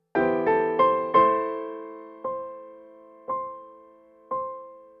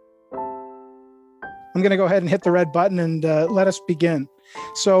I'm going to go ahead and hit the red button and let us begin.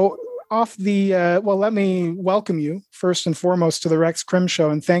 So let me welcome you first and foremost to the Rex Crim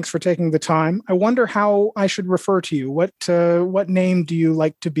Show, and thanks for taking the time. I wonder how I should refer to you. What name do you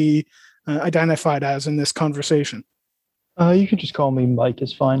like to be identified as in this conversation? You can just call me Mike.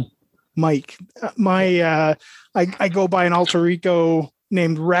 Is fine. Mike. I go by an alter ego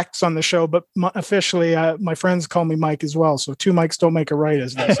named Rex on the show, but officially my friends call me Mike as well. So two Mikes don't make a right,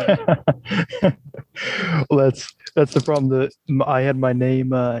 as they say. Well, that's the problem. That I had my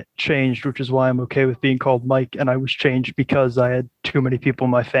name changed, which is why I'm okay with being called Mike. And I was changed because I had too many people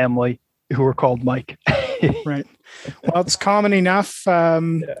in my family who were called Mike. Right. Well, it's common enough,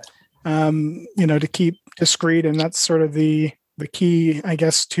 to keep discreet, and that's sort of the key, I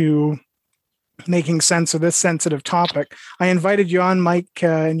guess, to making sense of this sensitive topic. I invited you on, Mike,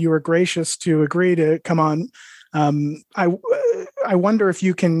 and you were gracious to agree to come on. I wonder if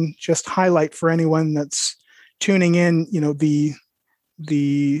you can just highlight for anyone that's tuning in,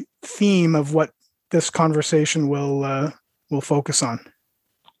 the theme of what this conversation will focus on.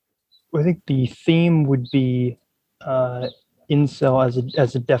 I think the theme would be incel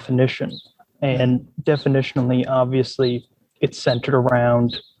as a definition, and definitionally, obviously, it's centered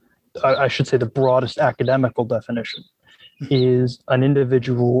around, I should say, the broadest academical definition is an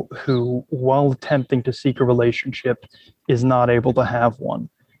individual who, while attempting to seek a relationship, is not able to have one.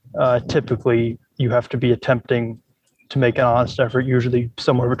 Typically, you have to be attempting to make an honest effort, usually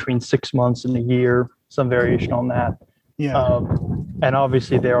somewhere between 6 months and a year, some variation on that. Yeah. And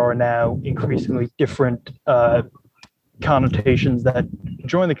obviously, there are now increasingly different connotations that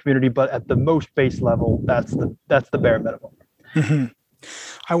join the community, but at the most base level, that's the bare minimum. Mm-hmm.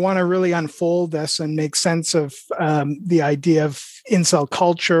 I want to really unfold this and make sense of the idea of incel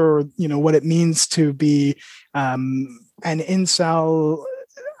culture, or what it means to be an incel.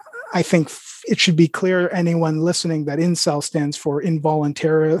 I think it should be clear to anyone listening that incel stands for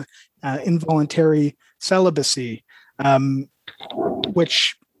involuntary celibacy,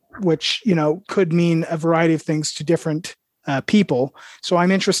 which could mean a variety of things to different people. So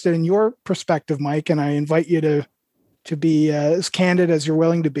I'm interested in your perspective, Mike, and I invite you to be as candid as you're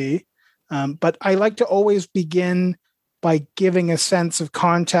willing to be. But I like to always begin by giving a sense of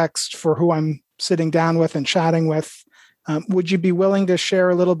context for who I'm sitting down with and chatting with. Would you be willing to share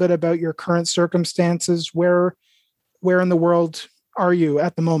a little bit about your current circumstances? Where in the world are you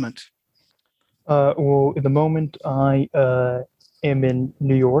at the moment? Well, at the moment, I am in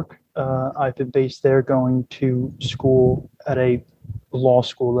New York. I've been based there, going to school at a law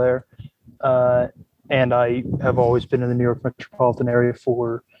school there. And I have always been in the New York metropolitan area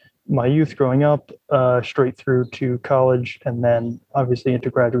for my youth growing up, straight through to college, and then obviously into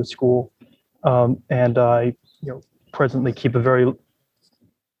graduate school. And I, presently keep a very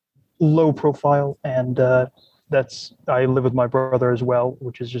low profile, and I live with my brother as well,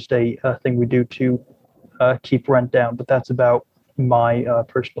 which is just a thing we do to keep rent down. But that's about my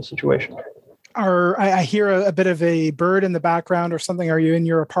personal situation. I hear a bit of a bird in the background or something. Are you in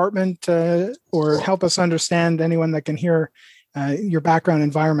your apartment, or help us understand, anyone that can hear your background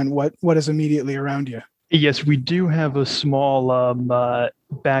environment, what is immediately around you? Yes, we do have a small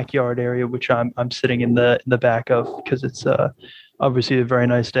backyard area, which I'm sitting in the back of, because it's obviously a very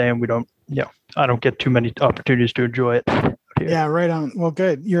nice day, and I don't get too many opportunities to enjoy it. Yeah, right on. Well,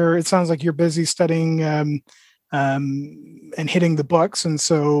 good. It sounds like you're busy studying and hitting the books, and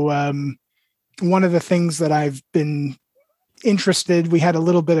so one of the things that I've been interested, we had a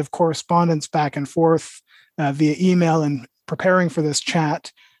little bit of correspondence back and forth via email and preparing for this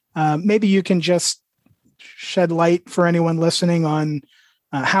chat. Maybe you can just shed light for anyone listening on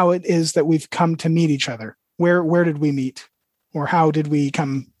how it is that we've come to meet each other. Where did we meet, or how did we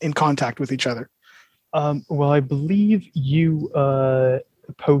come in contact with each other? Well, I believe you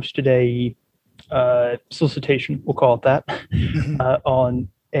posted a solicitation, we'll call it that, on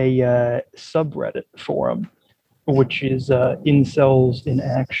a subreddit forum, which is Incels in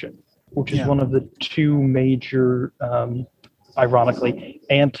Action, which is one of the two major, ironically,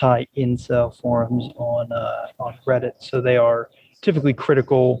 anti-incel forums on Reddit. So they are typically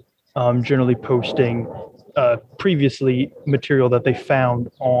critical, generally posting previously material that they found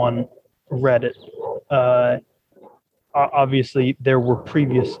on Reddit. Obviously, there were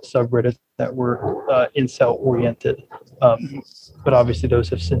previous subreddits that were incel-oriented, but obviously those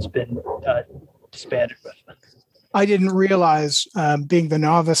have since been disbanded with. I didn't realize, being the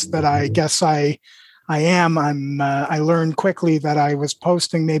novice that I guess I am. I learned quickly that I was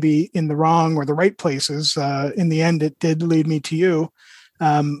posting maybe in the wrong or the right places. In the end, it did lead me to you,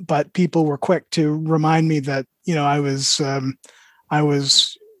 but people were quick to remind me that I was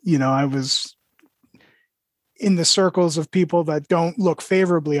in the circles of people that don't look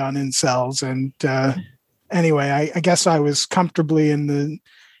favorably on incels. And anyway, I guess I was comfortably in the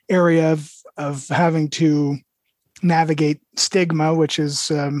area of having to navigate stigma, which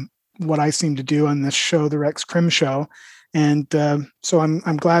is what I seem to do on this show, the Rex Crim Show. And so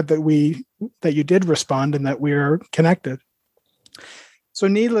I'm glad that you did respond and that we're connected. So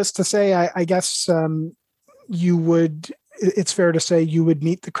needless to say, I guess it's fair to say you would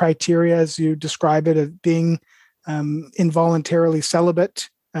meet the criteria as you describe it of being involuntarily celibate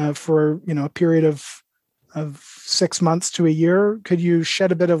for a period of 6 months to a year. Could you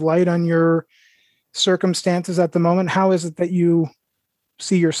shed a bit of light on your circumstances at the moment? How is it that you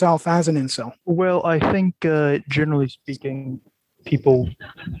see yourself as an incel? Well, I think generally speaking, people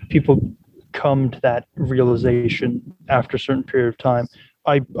come to that realization after a certain period of time.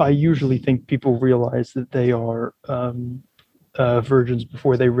 I usually think people realize that they are virgins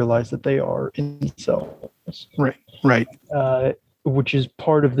before they realize that they are incels. Right. Which is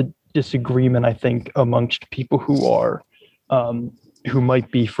part of the disagreement, I think, amongst people who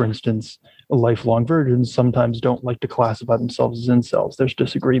might be, for instance, lifelong virgins, sometimes don't like to classify themselves as incels. There's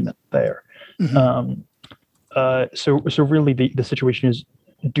disagreement there. Mm-hmm. So really the situation is,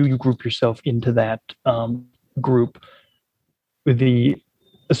 do you group yourself into that group?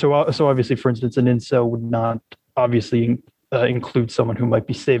 So obviously, for instance, an incel would not obviously include someone who might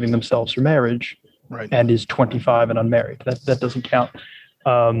be saving themselves for marriage, right, and is 25 and unmarried. That doesn't count.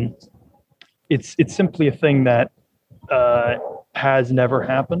 It's simply a thing that has never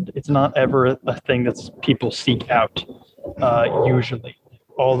happened. It's not ever a thing that people seek out usually.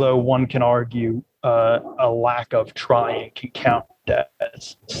 Although one can argue a lack of trying can count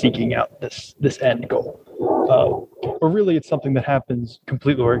as seeking out this end goal. Or really, it's something that happens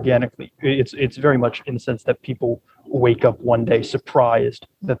completely organically. It's very much in the sense that people wake up one day surprised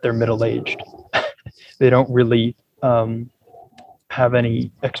that they're middle-aged. They don't really have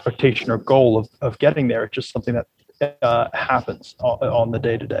any expectation or goal of getting there. It's just something that happens on the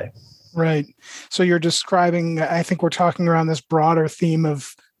day-to-day. Right. So you're describing, I think we're talking around this broader theme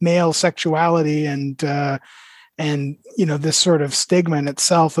of male sexuality and this sort of stigma in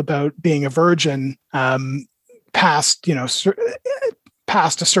itself about being a virgin past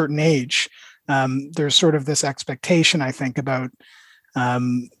a certain age. There's sort of this expectation, I think, about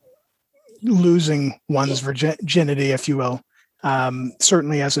losing one's virginity, if you will,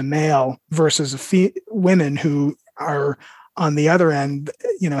 certainly as a male versus women who are on the other end,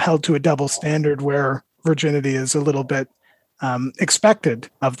 held to a double standard where virginity is a little bit expected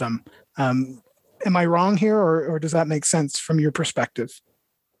of them. Am I wrong here, or does that make sense from your perspective?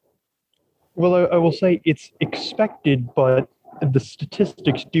 Well, I will say it's expected, but the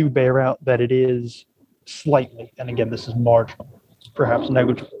statistics do bear out that it is slightly, and again, this is marginal, perhaps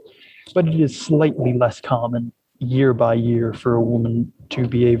negligible, but it is slightly less common year by year for a woman to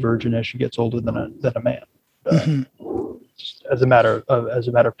be a virgin as she gets older than a man. Mm-hmm. As a matter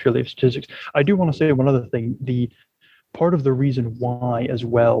of purely of statistics. I do want to say one other thing. The part of the reason why, as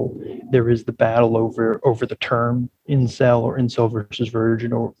well, there is the battle over the term incel or incel versus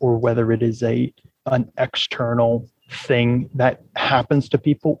virgin, or whether it is an external thing that happens to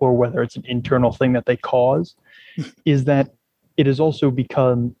people or whether it's an internal thing that they cause, is that it has also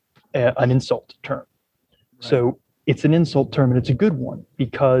become an insult term. Right. So it's an insult term, and it's a good one,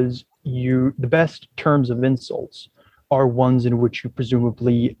 because the best terms of insults are ones in which you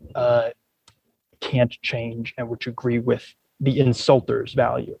presumably can't change and which agree with the insulter's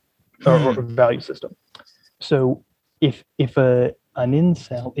value or value system. So if an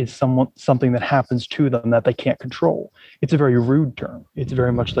incel is something that happens to them that they can't control, it's a very rude term. It's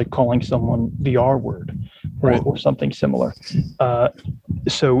very much like calling someone the R word or something similar.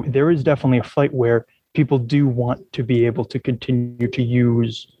 So there is definitely a fight where people do want to be able to continue to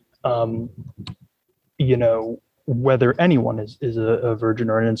use, whether anyone is a virgin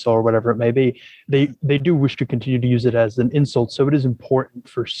or an incel or whatever it may be, they do wish to continue to use it as an insult. So it is important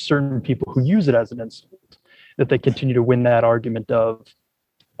for certain people who use it as an insult that they continue to win that argument of,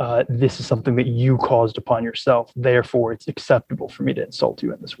 this is something that you caused upon yourself, therefore it's acceptable for me to insult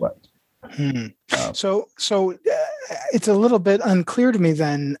you in this way. So it's a little bit unclear to me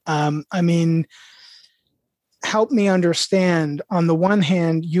then. Help me understand. On the one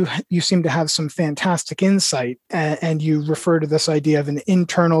hand, you seem to have some fantastic insight, and you refer to this idea of an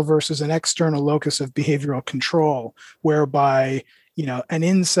internal versus an external locus of behavioral control, whereby an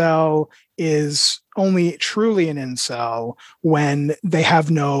incel is only truly an incel when they have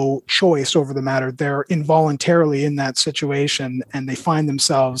no choice over the matter. They're involuntarily in that situation, and they find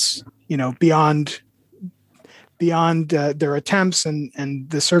themselves beyond their attempts and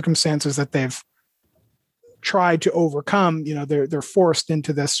the circumstances that they've try to overcome, they're forced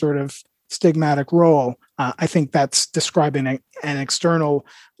into this sort of stigmatic role. I think that's describing an external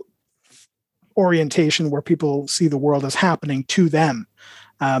orientation where people see the world as happening to them,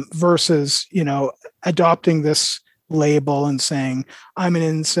 versus, adopting this label and saying I'm an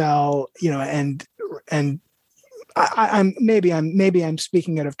incel, and I'm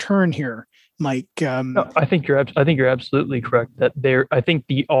speaking out of turn here, Mike. No, I think you're absolutely correct. I think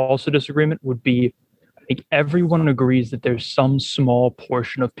the also disagreement would be, I think everyone agrees that there's some small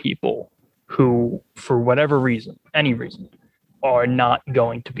portion of people who, for whatever reason, any reason, are not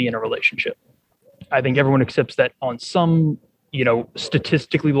going to be in a relationship. I think everyone accepts that on some,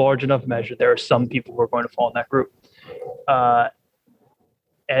 statistically large enough measure, there are some people who are going to fall in that group.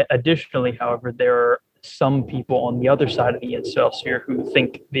 Additionally, however, there are some people on the other side of the incel sphere who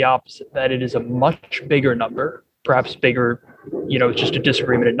think the opposite, that it is a much bigger number, perhaps bigger, it's just a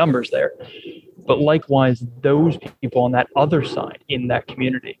disagreement in numbers there. But likewise, those people on that other side in that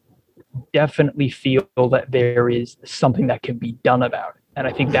community definitely feel that there is something that can be done about it. And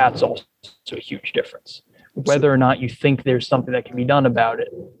I think that's also a huge difference. Whether or not you think there's something that can be done about it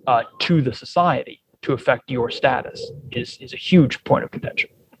to the society to affect your status is a huge point of contention.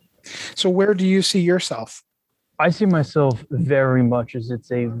 So where do you see yourself? I see myself very much as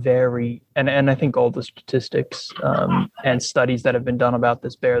it's a very, and I think all the statistics and studies that have been done about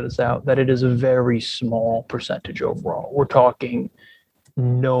this bear this out, that it is a very small percentage overall. We're talking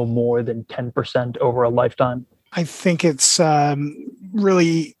no more than 10% over a lifetime. I think it's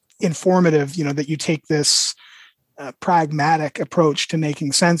really informative, that you take this pragmatic approach to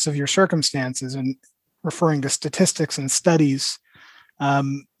making sense of your circumstances and referring to statistics and studies.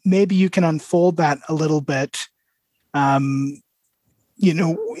 Maybe you can unfold that a little bit. Are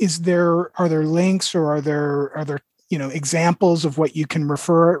there links, or are there examples of what you can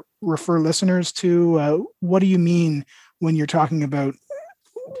refer listeners to? What do you mean when you're talking about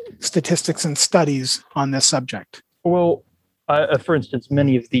statistics and studies on this subject? Well, for instance,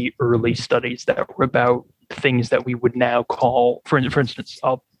 many of the early studies that were about things that we would now call, for instance,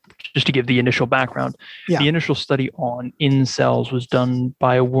 just to give the initial background, the initial study on incels was done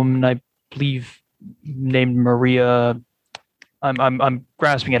by a woman, I believe, named Maria. I'm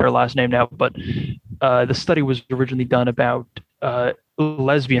grasping at her last name now, but the study was originally done about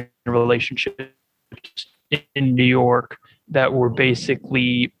lesbian relationships in New York that were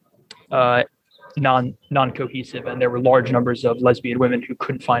basically non-cohesive, and there were large numbers of lesbian women who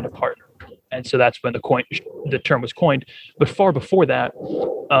couldn't find a partner. And so that's when the term was coined. But far before that,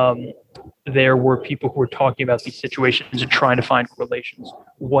 there were people who were talking about these situations and trying to find correlations.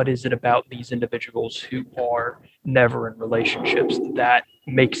 What is it about these individuals who are never in relationships that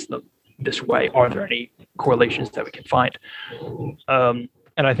makes them this way? Are there any correlations that we can find? And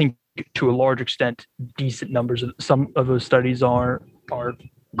I think to a large extent, decent numbers of some of those studies are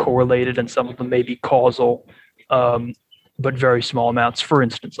correlated, and some of them may be causal, but very small amounts. For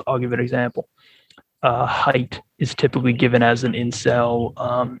instance, I'll give an example. Height is typically given as an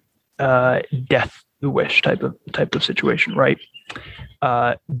incel death wish type of situation, right?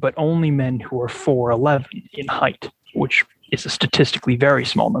 But only men who are 4'11" in height, which is a statistically very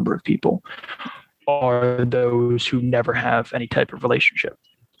small number of people, are those who never have any type of relationship.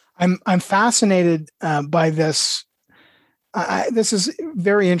 I'm fascinated by this. This is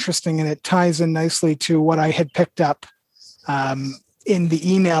very interesting, and it ties in nicely to what I had picked up in the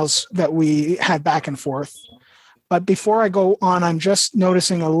emails that we had back and forth. But before I go on, I'm just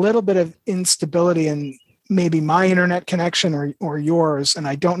noticing a little bit of instability in maybe my internet connection or yours, and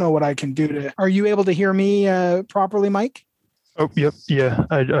I don't know what I can do to. Are you able to hear me properly, Mike? Oh, yep, yeah.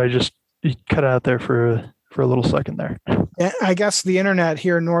 I just cut out there for a little second there. Yeah, I guess the internet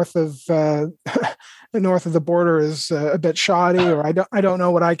here north of the border is a bit shoddy, or I don't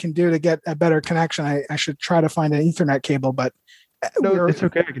know what I can do to get a better connection. I should try to find an Ethernet cable, but no, it's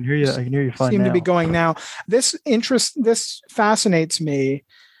okay. I can hear you fine. Seem now. to be going now. This fascinates me,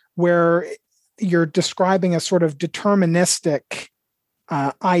 where you're describing a sort of deterministic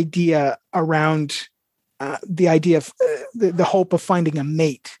idea around the idea of the hope of finding a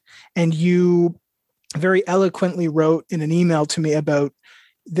mate, and you very eloquently wrote in an email to me about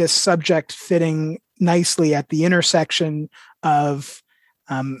this subject fitting nicely at the intersection of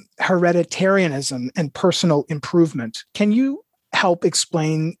hereditarianism and personal improvement. Can you help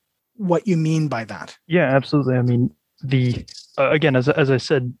explain what you mean by that? Yeah, absolutely. I mean, again, as I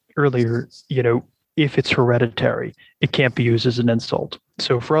said earlier, if it's hereditary, it can't be used as an insult.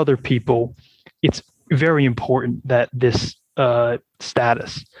 So for other people, it's very important that this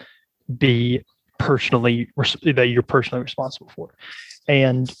status be that you're personally responsible for.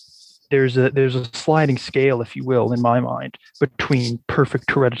 And there's a sliding scale, if you will, in my mind, between perfect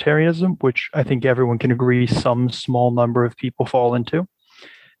hereditarianism, which I think everyone can agree some small number of people fall into,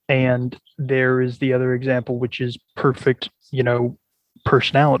 and there is the other example, which is perfect,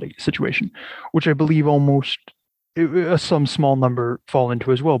 personality situation, which I believe almost some small number fall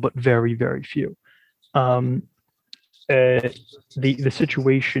into as well, but very, very few. Um, the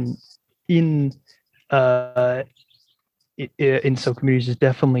situation in uh, in some communities is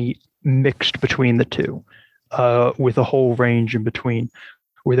definitely mixed between the two, with a whole range in between,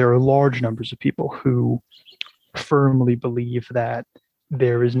 where there are large numbers of people who firmly believe that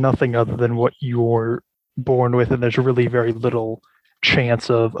there is nothing other than what you're born with, and there's really very little chance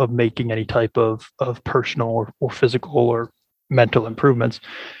of making any type of personal or physical or mental improvements,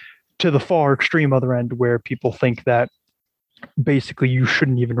 to the far extreme other end, where people think that basically you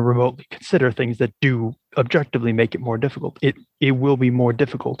shouldn't even remotely consider things that do objectively make it more difficult. It will be more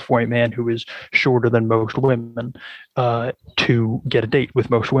difficult for a man who is shorter than most women to get a date with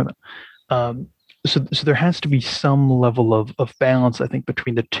most women. So there has to be some level of balance, I think,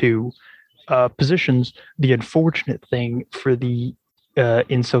 between the two positions. The unfortunate thing for the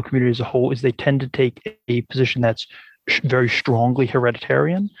incel community as a whole is they tend to take a position that's very strongly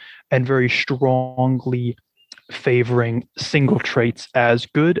hereditarian and very strongly favoring single traits as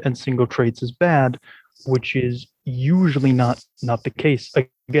good and single traits as bad, which is usually not the case.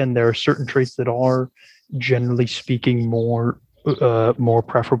 Again, there are certain traits that are, generally speaking, more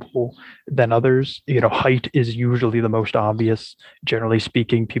preferable than others. Height is usually the most obvious. Generally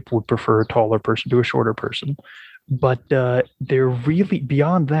speaking, people would prefer a taller person to a shorter person. But they're really,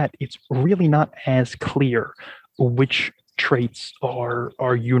 beyond that, it's really not as clear which traits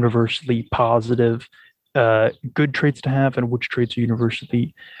are universally positive, good traits to have, and which traits are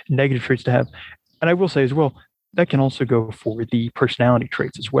universally negative traits to have. And I will say as well, that can also go for the personality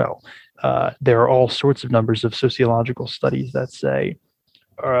traits as well. There are all sorts of numbers of sociological studies that say,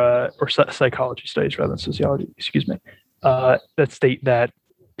 or psychology studies rather than sociology, excuse me, that state that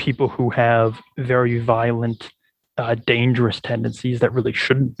people who have very violent, dangerous tendencies that really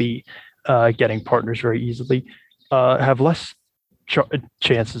shouldn't be getting partners very easily have less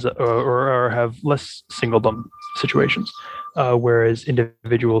chances, or have less singledom situations, whereas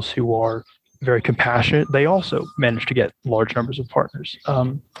individuals who are very compassionate, they also manage to get large numbers of partners.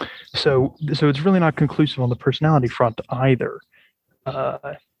 So it's really not conclusive on the personality front either.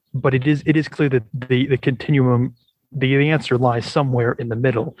 But it is clear that the continuum, the answer lies somewhere in the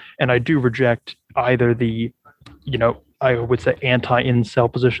middle. And I do reject either the, I would say,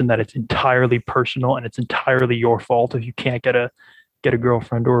 anti-incel position, that it's entirely personal and it's entirely your fault if you can't get a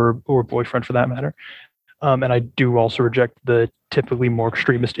girlfriend or a boyfriend for that matter. And I do also reject the typically more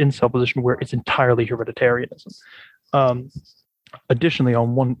extremist incel position where it's entirely hereditarianism. Additionally,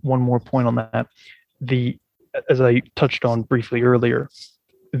 on one more point on that, as I touched on briefly earlier,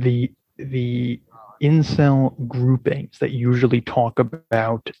 the incel groupings that usually talk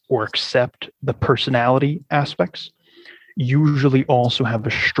about or accept the personality aspects usually also have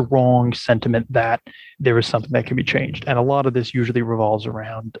a strong sentiment that there is something that can be changed. And a lot of this usually revolves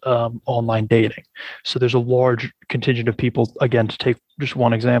around online dating. So there's a large contingent of people, again, to take just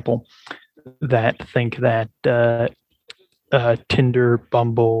one example, that think that Tinder,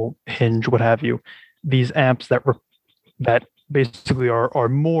 Bumble, Hinge, what have you, these apps that basically are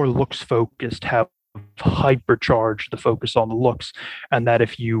more looks focused, have hypercharged the focus on the looks, and that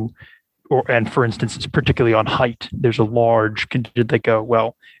if you, and for instance, it's particularly on height, there's a large contingent that go,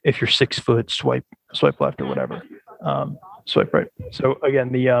 well, if you're 6 foot, swipe left or whatever, swipe right. So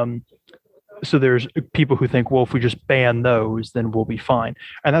again, so there's people who think, well, if we just ban those, then we'll be fine.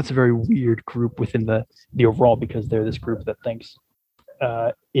 And that's a very weird group within the overall, because they're this group that thinks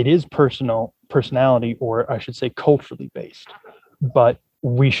it is personality, or I should say culturally based, but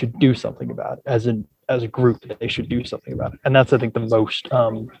we should do something about it. As a group, they should do something about it. And that's, I think, the most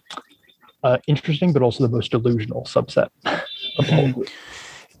interesting, but also the most delusional subset of the whole group.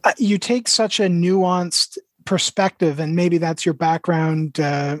 You take such a nuanced perspective, and maybe that's your background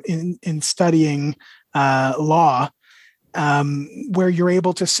in studying law, where you're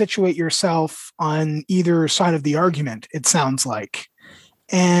able to situate yourself on either side of the argument, it sounds like.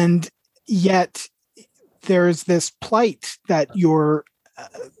 And yet there's this plight that you're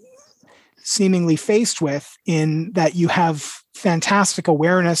seemingly faced with, in that you have fantastic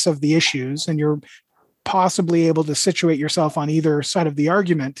awareness of the issues and you're possibly able to situate yourself on either side of the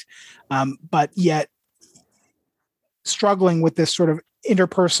argument, but yet struggling with this sort of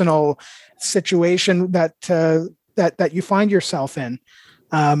interpersonal situation that you find yourself in.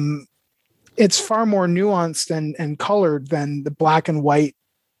 It's far more nuanced and colored than the black and white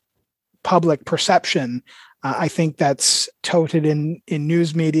public perception. I think that's touted in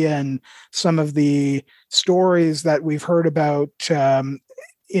news media, and some of the stories that we've heard about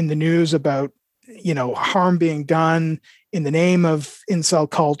in the news about, harm being done in the name of incel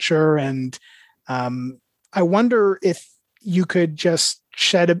culture. And I wonder if you could just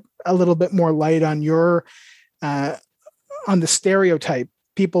shed a little bit more light on your on the stereotype.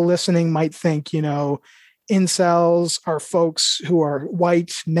 People listening might think, incels are folks who are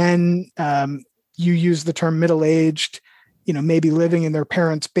white men. You use the term middle-aged, maybe living in their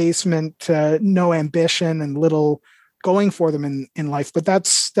parents' basement, no ambition and little going for them in life. But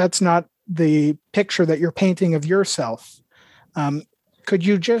that's not the picture that you're painting of yourself. Could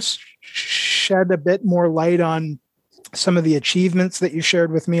you just shed a bit more light on some of the achievements that you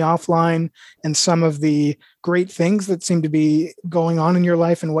shared with me offline, and some of the great things that seem to be going on in your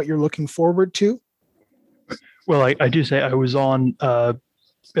life and what you're looking forward to? Well, I do say I was on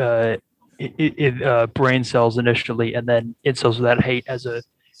brain cells initially, and then Incels Without Hate as a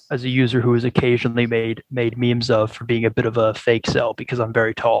user who is occasionally made memes of for being a bit of a fake cell because I'm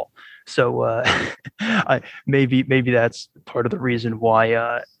very tall. So maybe that's part of the reason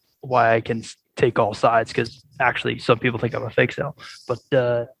why I can take all sides, because actually some people think I'm a fake cell. But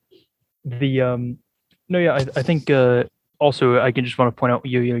no, yeah, I think also I can just want to point out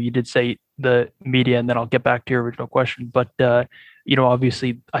you did say the media, and then I'll get back to your original question. But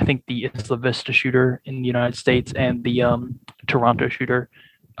obviously, I think the Isla Vista shooter in the United States and the Toronto shooter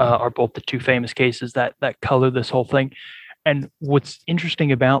are both the two famous cases that color this whole thing. And what's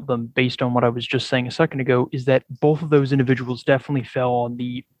interesting about them, based on what I was just saying a second ago, is that both of those individuals definitely fell on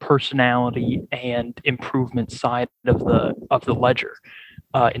the personality and improvement side of the ledger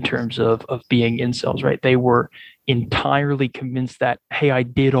in terms of being incels, right? They were entirely convinced that, hey, I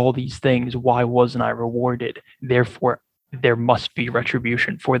did all these things, why wasn't I rewarded? Therefore, there must be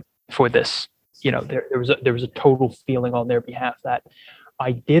retribution for this. There was a total feeling on their behalf that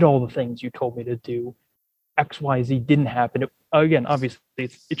I did all the things you told me to do. XYZ didn't happen. Again, obviously,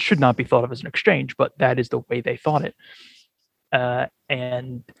 it should not be thought of as an exchange, but that is the way they thought it.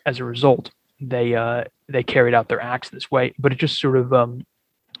 And as a result, they carried out their acts this way. But it just sort of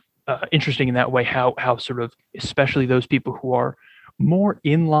interesting in that way how sort of, especially those people who are more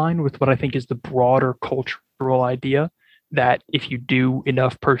in line with what I think is the broader cultural idea that if you do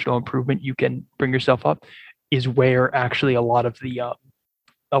enough personal improvement, you can bring yourself up, is where actually a lot of the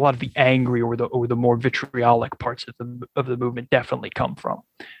angry or the more vitriolic parts of the movement definitely come from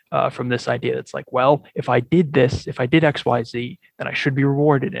this idea that's like, well, if I did XYZ, then I should be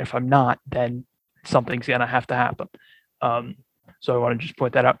rewarded. And if I'm not, then something's gonna have to happen. So I want to just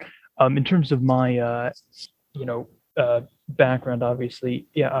point that out. In terms of my background, obviously,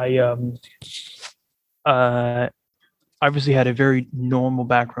 yeah, I obviously had a very normal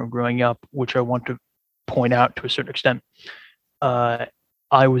background growing up, which I want to point out to a certain extent.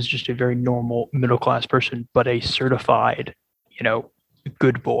 I was just a very normal middle class person, but a certified,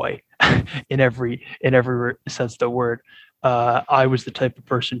 good boy in every sense of the word. I was the type of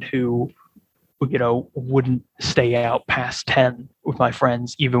person who, wouldn't stay out past 10 with my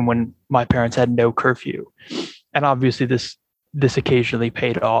friends, even when my parents had no curfew. And obviously this occasionally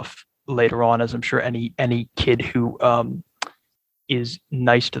paid off later on, as I'm sure any kid who is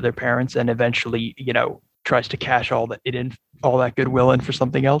nice to their parents and eventually, tries to cash all that goodwill in for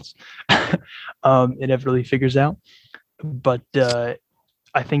something else, inevitably figures out. But I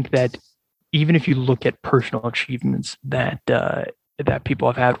think that even if you look at personal achievements that people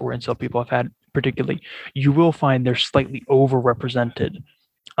have had, or incel people have had particularly, you will find they're slightly overrepresented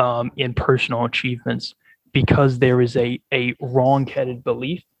in personal achievements, because there is a wrong-headed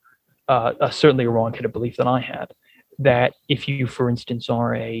belief, certainly a wrong-headed belief that I had, that if you, for instance,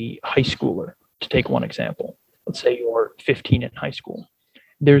 are a high schooler, to take one example, let's say you're 15 in high school,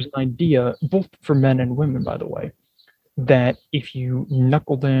 there's an idea, both for men and women, by the way, that if you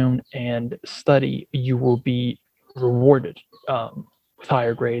knuckle down and study, you will be rewarded with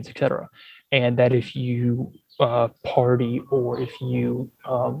higher grades, etc. And that if you party, or if you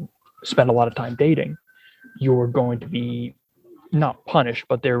spend a lot of time dating, you're going to be not punished,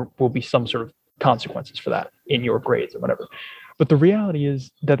 but there will be some sort of consequences for that in your grades or whatever. But the reality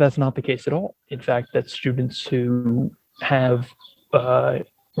is that that's not the case at all. In fact, that students who have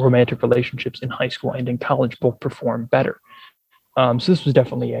romantic relationships in high school and in college both perform better. So this was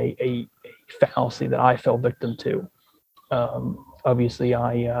definitely a fallacy that I fell victim to. Obviously,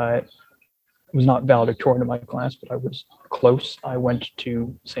 I was not valedictorian in my class, but I was close. I went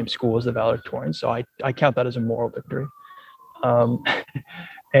to the same school as the valedictorian, so I count that as a moral victory.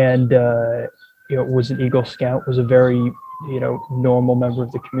 And was an Eagle Scout, was a very normal member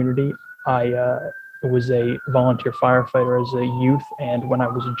of the community. I was a volunteer firefighter as a youth, and when I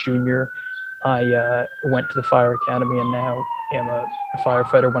was a junior, I went to the fire academy, and now am a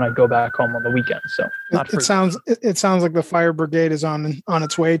firefighter when I go back home on the weekends. So It, not it frequent. sounds it sounds like the fire brigade is on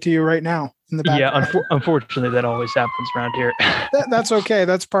its way to you right now in the Yeah, background. unfortunately, that always happens around here. That's okay.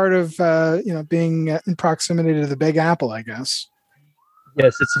 That's part of being in proximity to the Big Apple, I guess.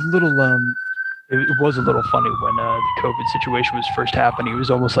 Yes, it's a little it was a little funny when the COVID situation was first happening. It was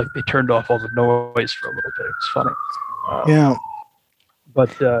almost like they turned off all the noise for a little bit. It was funny. Yeah.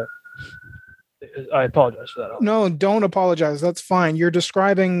 But I apologize for that. No, don't apologize. That's fine. You're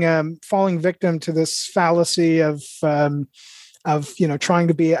describing falling victim to this fallacy of trying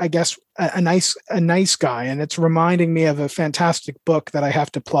to be, I guess, a nice guy, and it's reminding me of a fantastic book that I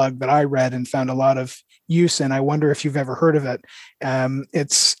have to plug that I read and found a lot of use in. I wonder if you've ever heard of it.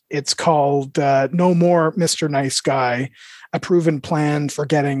 It's called "No More Mr. Nice Guy: A Proven Plan for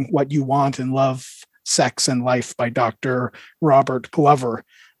Getting What You Want in Love, Sex, and Life" by Dr. Robert Glover.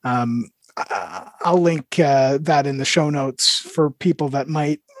 I'll link that in the show notes for people that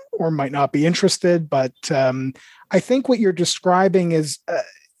might or might not be interested. But I think what you're describing is,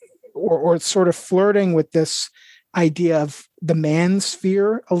 or sort of flirting with this idea of the man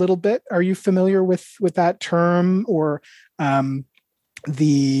sphere a little bit. Are you familiar with that term, or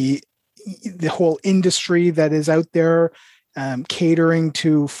the whole industry that is out there catering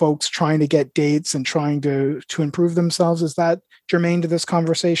to folks trying to get dates and trying to improve themselves? Is that germane to this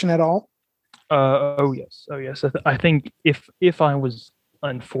conversation at all? Oh yes, oh yes. I think if I was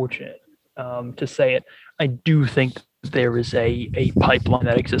unfortunate to say it, I do think there is a pipeline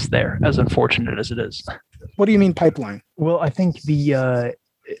that exists there, as unfortunate as it is. What do you mean pipeline? Well, I think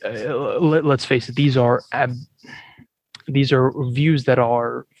let's face it, these are views that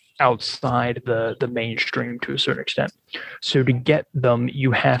are outside the mainstream to a certain extent. So to get them,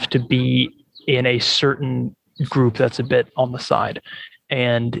 you have to be in a certain group that's a bit on the side.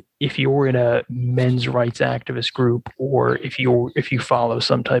 And if you're in a men's rights activist group, or if you follow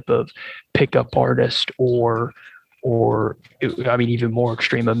some type of pickup artist, or I mean even more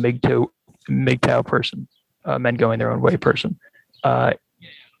extreme, a MGTOW person, men going their own way person,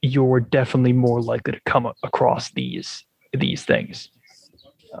 you're definitely more likely to come across these things.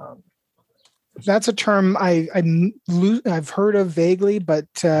 That's a term I've heard of vaguely, but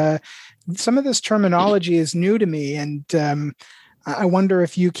some of this terminology is new to me, and I wonder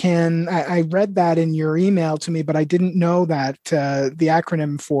if you can. I read that in your email to me, but I didn't know that the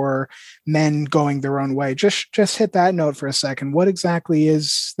acronym for men going their own way. Just hit that note for a second. What exactly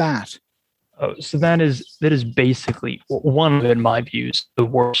is that? Oh, so that is basically one of, in my views, the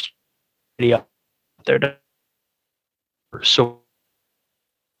worst idea there. So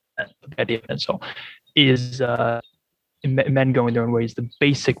the idea of incel is men going their own ways. The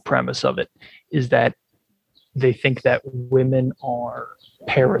basic premise of it is that they think that women are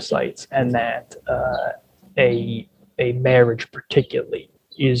parasites, and that a marriage particularly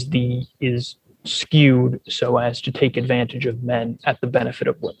is skewed so as to take advantage of men at the benefit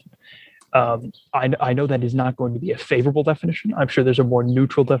of women. I know that is not going to be a favorable definition. I'm sure there's a more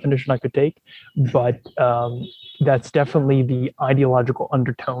neutral definition I could take, but that's definitely the ideological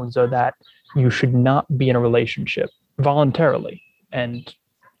undertones are that you should not be in a relationship voluntarily, and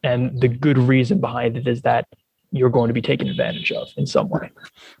the good reason behind it is that you're going to be taken advantage of in some way.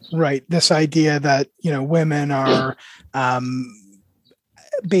 Right. This idea that, women are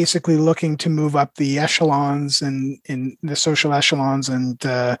basically looking to move up the echelons and in the social echelons, and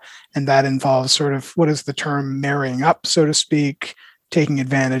that involves sort of, what is the term, marrying up, so to speak, taking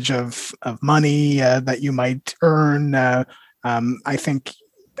advantage of money that you might earn. I think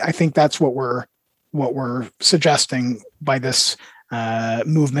that's what we're suggesting by this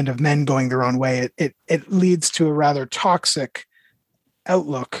movement of men going their own way. It leads to a rather toxic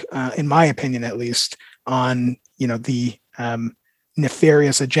outlook, in my opinion, at least, on the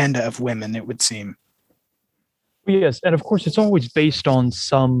nefarious agenda of women, it would seem. Yes, and of course, it's always based on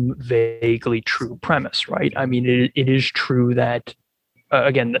some vaguely true premise, right? I mean, it is true that,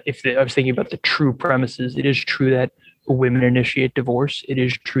 again, I was thinking about the true premises, it is true that women initiate divorce. It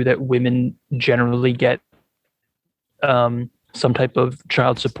is true that women generally get some type of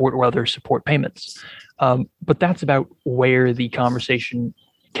child support or other support payments. But that's about where the conversation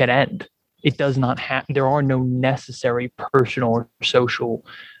can end. It does not have, there are no necessary personal or social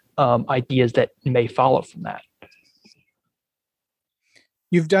ideas that may follow from that.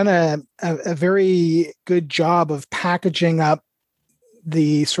 You've done a very good job of packaging up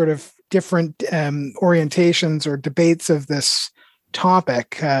the sort of different orientations or debates of this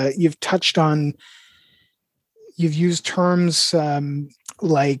topic. You've used terms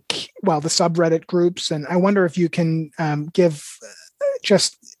like, well, the subreddit groups. And I wonder if you can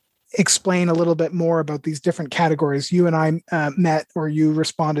just explain a little bit more about these different categories. You and I met, or you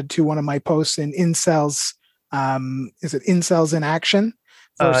responded to one of my posts in Incels. Is it Incels in Action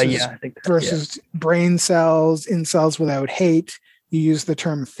versus I think brain cells, incels without hate? You use the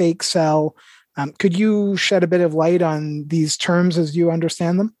term fake cell. Could you shed a bit of light on these terms as you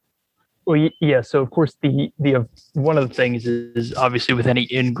understand them? Well, yeah. So of course, the one of the things is obviously with any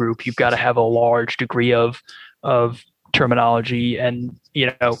in group, you've got to have a large degree of terminology and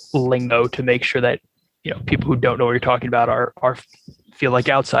lingo to make sure that people who don't know what you're talking about are feel like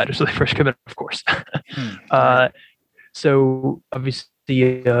outsiders when they first come in. Of course. So obviously,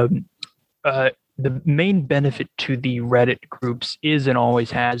 the main benefit to the Reddit groups is and always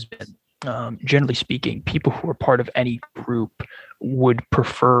has been, generally speaking, people who are part of any group would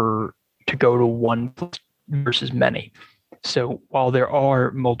prefer to go to one versus many. So while there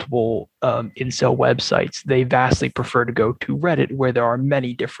are multiple incel websites, they vastly prefer to go to Reddit, where there are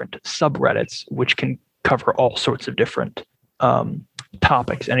many different subreddits, which can cover all sorts of different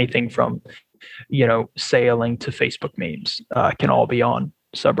topics. Anything from, sailing to Facebook memes can all be on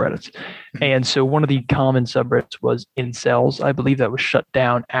subreddits. And so one of the common subreddits was incels. I believe that was shut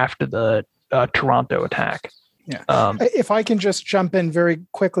down after the Toronto attack. Yeah. If I can just jump in very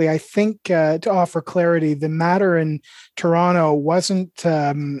quickly, I think to offer clarity, the matter in Toronto wasn't,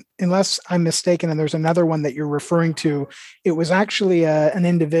 unless I'm mistaken, and there's another one that you're referring to, it was actually an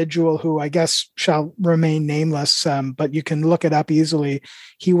individual who I guess shall remain nameless, but you can look it up easily.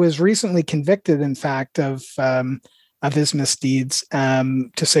 He was recently convicted, in fact, of his misdeeds,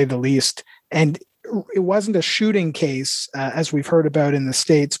 to say the least. And it wasn't a shooting case, as we've heard about in the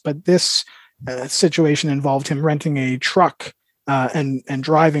States, but this situation involved him renting a truck and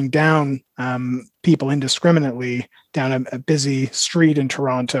driving down people indiscriminately down a busy street in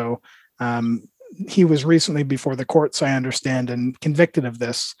Toronto. He was recently before the courts, I understand, and convicted of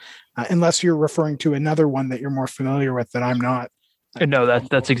this, unless you're referring to another one that you're more familiar with that I'm not. No,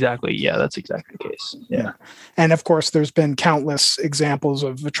 that's exactly the case. Yeah. And of course, there's been countless examples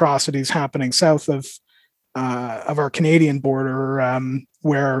of atrocities happening south of our Canadian border,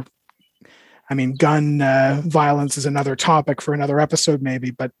 where, I mean, gun violence is another topic for another episode,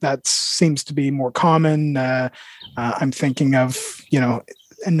 maybe, but that seems to be more common. I'm thinking of,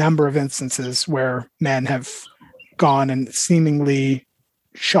 a number of instances where men have gone and seemingly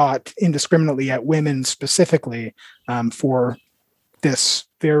shot indiscriminately at women specifically, for this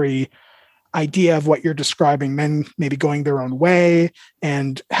very idea of what you're describing, men maybe going their own way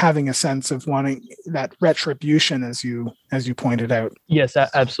and having a sense of wanting that retribution, as you pointed out. Yes,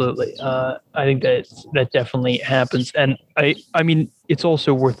 absolutely. I think that definitely happens. And I mean, it's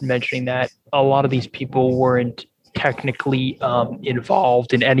also worth mentioning that a lot of these people weren't technically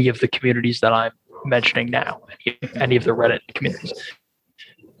involved in any of the communities that I'm mentioning now, any of the Reddit communities.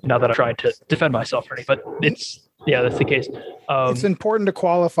 Not that I'm trying to defend myself or anything, but that's the case. It's important to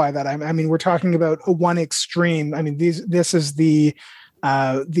qualify that. I mean, we're talking about one extreme. I mean, this is the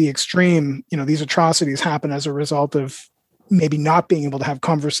extreme. These atrocities happen as a result of maybe not being able to have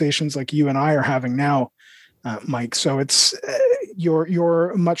conversations like you and I are having now, Mike. So it's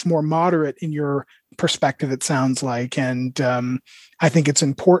you're much more moderate in your perspective, it sounds like, and I think it's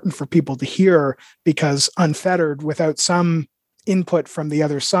important for people to hear, because unfettered, without some input from the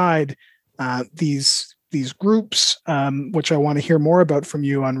other side, these groups, which I want to hear more about from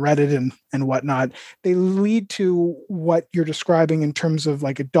you on Reddit and whatnot, they lead to what you're describing in terms of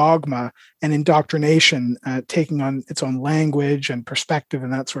like a dogma and indoctrination, taking on its own language and perspective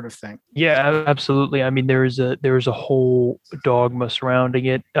and that sort of thing. Yeah, absolutely. I mean, there is a whole dogma surrounding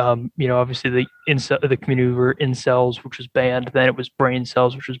it. Obviously the community were incels, which was banned. Then it was brain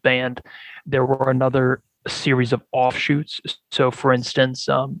cells, which was banned. There were another series of offshoots. So, for instance,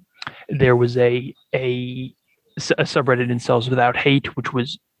 there was a subreddit Incels Without Hate, which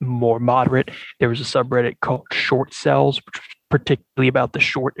was more moderate. There was a subreddit called Short Cells, which was particularly about the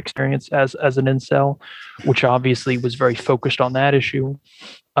short experience as an incel, which obviously was very focused on that issue.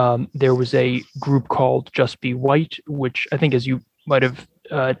 There was a group called Just Be White, which I think, as you might have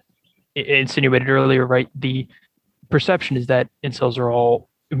insinuated earlier, right, the perception is that incels are all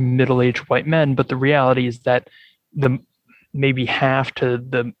middle-aged white men, but the reality is that maybe half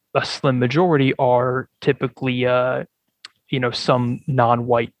to a slim majority are typically some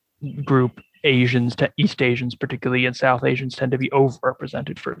non-white group. Asians, East Asians particularly, and South Asians tend to be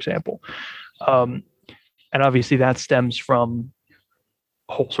overrepresented, for example, and obviously that stems from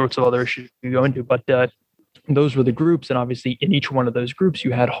whole sorts of other issues we go into, but those were the groups, and obviously in each one of those groups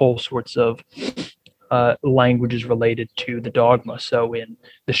you had whole sorts of languages related to the dogma. So in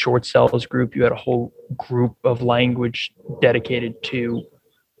the short cells group, you had a whole group of language dedicated to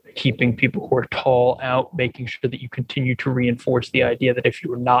keeping people who are tall out, making sure that you continue to reinforce the idea that if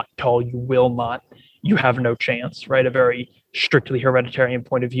you are not tall, you have no chance, right? A very strictly hereditarian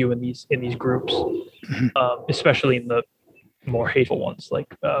point of view in these groups, especially in the more hateful ones,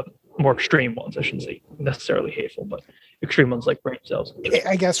 like more extreme ones. I shouldn't say necessarily hateful, but extreme ones like brain cells.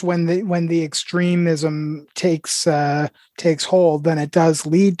 I guess when the extremism takes hold, then it does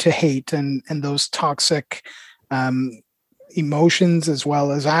lead to hate and those toxic emotions as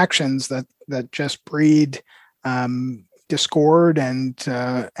well as actions that just breed discord and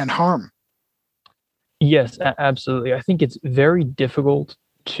harm. Yes, absolutely. I think it's very difficult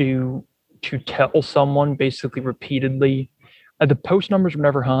to tell someone basically repeatedly. The post numbers were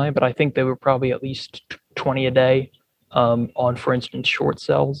never high, but I think they were probably at least 20 a day on, for instance, short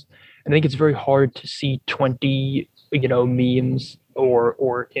cells. And I think it's very hard to see 20, memes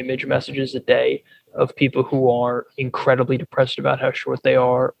or image messages a day of people who are incredibly depressed about how short they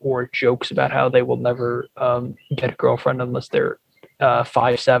are, or jokes about how they will never get a girlfriend unless they're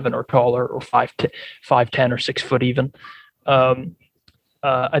 5'7" or taller, or 5'10" or 6 foot even.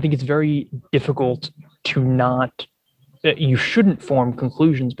 I think it's very difficult to not. You shouldn't form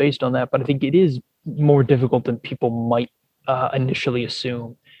conclusions based on that, but I think it is more difficult than people might initially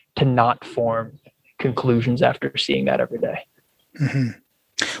assume to not form conclusions after seeing that every day. Mm-hmm.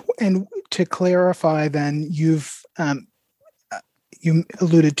 And to clarify, then you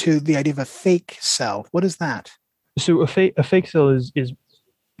alluded to the idea of a fake cell. What is that? So a fake cell is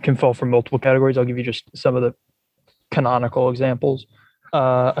can fall from multiple categories. I'll give you just some of the canonical examples.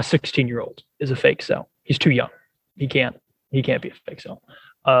 A 16-year-old is a fake cell. He's too young. He can't be a fake cell.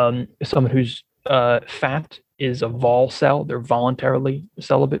 Someone who's fat is a vol cell. They're voluntarily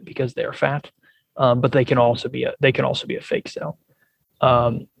celibate because they're fat, but they can also be a fake cell.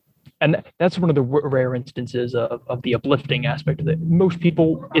 And that's one of the rare instances of the uplifting aspect of it. Most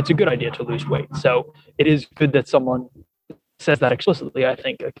people, it's a good idea to lose weight. So it is good that someone says that explicitly, I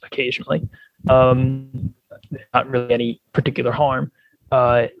think, occasionally. Not really any particular harm.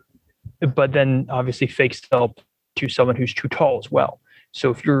 But then obviously fake cell to someone who's too tall as well. So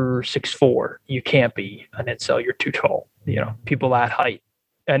if you're 6'4", you can't be an incel. You're too tall. People that height.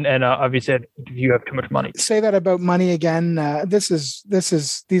 And obviously, you have too much money. Say that about money again.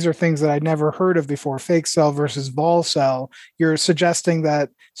 These are things that I'd never heard of before. Fake cell versus vol cell. You're suggesting that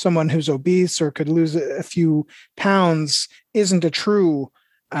someone who's obese or could lose a few pounds isn't truly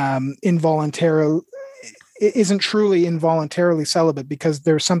involuntarily celibate because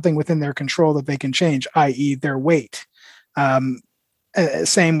there's something within their control that they can change, i.e., their weight.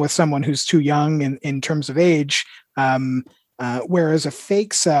 Same with someone who's too young in terms of age. Whereas a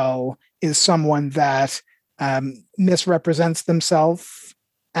fake cell is someone that misrepresents themselves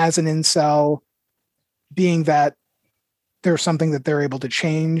as an incel, being that there's something that they're able to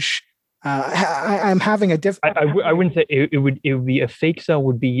change. I'm having a different. I wouldn't say it would be a fake cell.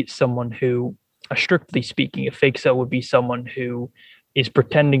 Would be someone who, strictly speaking, a fake cell would be someone who is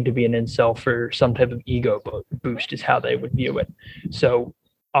pretending to be an incel for some type of ego boost, is how they would view it. So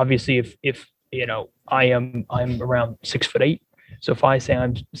obviously, if I'm around 6'8". So if I say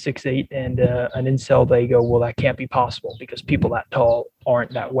I'm 6'8" and an incel, they go, well, that can't be possible because people that tall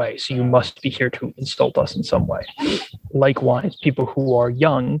aren't that way. So you must be here to insult us in some way. Likewise, people who are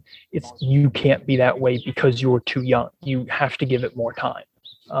young, you can't be that way because you're too young. You have to give it more time.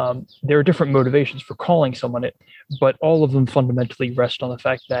 There are different motivations for calling someone it, but all of them fundamentally rest on the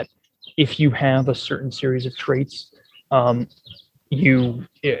fact that if you have a certain series of traits, you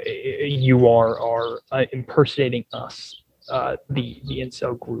are impersonating us, the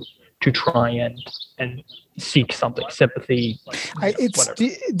incel group, to try and seek something, sympathy.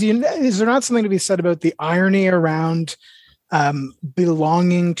 Is there not something to be said about the irony around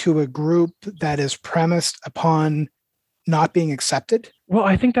belonging to a group that is premised upon not being accepted? Well,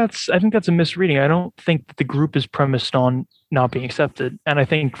 I think that's a misreading. I don't think that the group is premised on not being accepted, and I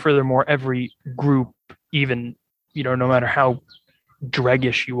think furthermore, every group, even no matter how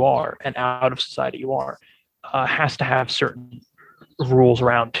dreggish you are and out of society you are, has to have certain rules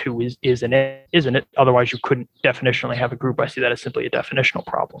around who isn't it. Otherwise, you couldn't definitionally have a group. I see that as simply a definitional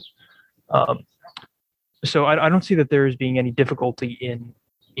problem. So I don't see that there is being any difficulty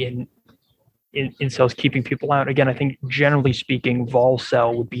in incels keeping people out. Again, I think generally speaking, vol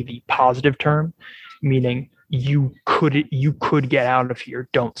cell would be the positive term, meaning you could get out of here.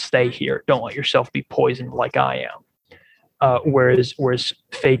 Don't stay here. Don't let yourself be poisoned like I am. Whereas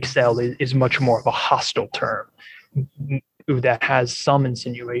fake cell is much more of a hostile term that has some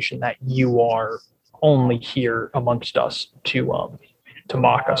insinuation that you are only here amongst us to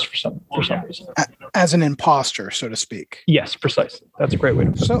mock us for some reason. As an imposter, so to speak. Yes, precisely. That's a great way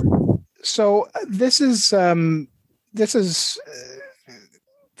to put it. So this is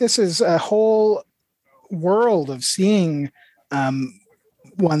a whole world of seeing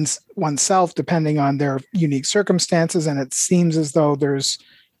oneself depending on their unique circumstances, and it seems as though there's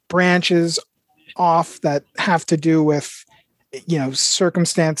branches off that have to do with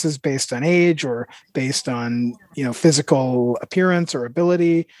circumstances based on age or based on physical appearance or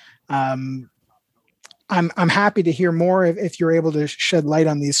ability. I'm happy to hear more if you're able to shed light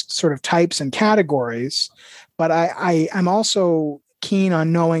on these sort of types and categories, but I'm also keen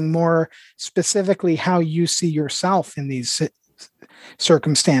on knowing more specifically how you see yourself in these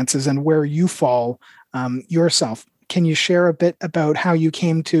circumstances and where you fall yourself. Can you share a bit about how you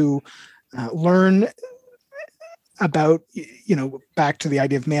came to learn about, back to the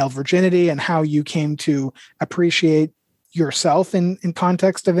idea of male virginity and how you came to appreciate yourself in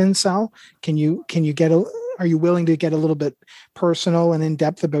context of incel? Are you willing to get a little bit personal and in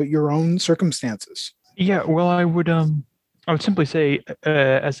depth about your own circumstances? Yeah, well, I would simply say,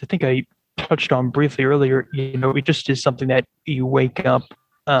 as I think I touched on briefly earlier, it just is something that you wake up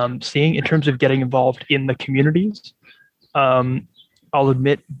seeing in terms of getting involved in the communities. I'll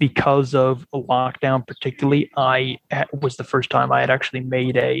admit, because of lockdown particularly, was the first time I had actually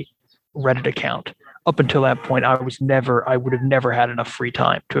made a Reddit account. Up until that point, I would have never had enough free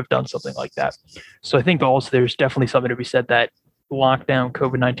time to have done something like that. So I think also there's definitely something to be said that lockdown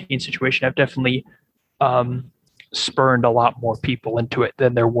COVID-19 situation have definitely spurned a lot more people into it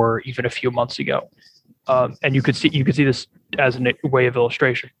than there were even a few months ago. And you could see this as a way of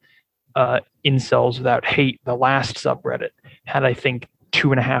illustration. Incels Without Hate, the last subreddit, had, I think,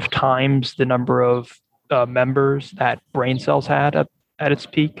 2.5 times the number of members that Brain Cells had at its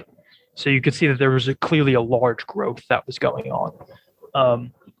peak. So you could see that there was clearly a large growth that was going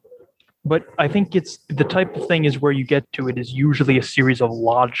on. But I think it's the type of thing is where you get to it is usually a series of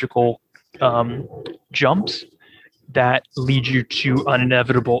logical jumps that lead you to an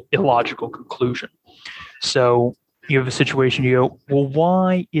inevitable illogical conclusion. So you have a situation, you go, well,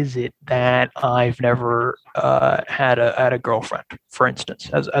 why is it that I've never had a girlfriend, for instance,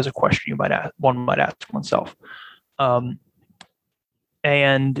 as a question one might ask oneself.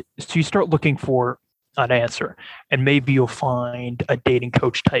 And so you start looking for an answer, and maybe you'll find a dating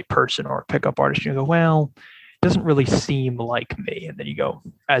coach type person or a pickup artist, and you go, well, it doesn't really seem like me. And then you go,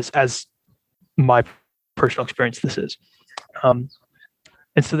 as my personal experience this is. And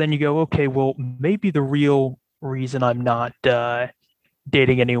so then you go, okay, well, maybe the real reason I'm not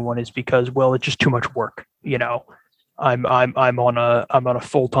dating anyone is because, well, it's just too much work. I'm on a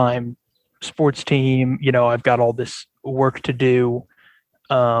full-time sports team. I've got all this work to do.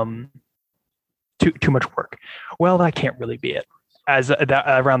 Too much work. Well, that can't really be it.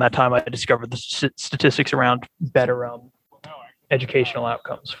 Around that time, I discovered the statistics around better educational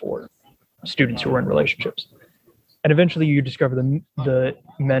outcomes for students who are in relationships. And eventually you discover the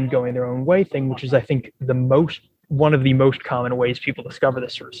men going their own way thing, which is, I think, one of the most common ways people discover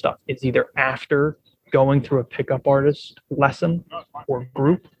this sort of stuff is either after going through a pickup artist lesson or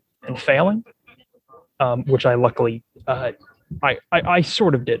group and failing, which I luckily, I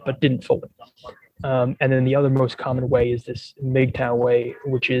sort of did, but didn't fully. And then the other most common way is this MGTOW way,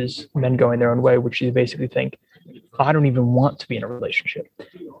 which is men going their own way, which you basically think, I don't even want to be in a relationship.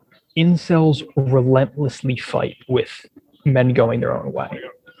 Incels relentlessly fight with men going their own way,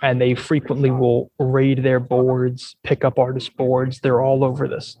 and they frequently will raid their boards, pickup artist boards. They're all over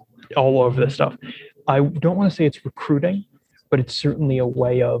this stuff. I don't want to say it's recruiting, but it's certainly a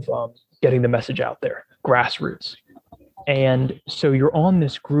way of getting the message out there, grassroots. And so you're on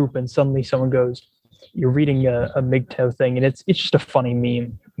this group, and suddenly someone goes, you're reading a MGTOW thing, and it's just a funny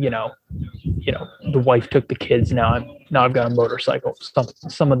meme. The wife took the kids. Now I've got a motorcycle.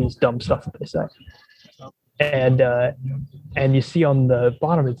 Some of these dumb stuff that they say, and you see on the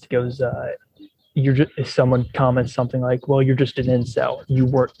bottom it goes, someone comments something like, well, you're just an incel.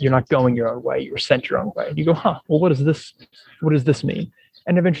 You're not going your own way. You're sent your own way. And you go, well, what does this mean?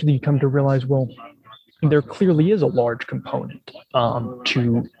 And eventually you come to realize, well, there clearly is a large component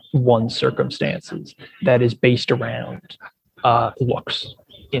to one's circumstances that is based around looks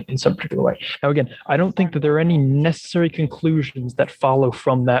in some particular way. Now, again, I don't think that there are any necessary conclusions that follow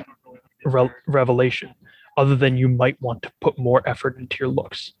from that revelation, other than you might want to put more effort into your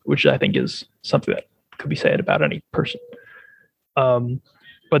looks, which I think is something that could be said about any person.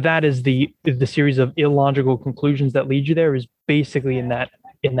 But that is the series of illogical conclusions that lead you there is basically in that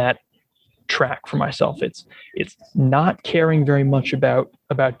track for myself. It's not caring very much about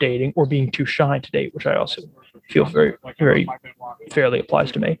dating or being too shy to date, which I also feel very, very fairly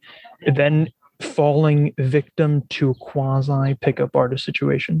applies to me. Then falling victim to a quasi pickup artist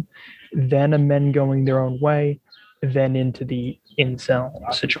situation, then a men going their own way, then into the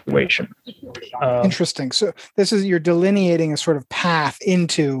incel situation. Interesting. So this is, you're delineating a sort of path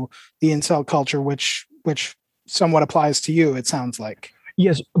into the incel culture, which somewhat applies to you, it sounds like.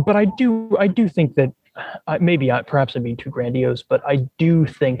 Yes, but I do think that perhaps I'm being too grandiose, but I do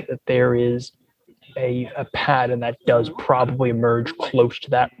think that there is a pattern that does probably emerge close to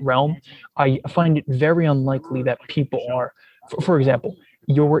that realm. I find it very unlikely that people are, for example,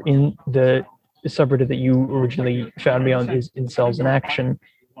 you're in the subreddit that you originally found me on is Incels in Action.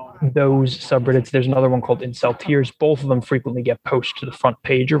 Those subreddits, there's another one called Incel Tears. Both of them frequently get posted to the front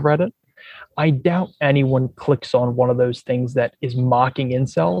page of Reddit. I doubt anyone clicks on one of those things that is mocking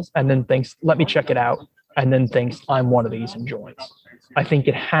incels and then thinks, let me check it out, and then thinks, I'm one of these and joins. I think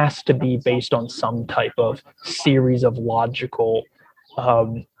it has to be based on some type of series of logical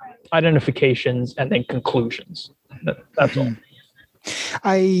identifications and then conclusions. That's all.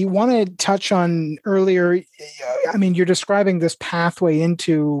 I want to touch on earlier, I mean, you're describing this pathway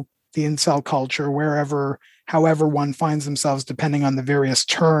into the incel culture, however one finds themselves, depending on the various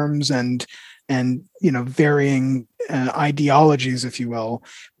terms and varying ideologies, if you will.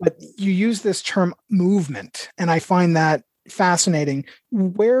 But you use this term movement, and I find that fascinating.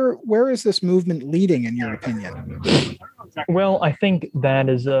 Where is this movement leading, in your opinion? Well, I think that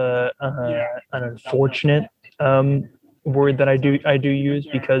is an unfortunate word that I do use,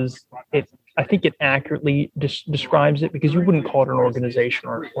 because I think it accurately describes it, because you wouldn't call it an organization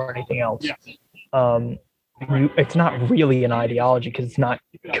or anything else. It's not really an ideology because it's not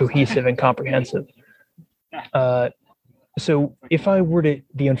cohesive and comprehensive. So if I were to,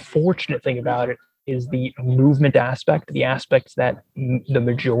 the unfortunate thing about it is the movement aspect, the aspects that the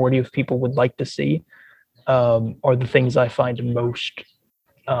majority of people would like to see are the things I find most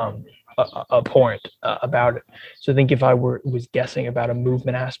abhorrent about it. So I think if I was guessing about a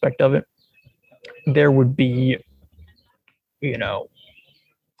movement aspect of it, there would be,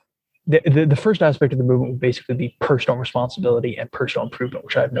 the first aspect of the movement would basically be personal responsibility and personal improvement,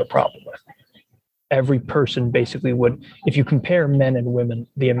 which I have no problem with. Every person basically would, if you compare men and women,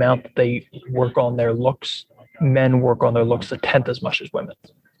 the amount that they work on their looks, men work on their looks a tenth as much as women.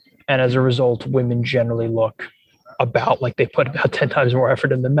 And as a result, women generally look about like they put about 10 times more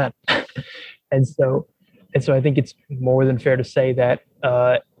effort in than men. And so I think it's more than fair to say that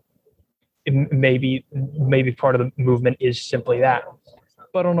maybe part of the movement is simply that.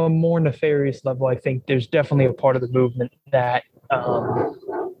 But on a more nefarious level, I think there's definitely a part of the movement that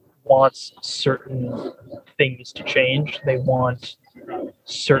wants certain things to change. They want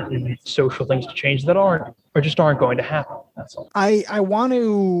certain social things to change that aren't going to happen. That's all. I want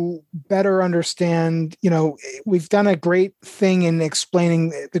to better understand, we've done a great thing in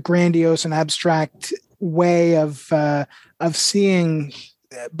explaining the grandiose and abstract way of seeing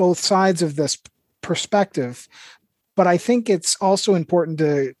both sides of this perspective. But I think it's also important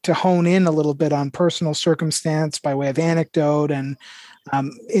to hone in a little bit on personal circumstance by way of anecdote. And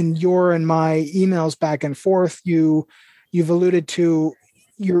in your and my emails back and forth, you've alluded to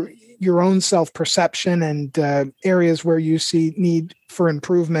your own self-perception and areas where you see need for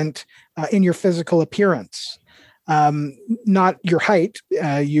improvement in your physical appearance. Not your height.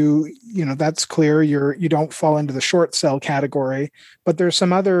 That's clear. You don't fall into the short cell category, but there's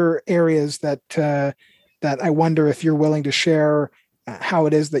some other areas that I wonder if you're willing to share how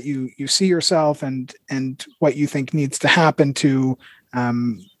it is that you see yourself and what you think needs to happen to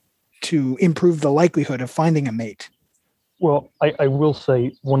improve the likelihood of finding a mate. Well, I will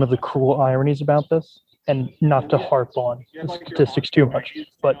say one of the cruel ironies about this, and not to harp on the statistics too much,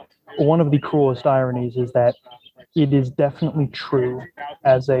 but one of the cruelest ironies is that it is definitely true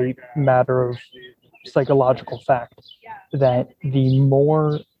as a matter of psychological fact that the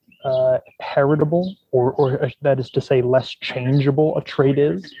more heritable, or that is to say less changeable a trait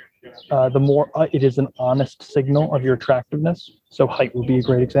is, the more it is an honest signal of your attractiveness. So height would be a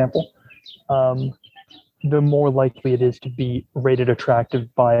great example. The more likely it is to be rated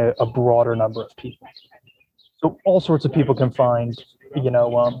attractive by a broader number of people. So all sorts of people can find,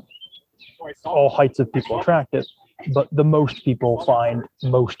 all heights of people attractive, but the most people find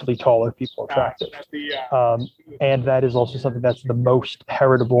mostly taller people attractive. And that is also something that's the most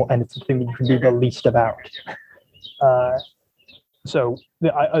heritable, and it's the thing that you can do the least about. So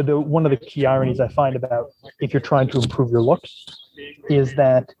one of the key ironies I find about if you're trying to improve your looks is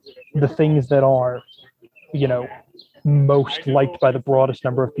that the things that are, most liked by the broadest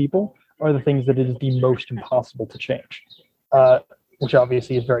number of people are the things that it is the most impossible to change, which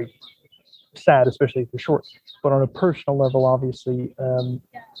obviously is very sad, especially if you're short. But on a personal level, obviously,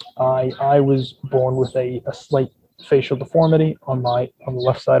 I was born with a slight facial deformity on the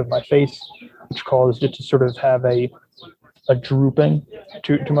left side of my face, which caused it to sort of have a drooping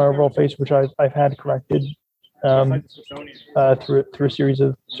to my overall face, which I've had corrected um, through a series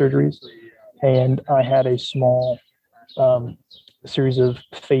of surgeries, and I had a small series of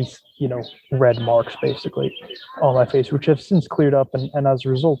face, red marks basically on my face, which have since cleared up, and as a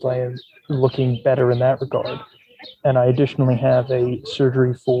result, I am looking better in that regard. And I additionally have a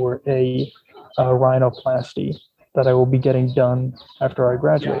surgery for a rhinoplasty that I will be getting done after I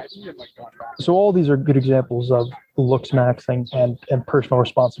graduate. So all these are good examples of looks maxing and personal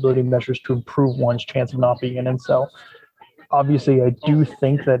responsibility measures to improve one's chance of not being an incel. Obviously, I do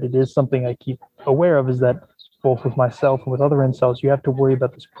think that it is something I keep aware of, is that both with myself and with other incels, you have to worry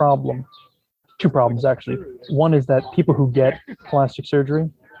about this problem. Two problems, actually. One is that people who get plastic surgery,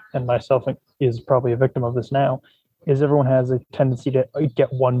 and myself is probably a victim of this now, is everyone has a tendency to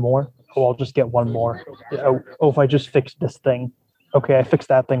get one more. Oh, I'll just get one more. Oh, if I just fix this thing, okay, I fixed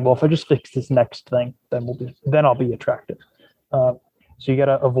that thing. Well, if I just fix this next thing, then I'll be attractive. So you got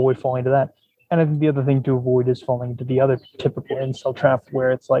to avoid falling into that. And I think the other thing to avoid is falling into the other typical incel trap,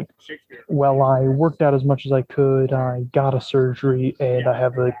 where it's like, well, I worked out as much as I could, I got a surgery, and I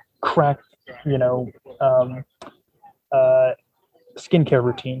have a cracked, skincare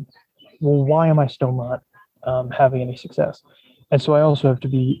routine. Well, why am I still not having any success? And so I also have to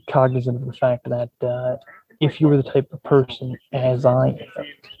be cognizant of the fact that if you are the type of person, as I am,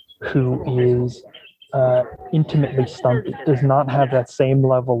 who is intimately stunted, does not have that same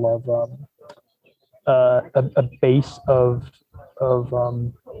level of a base of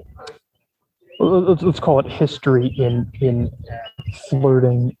let's call it history in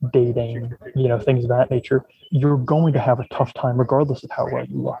flirting, dating, things of that nature, you're going to have a tough time regardless of how well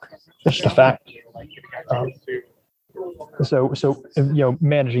you look. It's just a fact. So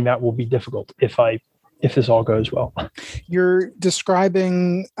managing that will be difficult if this all goes well. You're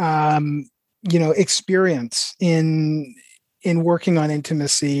describing experience in working on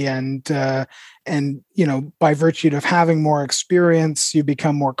intimacy, and by virtue of having more experience, you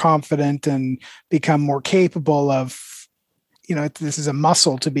become more confident and become more capable of, this is a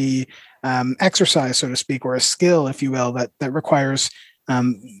muscle to be exercised, so to speak, or a skill, if you will, that requires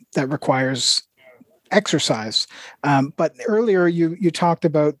exercise. But earlier you talked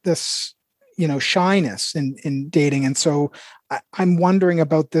about this, shyness in dating, and so I'm wondering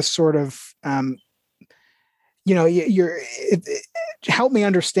about this sort of help me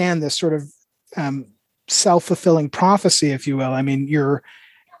understand this sort of self-fulfilling prophecy, if you will. I mean,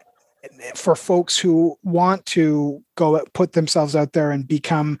 for folks who want to put themselves out there and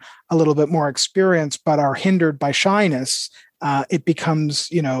become a little bit more experienced, but are hindered by shyness, it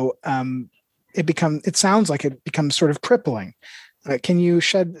sounds like it becomes sort of crippling. Can you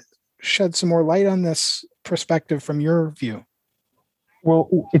shed some more light on this perspective from your view?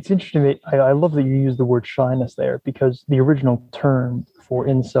 Well, it's interesting that I love that you use the word shyness there, because the original term for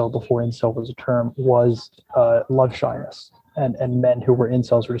incel, before incel was a term, was love shyness, and men who were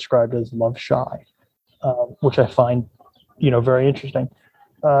incels were described as love shy, which I find, very interesting.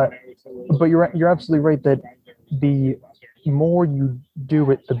 But you're absolutely right that the more you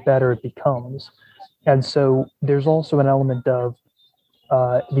do it, the better it becomes, and so there's also an element of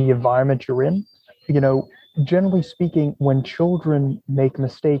the environment you're in. Generally speaking, when children make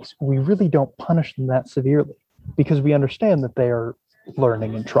mistakes, we really don't punish them that severely, because we understand that they are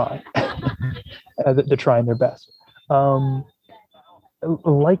learning and trying, that they're trying their best.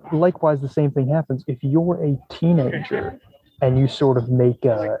 Likewise, the same thing happens if you're a teenager and you sort of make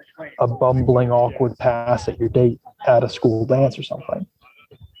a bumbling, awkward pass at your date at a school dance or something.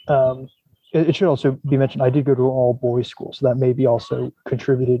 It should also be mentioned, I did go to an all boys school, so that maybe also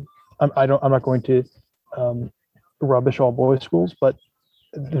contributed. I'm not going to rubbish all boys schools, but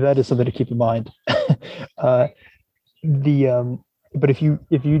that is something to keep in mind. But if you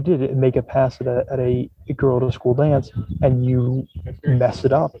did make a pass at a girl at a school dance and you mess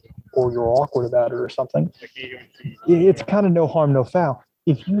it up, or you're awkward about it or something, it's kind of no harm, no foul.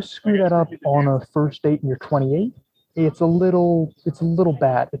 If you screw that up on a first date and you're 28, it's a little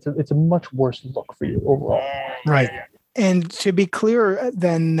bad. It's a much worse look for you overall. Right. And to be clear,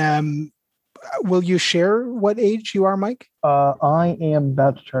 then, will you share what age you are, Mike? I am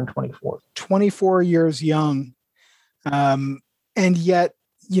about to turn 24. 24 years young. And yet,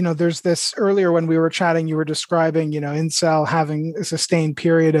 there's this, earlier when we were chatting, you were describing, incel having a sustained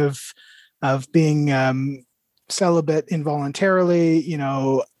period of being celibate involuntarily,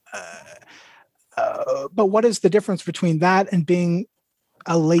 but what is the difference between that and being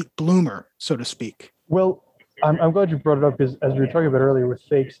a late bloomer, so to speak? Well, I'm glad you brought it up because as we were talking about earlier with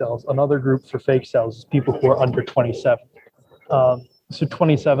fake cells, another group for fake cells is people who are under 27. So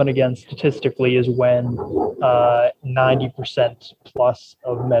 27, again, statistically, is when 90% plus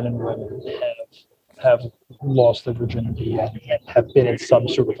of men and women have lost their virginity and have been in some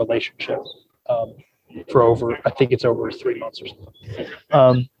sort of relationship for over, I think it's over 3 months or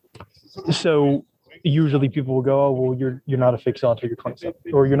something. So usually people will go, oh, well, you're not a fake cell until you're 27,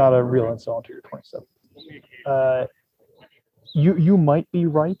 or you're not a real incel until you're 27. You might be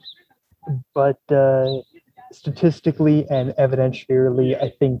right, but statistically and evidentially, I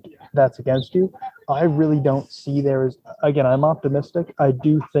think that's against you. I really don't see there as, again, I'm optimistic. I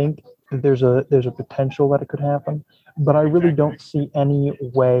do think that there's a potential that it could happen, but I really don't see any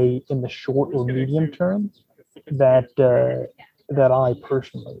way in the short or medium term that that I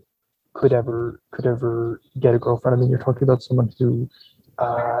personally could ever get a girlfriend. I mean, you're talking about someone who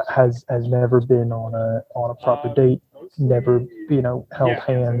has never been on a proper date, never held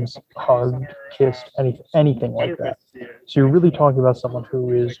hands, hugged, kissed, anything like that. So you're really talking about someone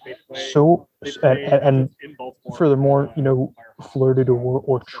who is so and furthermore, flirted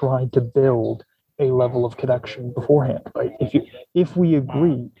or tried to build a level of connection beforehand, right? If we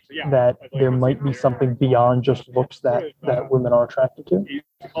agree that there might be something beyond just looks that women are attracted to,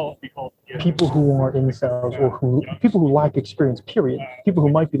 people who are incels or people who lack experience, period, people who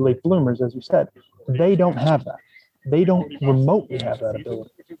might be late bloomers, as you said, they don't have that. They don't remotely have that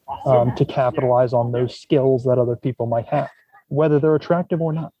ability to capitalize on those skills that other people might have, whether they're attractive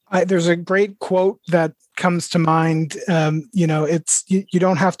or not. There's a great quote that comes to mind. It's you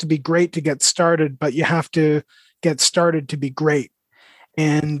don't have to be great to get started, but you have to get started to be great.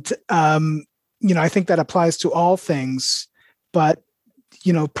 And I think that applies to all things. But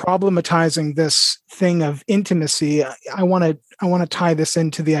problematizing this thing of intimacy, I want to tie this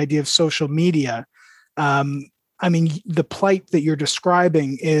into the idea of social media. I mean, the plight that you're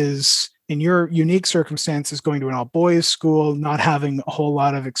describing is, in your unique circumstances, going to an all-boys school, not having a whole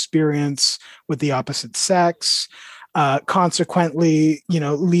lot of experience with the opposite sex, consequently,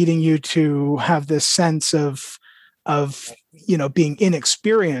 leading you to have this sense of being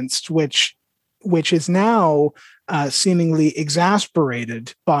inexperienced, which is now seemingly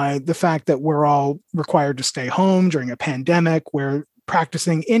exasperated by the fact that we're all required to stay home during a pandemic, where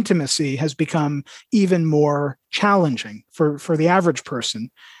practicing intimacy has become even more challenging for the average person.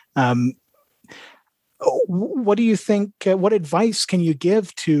 What do you think? What advice can you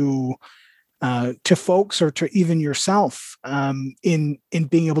give to folks or to even yourself in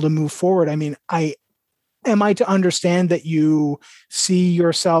being able to move forward? I mean, am I to understand that you see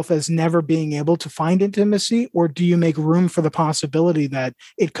yourself as never being able to find intimacy, or do you make room for the possibility that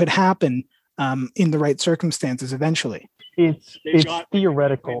it could happen in the right circumstances eventually? It's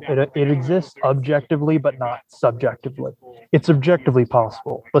theoretical. It exists objectively, but not subjectively. It's objectively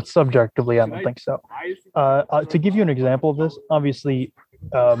possible, but subjectively, I don't think so. To give you an example of this, obviously,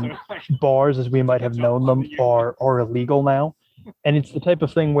 bars, as we might have known them, are illegal now, and it's the type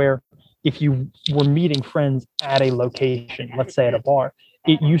of thing where if you were meeting friends at a location, let's say at a bar,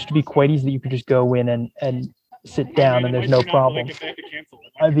 it used to be quite easy that you could just go in and sit down and there's no problem.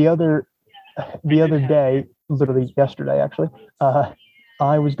 The other day, literally yesterday, actually,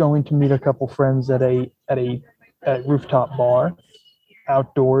 I was going to meet a couple friends at a rooftop bar,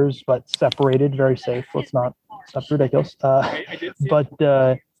 outdoors but separated, very safe. It's not ridiculous. But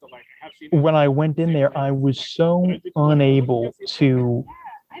when I went in there, I was so unable to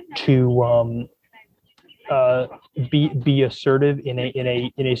be assertive in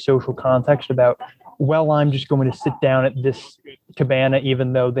a social context about, well, I'm just going to sit down at this cabana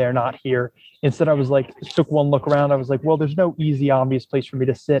even though they're not here. Instead, I was like, took one look around. I was like, well, there's no easy, obvious place for me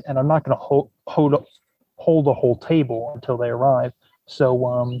to sit, and I'm not going to hold a whole table until they arrive. So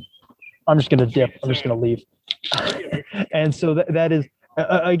I'm just going to dip. I'm just going to leave. And so that is,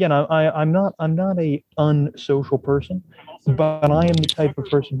 again, I'm not a unsocial person, but I am the type of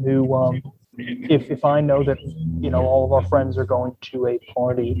person who, if I know that all of our friends are going to a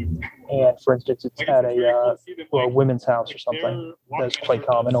party, and for instance it's at a women's house or something, that's quite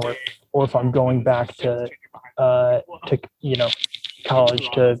common, or if I'm going back to college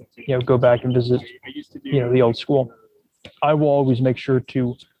to go back and visit the old school, I will always make sure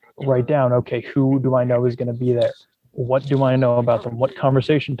to write down, okay, who do I know is going to be there? What do I know about them? What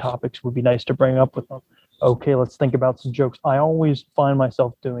conversation topics would be nice to bring up with them? Okay, let's think about some jokes. I always find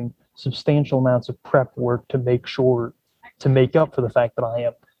myself doing substantial amounts of prep work to make up for the fact that I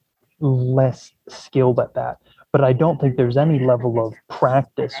am less skilled at that. but I don't think there's any level of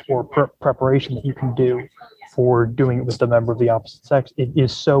practice or preparation that you can do for doing it with a member of the opposite sex. It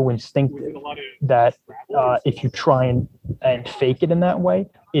is so instinctive that if you try and fake it in that way,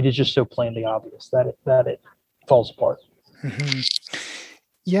 it is just so plainly obvious that it falls apart. Mm-hmm.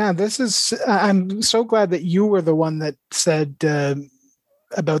 Yeah, I'm so glad that you were the one that said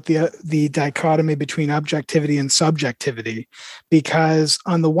about the dichotomy between objectivity and subjectivity, because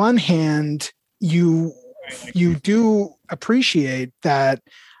on the one hand, you do appreciate that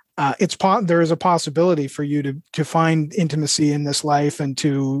there is a possibility for you to find intimacy in this life, and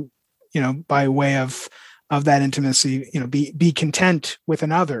to, by way of that intimacy, be content with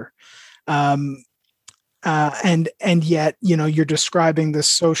another. And yet, you're describing this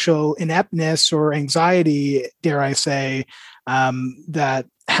social ineptness or anxiety, dare I say, that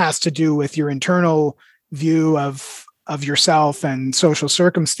has to do with your internal view of yourself and social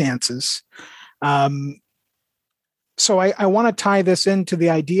circumstances. So I want to tie this into the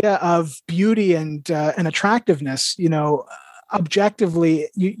idea of beauty and attractiveness. Objectively,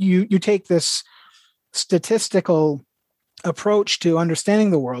 you take this statistical approach to understanding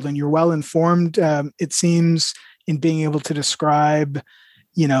the world, and you're well informed, it seems, in being able to describe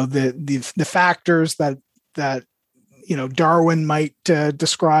the factors that Darwin might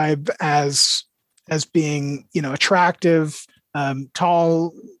describe as being attractive,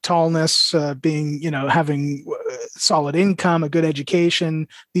 tallness, being having solid income, a good education,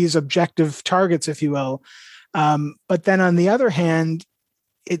 these objective targets, if you will. But then on the other hand,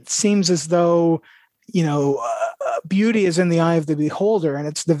 it seems as though beauty is in the eye of the beholder, and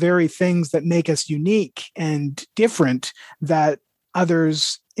it's the very things that make us unique and different that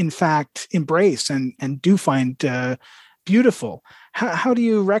others, in fact, embrace and do find beautiful. How do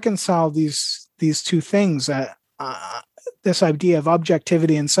you reconcile these two things? This idea of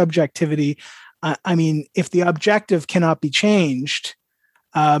objectivity and subjectivity. I mean, if the objective cannot be changed,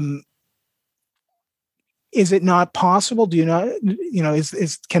 is it not possible? Do you not,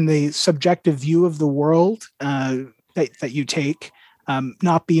 can the subjective view of the world that you take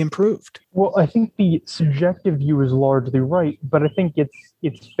not be improved? Well, I think the subjective view is largely right, but I think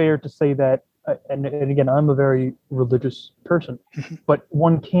it's fair to say that, and again, I'm a very religious person, but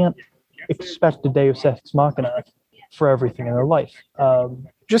one can't expect a Deus Ex Machina for everything in their life.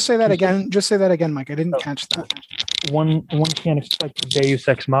 Just say that again. Just say that again, Mike. I didn't catch that. One can't expect a Deus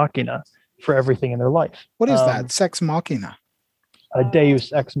Ex Machina for everything in their life. What is that? Sex machina? A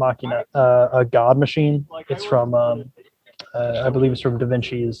Deus Ex Machina, a God machine. It's from, I believe it's from Da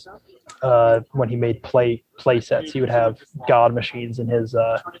Vinci's. When he made play sets, he would have God machines in his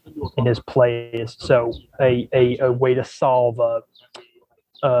plays. So a way to solve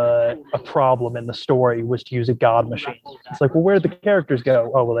a problem in the story was to use a God machine. It's like, well, where did the characters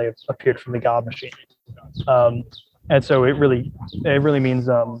go? Oh, well, they appeared from the God machine. And so it really means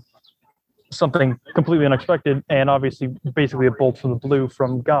something completely unexpected, and obviously basically a bolt from the blue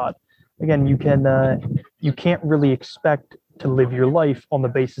from God. Again, you can't really expect to live your life on the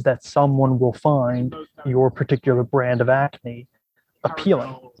basis that someone will find your particular brand of acne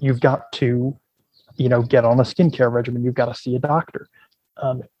appealing. You've got to, get on a skincare regimen. You've got to see a doctor,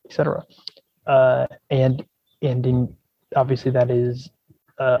 etc. And obviously that is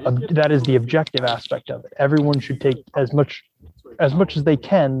the objective aspect of it. Everyone should take as much as they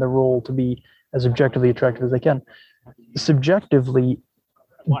can the role to be as objectively attractive as they can. Subjectively,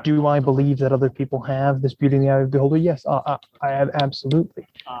 do I believe that other people have this beauty in the eye of the beholder? Yes, I have, absolutely.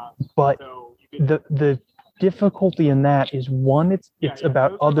 But the difficulty in that is, one, it's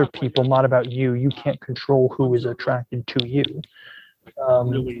about other people, not about you. You can't control who is attracted to you.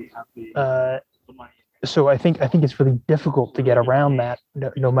 So I think it's really difficult to get around that,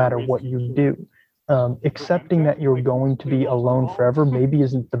 no matter what you do. Accepting that you're going to be alone forever maybe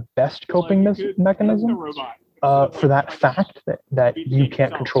isn't the best coping mechanism for that fact that you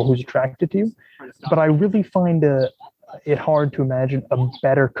can't control who's attracted to you. But I really find it hard to imagine a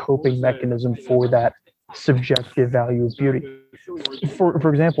better coping mechanism for that subjective value of beauty. For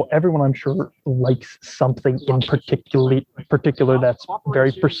example, everyone, I'm sure, likes something in particular that's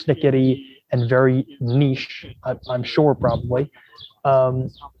very persnickety and very niche, I'm sure, probably.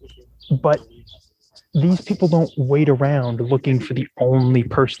 But these people don't wait around looking for the only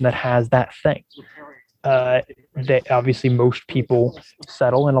person that has that thing. That obviously most people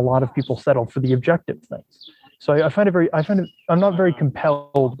settle, and a lot of people settle for the objective things. So I'm not very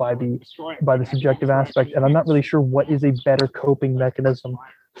compelled by the subjective aspect, and I'm not really sure what is a better coping mechanism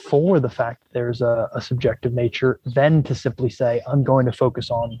for the fact that there's a subjective nature than to simply say, I'm going to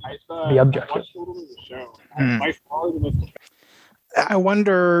focus on the objective. I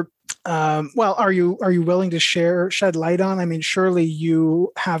wonder, Well, are you willing to shed light on? I mean, surely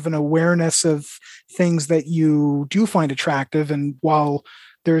you have an awareness of things that you do find attractive, and while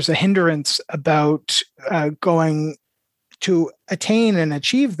there's a hindrance about going to attain and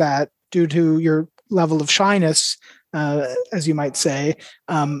achieve that due to your level of shyness, as you might say,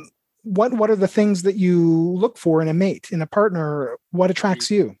 what are the things that you look for in a mate, in a partner? What attracts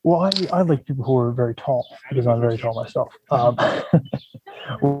you? Well, I like people who are very tall because I'm very tall myself,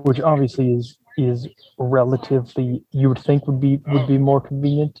 which obviously is relatively, you would think would be more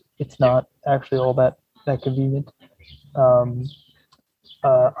convenient. It's not actually all that convenient. Um,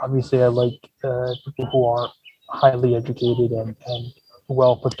 Obviously, I like people who are highly educated and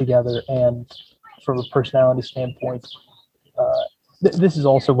well put together, and from a personality standpoint, uh, this is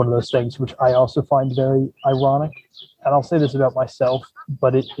also one of those things which I also find very ironic. And I'll say this about myself,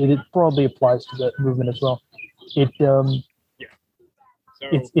 but it broadly applies to the movement as well. It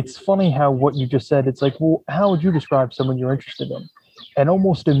it's funny how what you just said. It's like, well, how would you describe someone you're interested in? And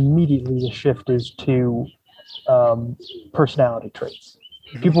almost immediately the shift is to personality traits.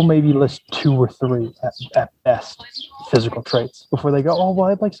 People maybe list two or three at best physical traits before they go, oh, well,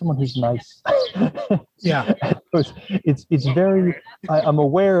 I'd like someone who's nice. Yeah. It's very, I'm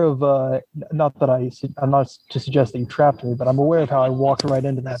aware of, not that I'm not to suggest that you trapped me, but I'm aware of how I walked right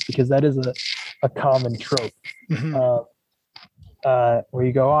into that because that is a common trope. Mm-hmm. Where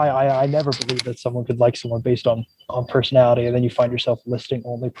you go, I never believed that someone could like someone based on personality, and then you find yourself listing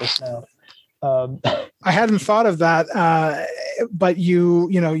only personality. I hadn't thought of that, but you've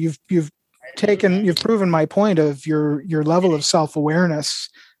proven my point of your level of self-awareness.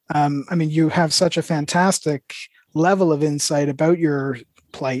 I mean, you have such a fantastic level of insight about your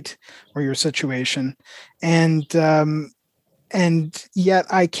plight or your situation, and yet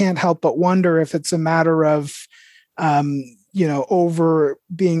I can't help but wonder if it's a matter of over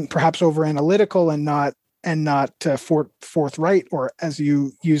being perhaps over analytical and not forthright, or as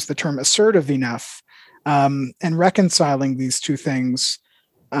you use the term, assertive enough, and reconciling these two things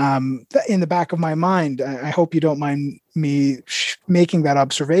in the back of my mind. I hope you don't mind me making that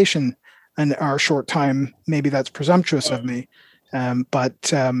observation in our short time. Maybe that's presumptuous of me,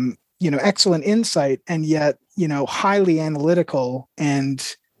 but excellent insight, and yet highly analytical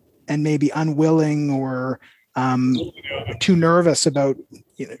and maybe unwilling or too nervous about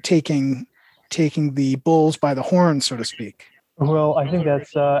taking the bulls by the horn, so to speak. Well, I think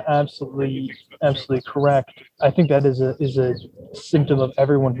that's absolutely correct. I think that is a symptom of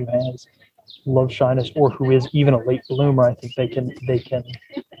everyone who has love shyness or who is even a late bloomer. I think they can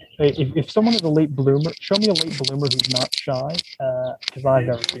if someone is a late bloomer, show me a late bloomer who's not shy, because I've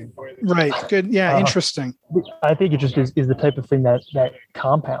never seen one. Right. Good. Yeah. Interesting. I think it just is the type of thing that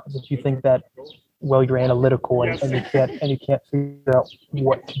compounds. If you think that, well, you're analytical and you can't figure out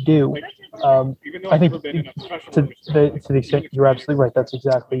what to do. I think to the extent you're absolutely right, that's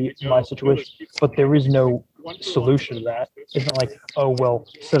exactly my situation. But there is no solution to that. It's not like, oh well,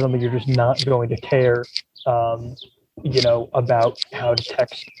 suddenly you're just not going to care, about how to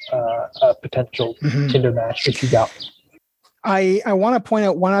text a potential Tinder match if you got one. I want to point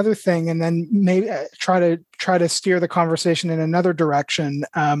out one other thing, and then maybe try to steer the conversation in another direction.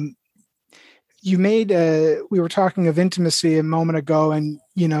 You made we were talking of intimacy a moment ago, and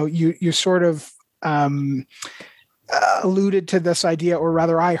you sort of alluded to this idea, or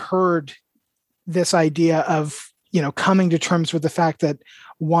rather I heard this idea of coming to terms with the fact that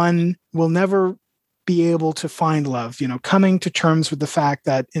one will never be able to find love, coming to terms with the fact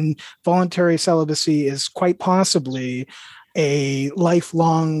that involuntary celibacy is quite possibly a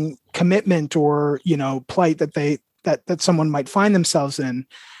lifelong commitment or plight that someone might find themselves in.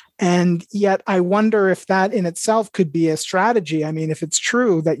 And yet I wonder if that in itself could be a strategy. I mean, if it's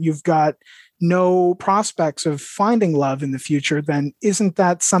true that you've got no prospects of finding love in the future, then isn't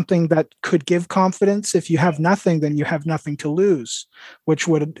that something that could give confidence? If you have nothing, then you have nothing to lose, which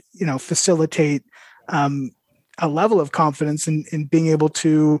would, facilitate a level of confidence in being able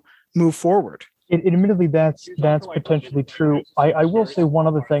to move forward. Admittedly, that's potentially true. I will say one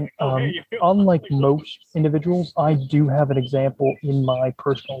other thing. Unlike most individuals, I do have an example in my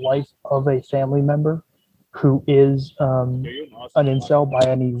personal life of a family member who is an incel by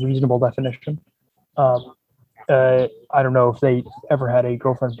any reasonable definition. I don't know if they ever had a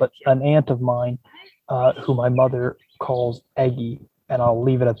girlfriend, but an aunt of mine, who my mother calls Eggy, and I'll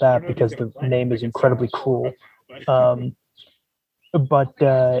leave it at that because the name is incredibly cruel.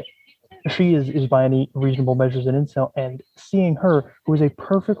 But she is by any reasonable measures an incel, and seeing her, who is a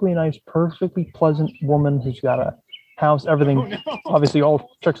perfectly nice, perfectly pleasant woman who's got a house, everything, obviously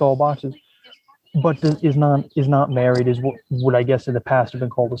all checks all boxes. is not married, is what would I guess in the past have been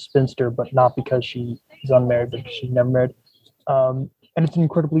called a spinster, but not because she is unmarried, but she's never married. And it's an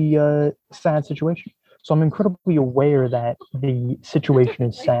incredibly sad situation. So I'm incredibly aware that the situation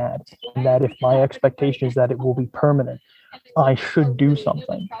is sad, and that if my expectation is that it will be permanent, I should do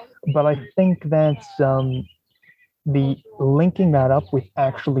something. But I think that's the linking that up with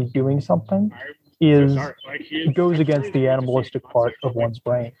actually doing something is goes against the animalistic part of one's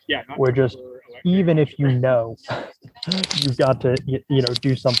brain, where just even if you know you've got to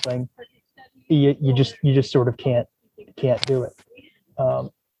do something, you just sort of can't do it.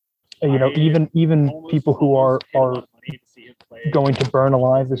 Um, even people who are going to burn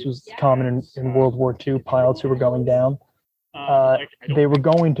alive. This was common in World War II. Pilots who were going down, they were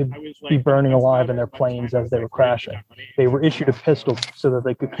going to be burning alive in their planes as they were crashing. They were issued a pistol so that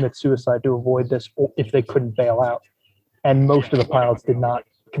they could commit suicide to avoid this if they couldn't bail out. And most of the pilots did not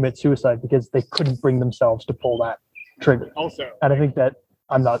commit suicide because they couldn't bring themselves to pull that trigger. And I think that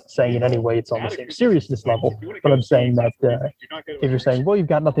I'm not saying in any way it's on the same seriousness level, but I'm saying that if you're saying, well, you've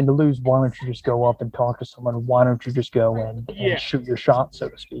got nothing to lose, why don't you just go up and talk to someone? Why don't you just go and shoot your shot, so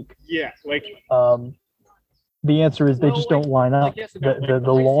to speak? The answer is they just don't line up. The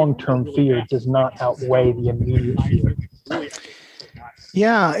long-term fear does not outweigh the immediate fear.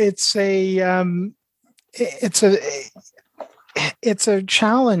 Yeah, it's a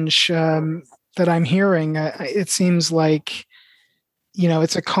challenge that I'm hearing. It seems like,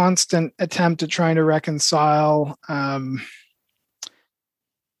 it's a constant attempt at trying to reconcile. I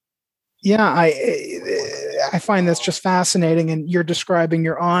find this just fascinating. And you're describing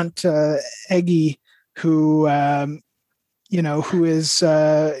your aunt, Eggy, who, who is,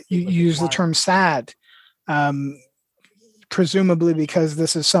 you use the term sad, presumably because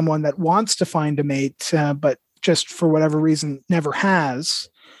this is someone that wants to find a mate, but just for whatever reason never has.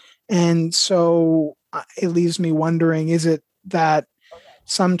 And so it leaves me wondering, is it that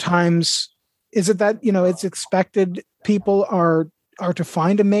it's expected people are to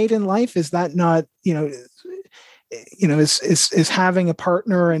find a mate in life? Is that not, is having a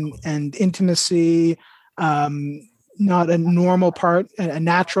partner and intimacy not a normal part, a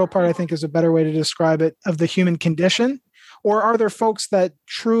natural part, I think is a better way to describe it, of the human condition? Or are there folks that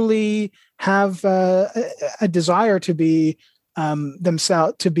truly have a desire to be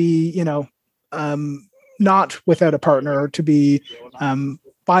themselves, to be, not without a partner, or to be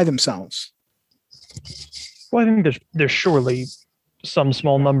by themselves? Well, I think there's surely some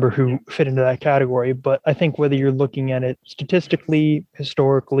small number who fit into that category, but I think whether you're looking at it statistically,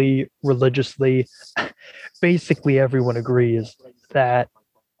 historically, religiously, basically everyone agrees that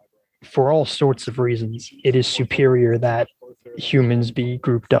for all sorts of reasons, it is superior that humans be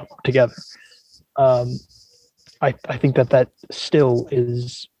grouped up together. I think that still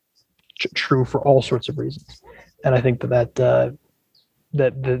is true for all sorts of reasons, and I think that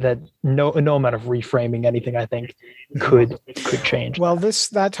no amount of reframing anything, I think, could change. Well,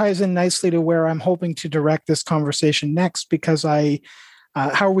 that ties in nicely to where I'm hoping to direct this conversation next, because how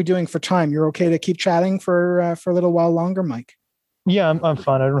are we doing for time? You're okay to keep chatting for a little while longer, Mike? Yeah, I'm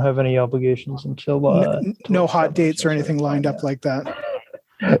fine. I don't have any obligations until no hot dates or anything lined up like that.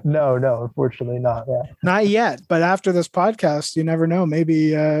 No, unfortunately not. Yeah, not yet. But after this podcast, you never know.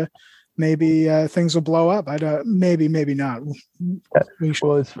 Maybe things will blow up. Maybe not.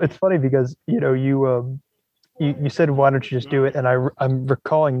 Well, it's funny because you said, why don't you just do it? And I'm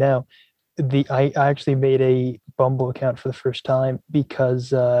recalling now, I actually made a Bumble account for the first time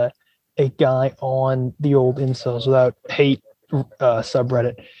because a guy on the old Incels Without Hate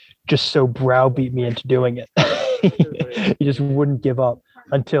subreddit just so browbeat me into doing it. He just wouldn't give up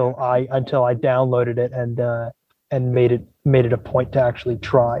until I downloaded it and made it a point to actually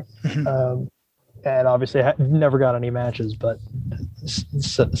try. And obviously I never got any matches, but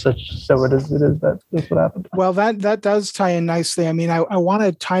so it is that's what happened. Well, that does tie in nicely. I mean, I want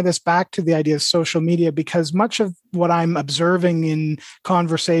to tie this back to the idea of social media, because much of what I'm observing in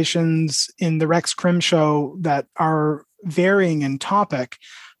conversations in the Rex Crim show that are varying in topic,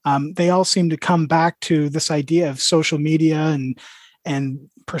 they all seem to come back to this idea of social media and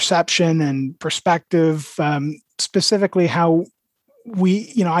perception and perspective, specifically how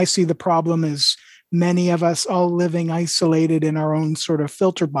I see the problem as many of us all living isolated in our own sort of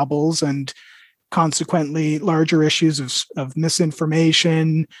filter bubbles, and consequently larger issues of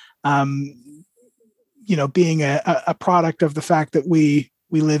misinformation, being a product of the fact that we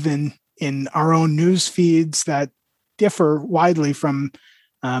live in our own news feeds that differ widely from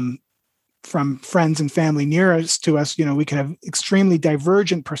friends and family nearest to us. We can have extremely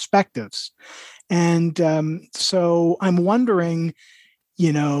divergent perspectives. And so I'm wondering,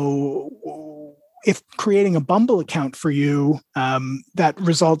 if creating a Bumble account for you that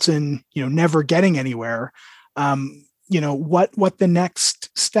results in never getting anywhere, what the next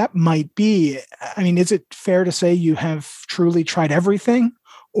step might be. I mean, is it fair to say you have truly tried everything,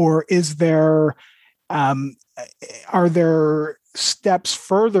 or is there are there steps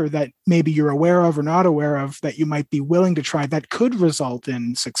further that maybe you're aware of or not aware of that you might be willing to try that could result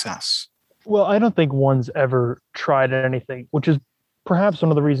in success? Well, I don't think one's ever tried anything, which is perhaps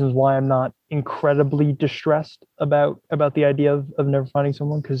one of the reasons why I'm not incredibly distressed about the idea of never finding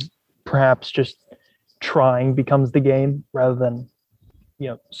someone, because perhaps just trying becomes the game rather than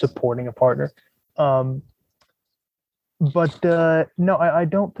supporting a partner. But no, I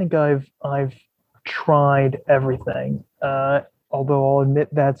don't think I've tried everything. Although I'll admit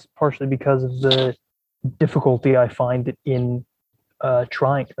that's partially because of the difficulty I find in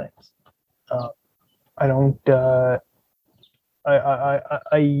trying things. I don't.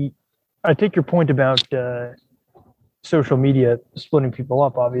 I take your point about social media splitting people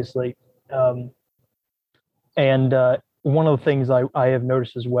up, obviously, and one of the things I have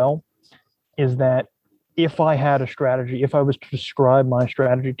noticed as well is that if I had a strategy, if I was to describe my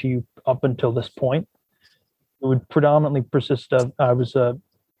strategy to you up until this point, it would predominantly persist of I was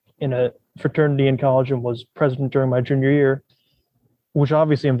in a fraternity in college and was president during my junior year, which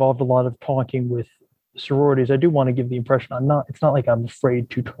obviously involved a lot of talking with sororities. I do want to give the impression it's not like I'm afraid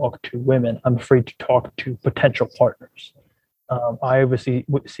to talk to women. I'm afraid to talk to potential partners. I obviously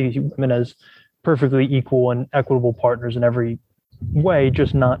see women as perfectly equal and equitable partners in every way,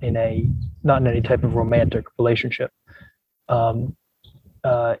 just not in any type of romantic relationship in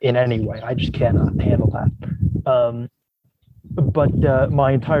any way. I just cannot handle that. But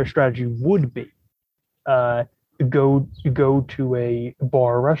my entire strategy would be go to a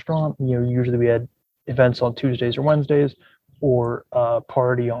bar or restaurant. Usually we had events on Tuesdays or Wednesdays, or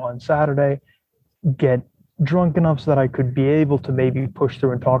party on Saturday. Get drunk enough so that I could be able to maybe push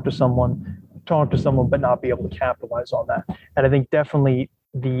through and talk to someone, but not be able to capitalize on that. And I think definitely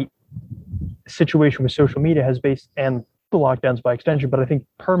the situation with social media and the lockdowns by extension, but I think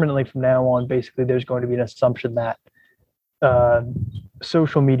permanently from now on, basically there's going to be an assumption that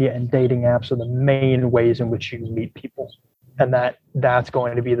social media and dating apps are the main ways in which you meet people, and that's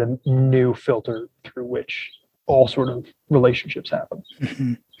going to be the new filter through which all sort of relationships happen.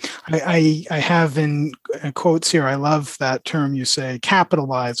 Mm-hmm. I have in quotes here, I love that term you say,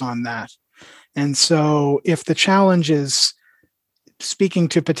 capitalize on that. And so if the challenge is speaking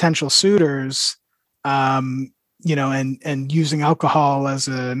to potential suitors, and using alcohol as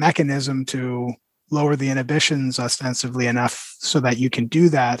a mechanism to lower the inhibitions ostensibly enough so that you can do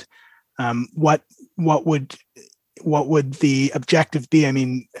that, what would the objective be? I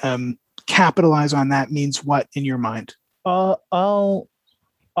mean, capitalize on that means what in your mind? I'll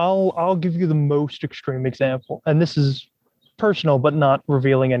give you the most extreme example, and this is personal, but not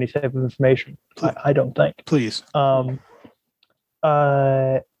revealing any type of information. I don't think. Please. When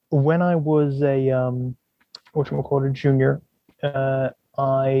I was a junior, I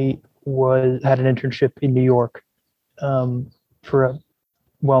had an internship in New York for a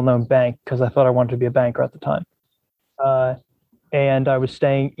well-known bank because I thought I wanted to be a banker at the time. And I was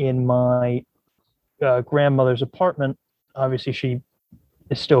staying in my grandmother's apartment. Obviously, she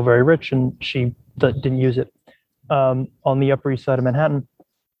is still very rich, and she didn't use it, on the Upper East Side of Manhattan.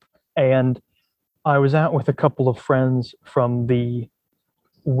 And I was out with a couple of friends from the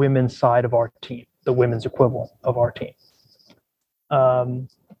women's side of our team, the women's equivalent of our team.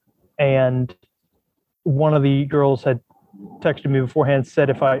 And one of the girls had texted me beforehand, said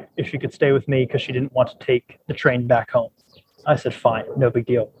if she could stay with me because she didn't want to take the train back home. I said, fine, no big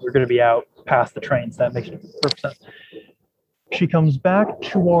deal. We're going to be out past the trains. That makes perfect sense. She comes back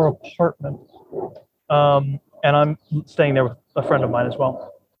to our apartment, and I'm staying there with a friend of mine as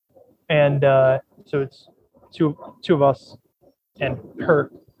well. And so it's two of us and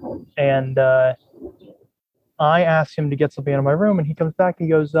her. And I asked him to get something out of my room, and he comes back. He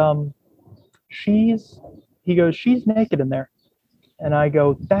goes, she's naked in there. And I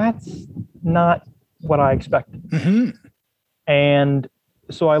go, that's not what I expected. Mm-hmm. And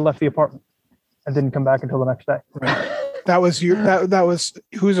so I left the apartment and didn't come back until the next day. Right. That was that was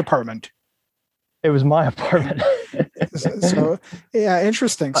whose apartment? It was my apartment. So yeah,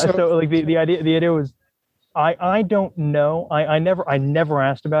 interesting. So like the idea was, I don't know. I never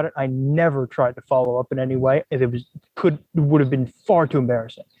asked about it. I never tried to follow up in any way. It would have been far too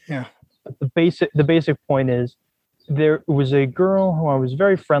embarrassing. Yeah. But the basic point is, there was a girl who I was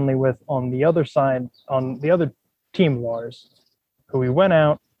very friendly with on the other side, on the other team of ours, who we went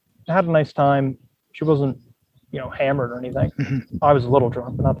out, had a nice time. She wasn't hammered or anything. Mhm. I was a little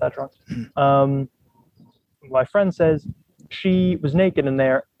drunk, but not that drunk. Mhm. My friend says she was naked in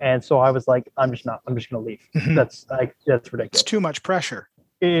there, and so I was like, I'm just gonna leave. Mhm. That's It's ridiculous. too much pressure.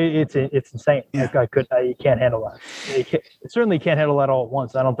 It's insane. Yeah. I can't handle that. It certainly can't handle that all at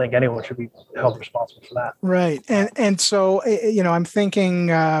once. I don't think anyone should be held responsible for that. Right. And so, I'm thinking,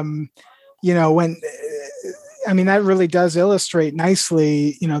 when, I mean, that really does illustrate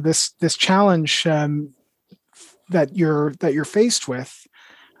nicely, this challenge, that you're faced with.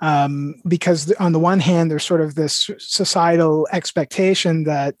 Because on the one hand, there's sort of this societal expectation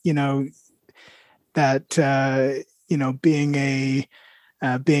that,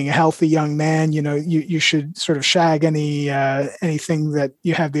 being a healthy young man, you should sort of shag anything that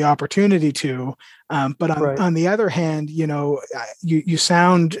you have the opportunity to. But Right. on the other hand, you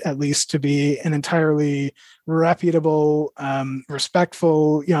sound at least to be an entirely reputable,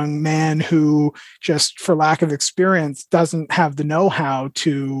 respectful young man who, just for lack of experience, doesn't have the know-how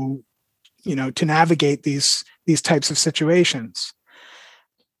to navigate these types of situations.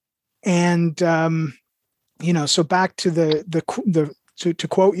 And so back to to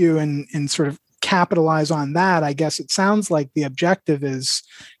quote you and sort of capitalize on that, I guess it sounds like the objective is,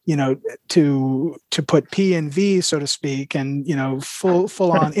 to put P and V, so to speak, and,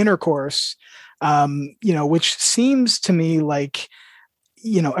 full on intercourse, which seems to me like,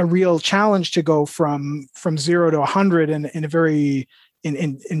 a real challenge to go from 0 to 100 in a very,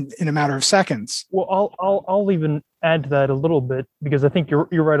 in a matter of seconds. Well, I'll even add to that a little bit, because I think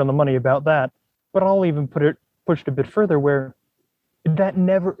you're right on the money about that. But I'll even push it a bit further, where that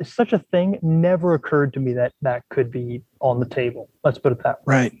never, such a thing never occurred to me that could be on the table. Let's put it that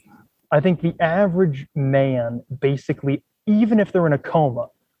way. Right. I think the average man, basically, even if they're in a coma,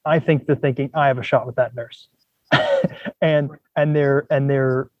 I think they're thinking, I have a shot with that nurse. and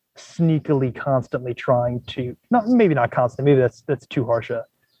they're sneakily constantly trying to, maybe not constantly, maybe that's too harsh a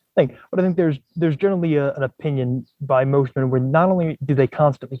thing, but I think there's generally an opinion by most men where not only do they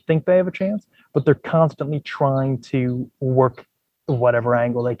constantly think they have a chance, but they're constantly trying to work whatever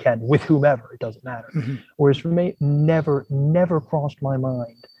angle they can with whomever, it doesn't matter. Mm-hmm. Whereas for me, never crossed my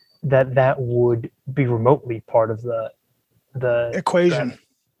mind that would be remotely part of the equation.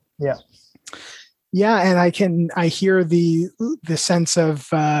 Strategy. Yeah, and I hear the sense of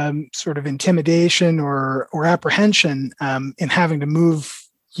sort of intimidation or apprehension in having to move.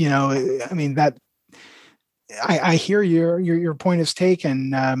 I mean, that I hear your point is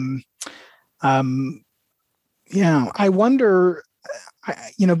taken. I wonder,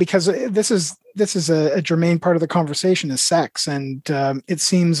 because this is a germane part of the conversation is sex, and it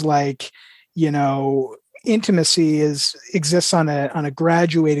seems like intimacy exists on a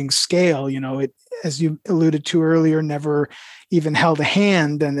graduating scale. It, as you alluded to earlier, never even held a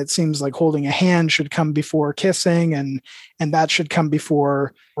hand, and it seems like holding a hand should come before kissing, and that should come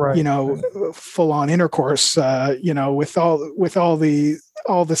before right. Full on intercourse. With all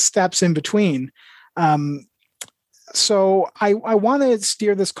the steps in between. So I want to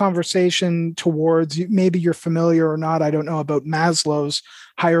steer this conversation towards, maybe you're familiar or not, I don't know, about Maslow's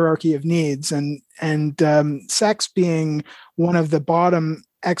hierarchy of needs, and sex being one of the bottom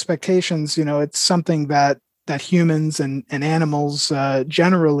expectations. It's something that humans and animals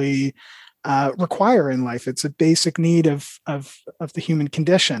generally require in life. It's a basic need of the human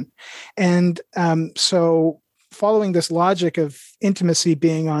condition, and so following this logic of intimacy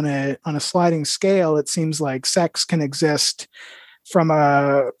being on a sliding scale, it seems like sex can exist from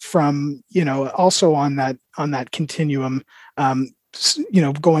also on that continuum,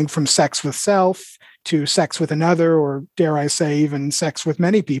 going from sex with self to sex with another, or dare I say, even sex with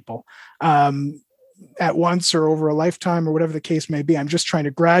many people at once or over a lifetime, or whatever the case may be. I'm just trying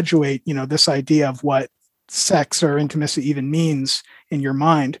to graduate, this idea of what sex or intimacy even means in your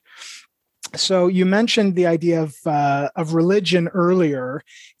mind. So you mentioned the idea of religion earlier,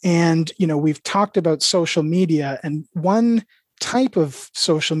 and we've talked about social media, and one type of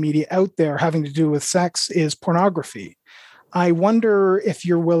social media out there having to do with sex is pornography. I wonder if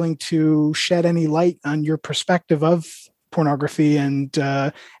you're willing to shed any light on your perspective of pornography, and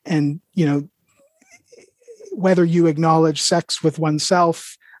whether you acknowledge sex with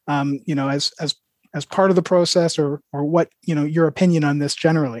oneself, as part of the process, or what your opinion on this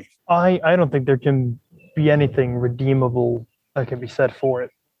generally. I don't think there can be anything redeemable that can be said for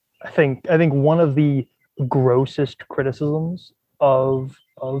it. I think one of the grossest criticisms of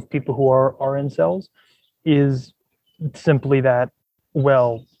people who are incels is simply that,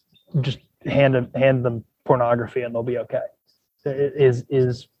 well, just hand them pornography and they'll be okay. I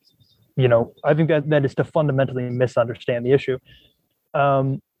think that is to fundamentally misunderstand the issue.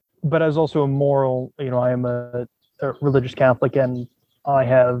 but as also a moral, I am a religious Catholic, and I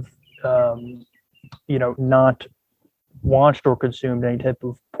have, not watched or consumed any type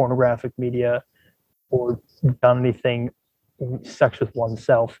of pornographic media or done anything sex with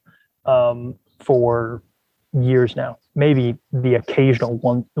oneself for years now. Maybe the occasional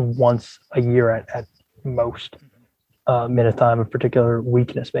one once a year at most, in a time of particular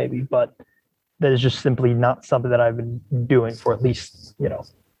weakness, maybe. But that is just simply not something that I've been doing for at least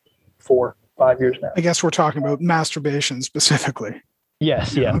 4-5 years now. I guess we're talking about masturbation specifically.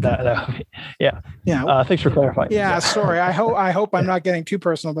 Yes, yeah, Okay. yeah. Yeah. Thanks for clarifying. Yeah, sorry. I hope I'm not getting too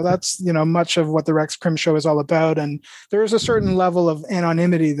personal, but that's much of what the Rex Crim Show is all about. And there is a certain level of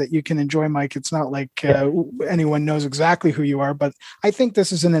anonymity that you can enjoy, Mike. It's not like anyone knows exactly who you are, but I think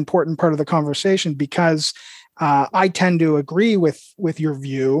this is an important part of the conversation because I tend to agree with your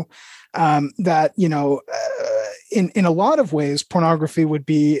view that in a lot of ways pornography would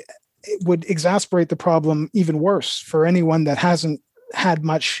exacerbate the problem even worse for anyone that hasn't had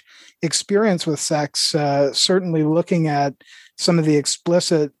much experience with sex. Certainly looking at some of the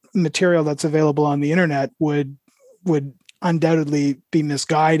explicit material that's available on the internet would undoubtedly be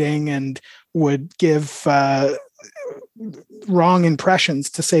misguiding and would give wrong impressions,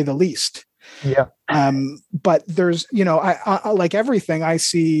 to say the least. Yeah. But there's, I like everything, I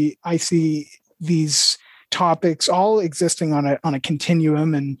see these topics all existing on a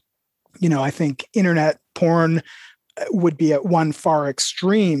continuum. And, I think internet porn would be at one far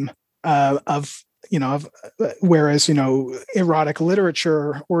extreme of whereas, erotic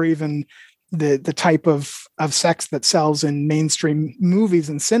literature or even the type of sex that sells in mainstream movies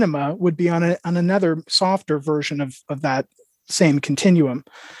and cinema would be on another softer version of that same continuum.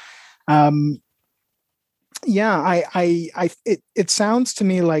 It sounds to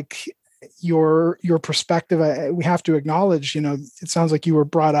me like your perspective, we have to acknowledge, it sounds like you were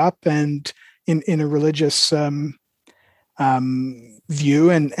brought up and in a religious view,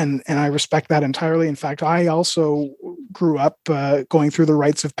 and I respect that entirely. In fact, I also grew up going through the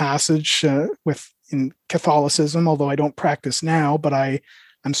rites of passage in Catholicism, although I don't practice now, but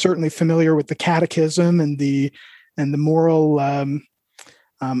I'm certainly familiar with the catechism and the moral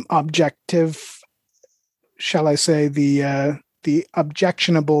objective, shall I say, the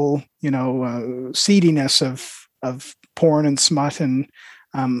objectionable, seediness of porn and smut. And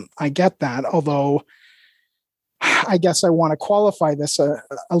I get that, although I guess I want to qualify this a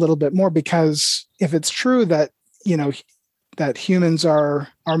little bit more, because if it's true that, that humans are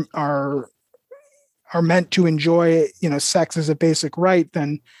meant to enjoy, sex as a basic right,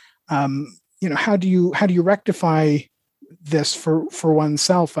 then, how do you rectify this for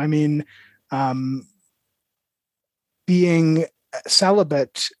oneself? I mean, being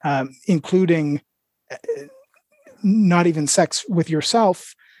celibate, including not even sex with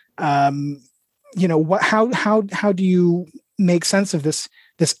yourself, how do you make sense of this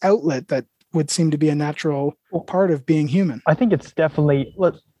outlet that would seem to be a natural part of being human? I think it's definitely,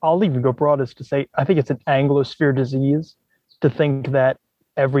 I'll even go broad as to say, I think it's an Anglosphere disease to think that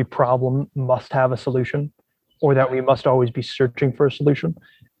every problem must have a solution, or that we must always be searching for a solution.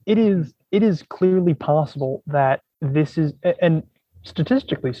 It is clearly possible that this is, and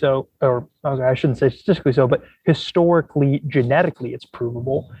statistically so, or I shouldn't say statistically so, but historically, genetically, it's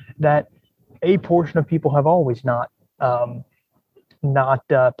provable that a portion of people have always not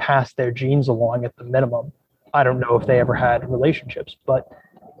passed their genes along at the minimum. I don't know if they ever had relationships, but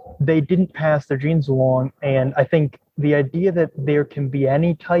they didn't pass their genes along. And I think the idea that there can be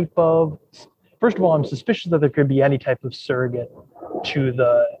any type of, first of all, I'm suspicious that there could be any type of surrogate to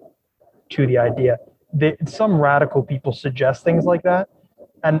the idea. Some radical people suggest things like that.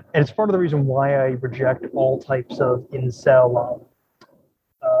 And it's part of the reason why I reject all types of incel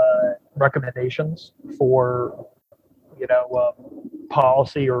recommendations for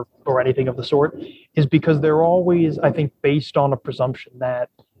policy or anything of the sort, is because they're always, I think, based on a presumption that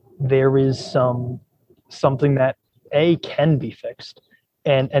there is something that A, can be fixed,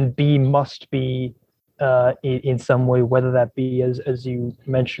 and B, must be in some way, whether that be as you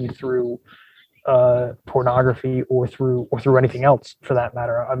mentioned through pornography or through anything else for that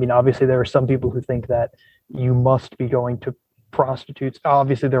matter. I mean, obviously there are some people who think that you must be going to prostitutes.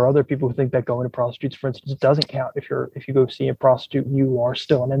 Obviously there are other people who think that going to prostitutes, for instance, doesn't count. If you go see a prostitute, you are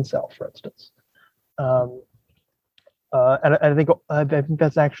still an incel, for instance. And I think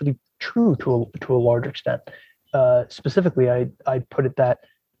that's actually true to a large extent. Specifically, I put it that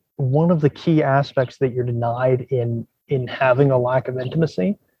one of the key aspects that you're denied in having a lack of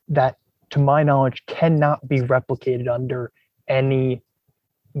intimacy, that to my knowledge cannot be replicated under any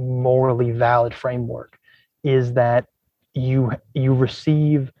morally valid framework, is that you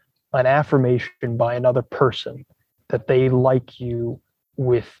receive an affirmation by another person that they like you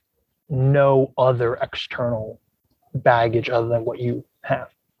with no other external baggage other than what you have.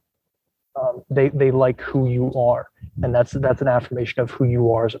 They like who you are, and that's an affirmation of who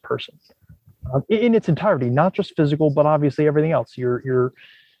you are as a person in its entirety, not just physical, but obviously everything else. Your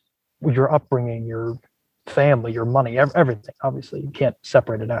upbringing, your family, your money, everything. Obviously, you can't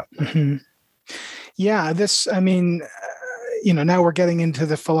separate it out. Mm-hmm. Yeah, I mean, now we're getting into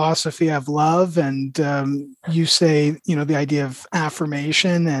the philosophy of love, and you say, the idea of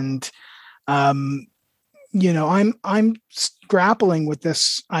affirmation, and I'm grappling with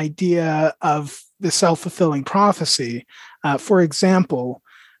this idea of the self-fulfilling prophecy. For example,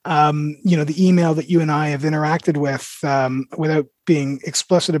 the email that you and I have interacted with, without being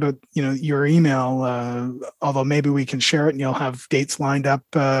explicit about, your email, although maybe we can share it and you'll have dates lined up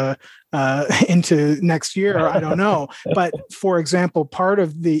into next year. I don't know. But for example, part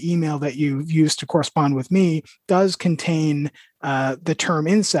of the email that you've used to correspond with me does contain the term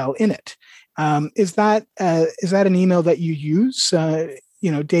incel in it. Is that an email that you use,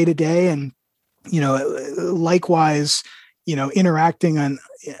 day to day, and likewise, interacting on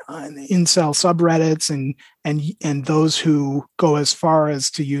incel subreddits and those who go as far as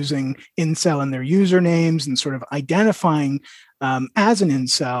to using incel in their usernames and sort of identifying as an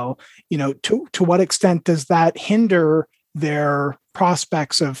incel? To what extent does that hinder their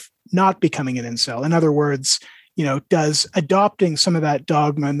prospects of not becoming an incel? In other words, does adopting some of that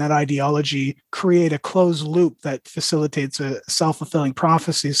dogma and that ideology create a closed loop that facilitates a self-fulfilling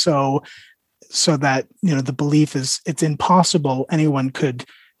prophecy so that, the belief is it's impossible anyone could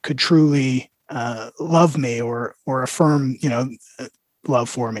truly love me or affirm, love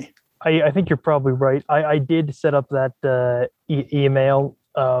for me? I think you're probably right. I did set up that email.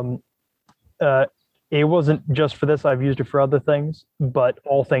 It wasn't just for this. I've used it for other things, but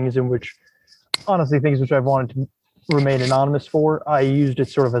all things in which, honestly, things which I've wanted to remain anonymous for, I used it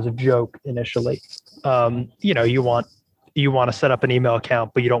sort of as a joke initially. You want to set up an email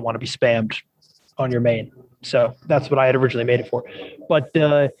account, but you don't want to be spammed on your main. So that's what I had originally made it for. But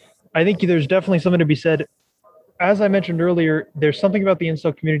I think there's definitely something to be said. As I mentioned earlier, there's something about the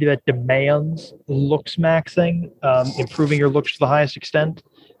incel community that demands looks maxing, improving your looks to the highest extent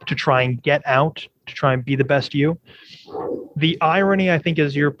to try and get out, to try and be the best you. The irony, I think,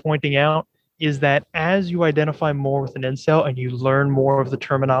 as you're pointing out, is that as you identify more with an incel and you learn more of the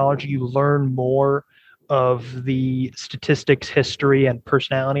terminology, you learn more of the statistics, history, and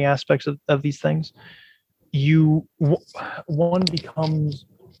personality aspects of these things, one becomes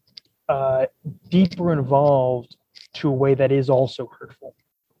deeper involved to a way that is also hurtful.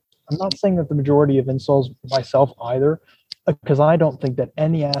 I'm not saying that the majority of incels myself either, because I don't think that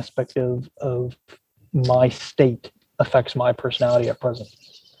any aspect of my state affects my personality at present.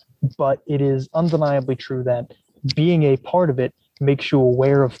 But it is undeniably true that being a part of it makes you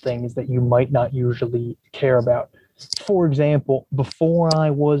aware of things that you might not usually care about. For example, before I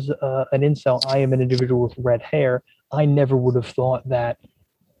was an incel, I am an individual with red hair. I never would have thought that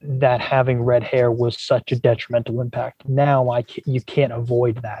having red hair was such a detrimental impact. Now you can't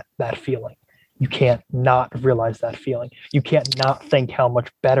avoid that feeling. You can't not realize that feeling. You can't not think how much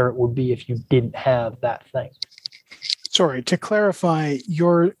better it would be if you didn't have that thing. Sorry, to clarify,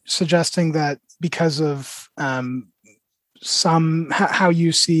 you're suggesting that because of how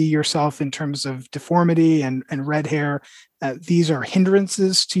you see yourself in terms of deformity and red hair, these are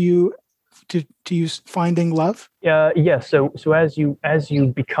hindrances to you to finding love? Yeah. So as you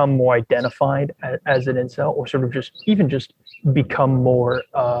become more identified as an incel, or sort of just become more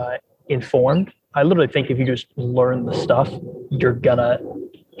informed, I literally think if you just learn the stuff, you're gonna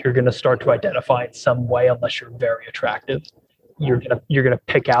start to identify in some way. Unless you're very attractive, you're gonna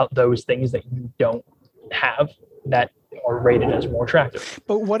pick out those things that you don't have that are rated as more attractive.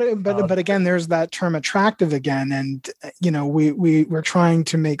 But again, there's that term attractive again, and we're trying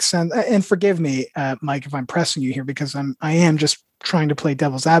to make sense. And forgive me, Mike, if I'm pressing you here, because I am just trying to play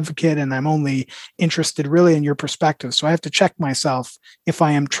devil's advocate, and I'm only interested really in your perspective. So I have to check myself if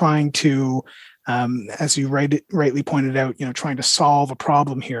I am trying to, as you rightly pointed out, trying to solve a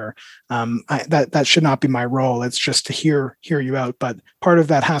problem here. That should not be my role. It's just to hear you out. But part of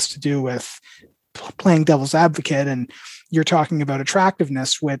that has to do with playing devil's advocate, and you're talking about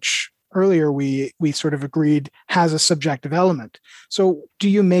attractiveness, which earlier we sort of agreed has a subjective element. So do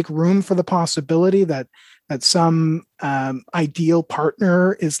you make room for the possibility that some ideal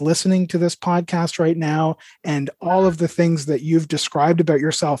partner is listening to this podcast right now, and all of the things that you've described about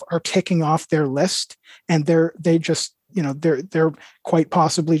yourself are ticking off their list, and they're quite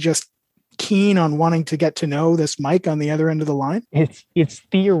possibly just keen on wanting to get to know this Mike on the other end of the line? It's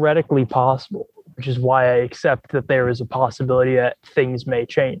theoretically possible, which is why I accept that there is a possibility that things may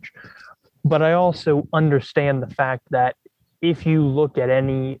change. But I also understand the fact that if you look at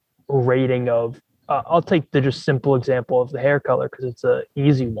any rating of, I'll take the just simple example of the hair color because it's an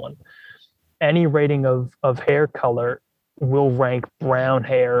easy one. Any rating of hair color will rank brown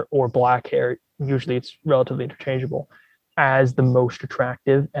hair or black hair, usually it's relatively interchangeable, as the most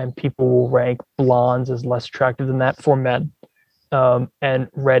attractive, and people will rank blondes as less attractive than that for men, and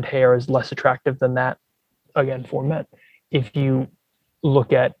red hair is less attractive than that, again, for men. If you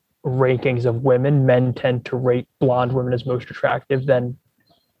look at rankings of women, men tend to rate blonde women as most attractive, then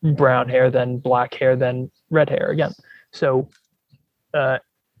brown hair, then black hair, then red hair again. So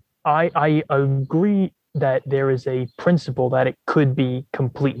I agree that there is a principle that it could be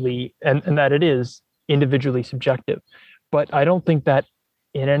completely, and that it is individually subjective. But I don't think that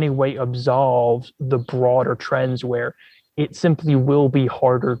in any way absolves the broader trends where it simply will be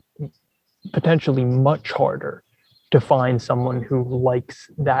harder, potentially much harder, to find someone who likes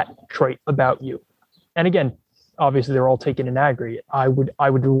that trait about you. And again, obviously they're all taken in aggregate. I would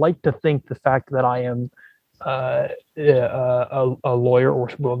like to think the fact that I am a lawyer, or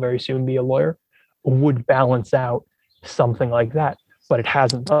will very soon be a lawyer, would balance out something like that. But it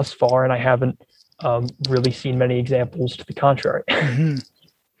hasn't thus far, and I haven't really seen many examples to the contrary. Mm-hmm.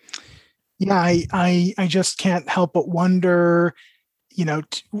 Yeah, I just can't help but wonder,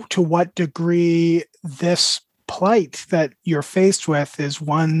 to what degree this plight that you're faced with is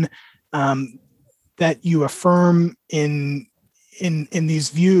one that you affirm in these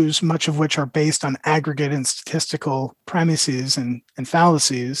views, much of which are based on aggregate and statistical premises and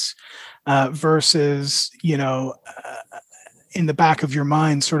fallacies, versus in the back of your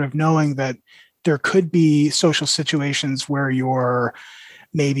mind, sort of knowing that there could be social situations where you're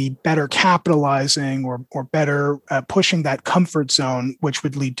maybe better capitalizing or better pushing that comfort zone, which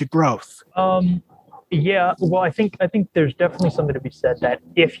would lead to growth. Yeah, well, I think there's definitely something to be said that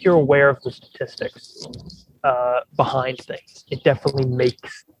if you're aware of the statistics behind things, it definitely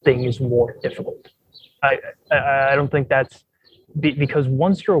makes things more difficult. I don't think that's because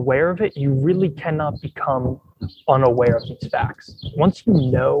once you're aware of it, you really cannot become unaware of these facts. Once you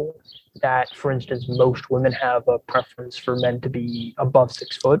know that, for instance, most women have a preference for men to be above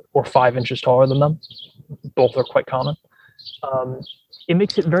 6 foot or 5 inches taller than them, both are quite common. It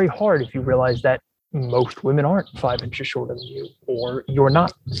makes it very hard if you realize that most women aren't 5 inches shorter than you, or you're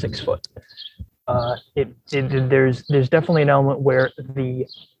not 6 foot. There's definitely an element where the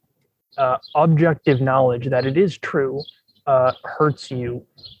objective knowledge that it is true hurts you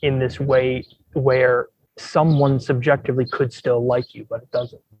in this way, where someone subjectively could still like you, but it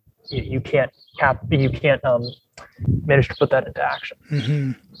doesn't. You can't manage to put that into action.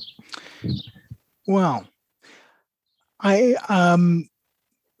 Mm-hmm. Well, I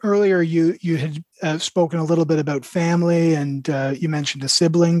earlier you had spoken a little bit about family, and you mentioned a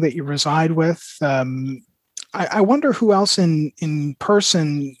sibling that you reside with. I wonder who else in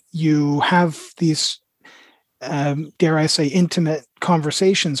person you have these, dare I say, intimate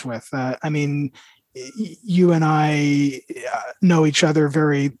conversations with. I mean, you and I know each other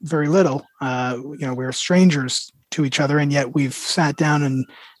very, very little. We're strangers to each other, and yet we've sat down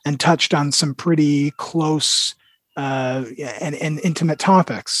and touched on some pretty close and intimate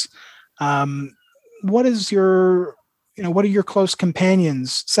topics. What is what are your close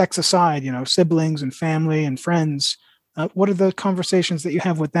companions, sex aside, siblings and family and friends? What are the conversations that you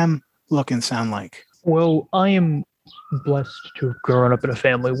have with them look and sound like? Well, I am blessed to have grown up in a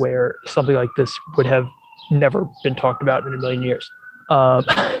family where something like this would have never been talked about in a million years,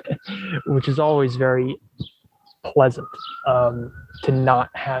 which is always very pleasant, to not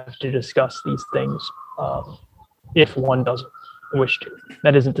have to discuss these things if one doesn't wish to.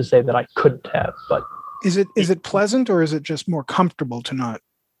 That isn't to say that I couldn't have, but is it pleasant, or is it just more comfortable to not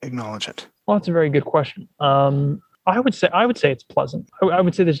acknowledge it? Well, that's a very good question. I would say it's pleasant. I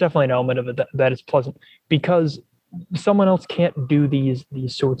would say there's definitely an element of it that is pleasant, because someone else can't do these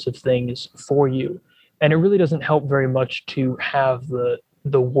sorts of things for you, and it really doesn't help very much to have the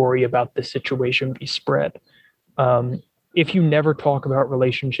worry about the situation be spread. If you never talk about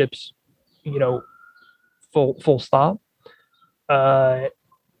relationships, full stop,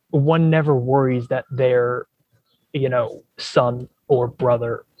 one never worries that their son or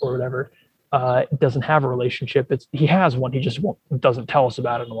brother or whatever doesn't have a relationship. He has one. He just doesn't tell us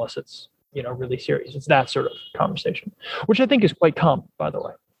about it unless it's really serious. It's that sort of conversation, which I think is quite common, by the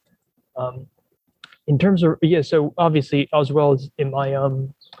way. In terms of so obviously, as well as in my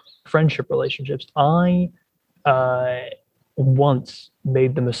friendship relationships, I once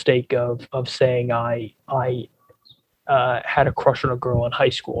made the mistake of saying I had a crush on a girl in high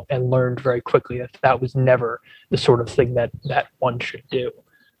school, and learned very quickly that that was never the sort of thing that one should do.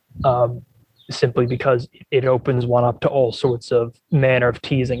 Um, Simply because it opens one up to all sorts of manner of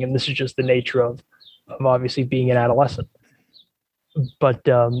teasing, and this is just the nature of obviously being an adolescent. But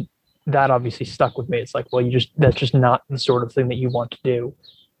that obviously stuck with me. It's like, well, that's just not the sort of thing that you want to do.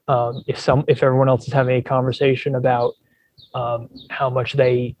 If everyone else is having a conversation about how much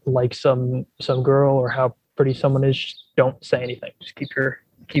they like some girl or how pretty someone is, just don't say anything. Just keep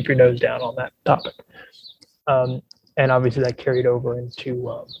your nose down on that topic. And obviously that carried over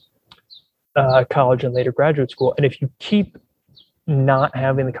into college and later graduate school. And if you keep not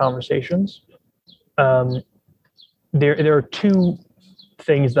having the conversations, there are two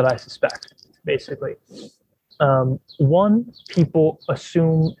things that I suspect, basically. One, people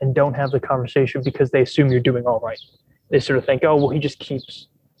assume and don't have the conversation because they assume you're doing all right. They sort of think, oh, well, he just keeps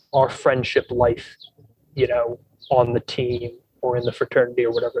our friendship life, on the team or in the fraternity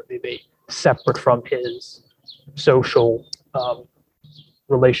or whatever it may be, separate from his social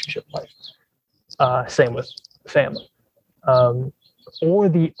relationship life. Same with family. Or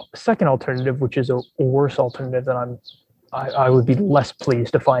the second alternative, which is a worse alternative that I would be less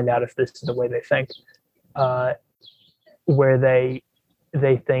pleased to find out if this is the way they think, where they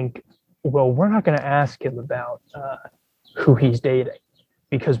think, well, we're not going to ask him about who he's dating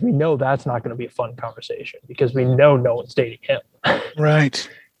because we know that's not going to be a fun conversation because we know no one's dating him. Right.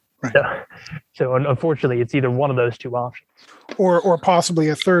 So unfortunately, it's either one of those two options, or possibly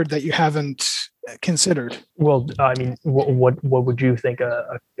a third that you haven't considered. Well, I mean, what would you think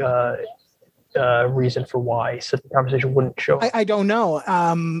a reason for why such a conversation wouldn't show up? I don't know,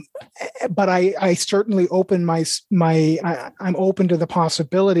 but I certainly open I'm open to the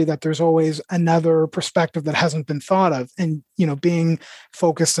possibility that there's always another perspective that hasn't been thought of. And being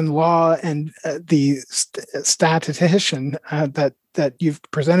focused in law and the statistician that you've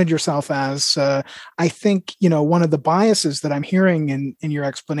presented yourself as, I think one of the biases that I'm hearing in your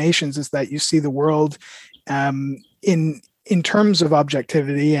explanations is that you see the world in terms of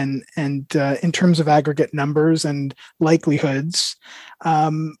objectivity and in terms of aggregate numbers and likelihoods,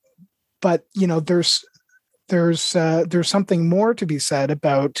 but there's something more to be said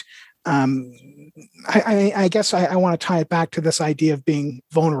about. I guess I want to tie it back to this idea of being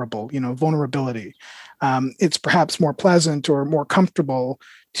vulnerable. Vulnerability. It's perhaps more pleasant or more comfortable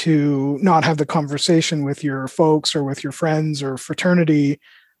to not have the conversation with your folks or with your friends or fraternity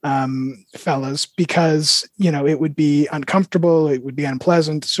fellas because it would be uncomfortable, it would be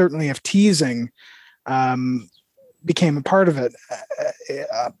unpleasant, certainly if teasing became a part of it,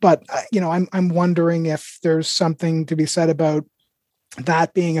 but I'm wondering if there's something to be said about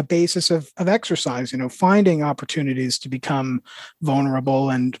that being a basis of exercise, finding opportunities to become vulnerable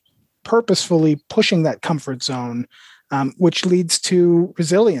and purposefully pushing that comfort zone, which leads to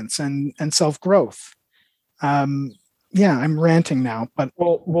resilience and self-growth. Yeah, I'm ranting now, but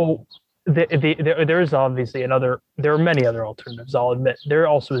there is obviously there are many other alternatives. I'll admit there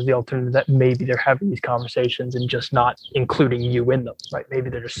also is the alternative that maybe they're having these conversations and just not including you in them, right? Maybe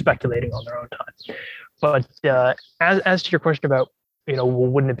they're just speculating on their own time. But as to your question about,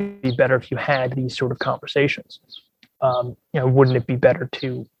 wouldn't it be better if you had these sort of conversations? Wouldn't it be better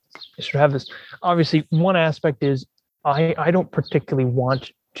to sort of have this? Obviously, one aspect is I don't particularly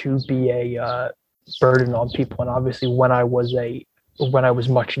want to be a burden on people, and obviously when I was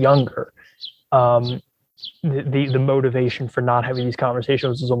much younger, the motivation for not having these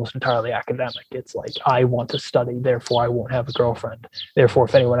conversations is almost entirely academic. It's like, I want to study, therefore I won't have a girlfriend, therefore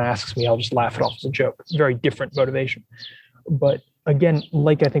if anyone asks me I'll just laugh it off as a joke. Very different motivation. But again,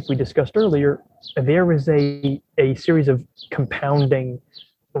 like I think we discussed earlier, there is a series of compounding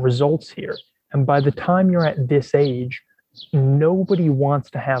results here, and by the time you're at this age, nobody wants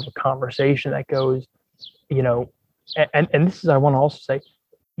to have a conversation that goes, and this is, I want to also say,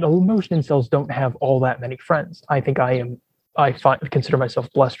 most incels don't have all that many friends. I think consider myself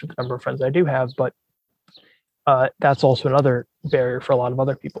blessed with the number of friends I do have, but that's also another barrier for a lot of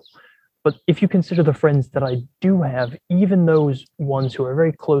other people. But if you consider the friends that I do have, even those ones who are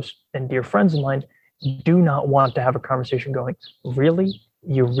very close and dear friends of mine do not want to have a conversation going, really?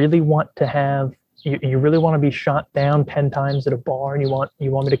 You really want to you really want to be shot down 10 times at a bar and you want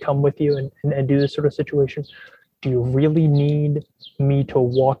me to come with you and do this sort of situation? Do you really need me to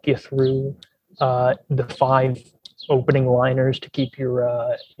walk you through the 5 opening liners to keep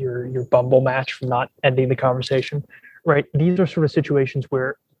your Bumble match from not ending the conversation? Right? These are sort of situations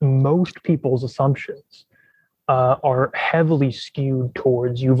where most people's assumptions are heavily skewed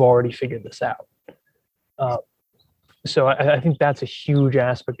towards, you've already figured this out. So I think that's a huge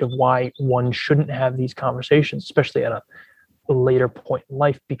aspect of why one shouldn't have these conversations, especially at a later point in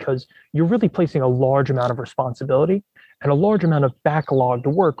life, because you're really placing a large amount of responsibility and a large amount of backlogged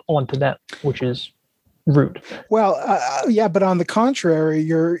work onto them, which is rude. Well, yeah, but on the contrary,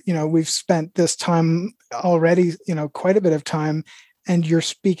 we've spent this time already, quite a bit of time, and you're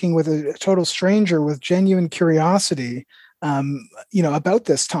speaking with a total stranger with genuine curiosity, about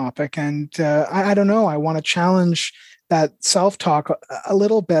this topic. And I don't know, I want to challenge that self-talk a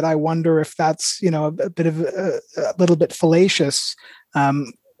little bit. I wonder if that's, a little bit fallacious,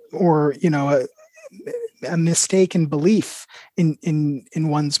 or, a mistaken belief in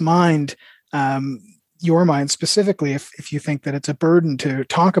one's mind. Your mind specifically, if you think that it's a burden to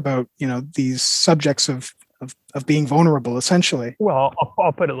talk about, these subjects of being vulnerable, essentially. Well,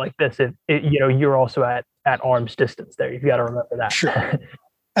 I'll put it like this: you're also at arm's distance there. You've got to remember that. Sure,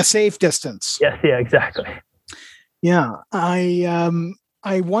 a safe distance. Yes, yeah, exactly. Yeah, I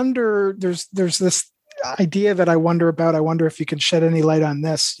wonder. There's this idea that I wonder about. I wonder if you can shed any light on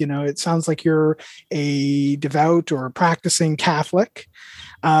this. It sounds like you're a devout or practicing Catholic,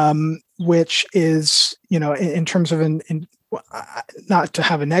 which is, in terms of not to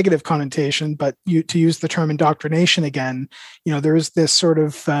have a negative connotation, but to use the term indoctrination again, there is this sort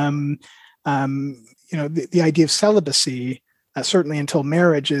of, the idea of celibacy, certainly until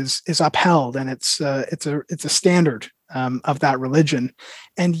marriage is upheld, and it's a standard of that religion.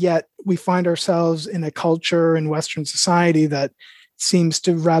 And yet we find ourselves in a culture in Western society that seems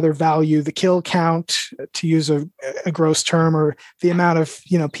to rather value the kill count, to use a gross term, or the amount of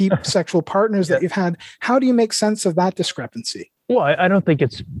sexual partners that you've had. How do you make sense of that discrepancy? Well, I don't think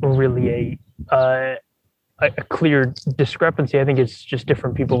it's really a clear discrepancy. I think it's just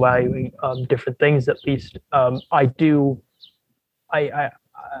different people valuing different things. At least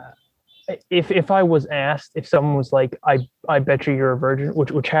if I was asked, if someone was like, I bet you're a virgin,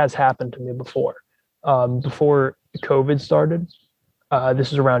 which has happened to me before, before COVID started.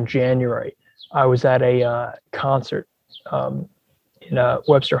 This is around January. I was at a concert in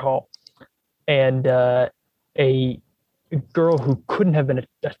Webster Hall, and a girl who couldn't have been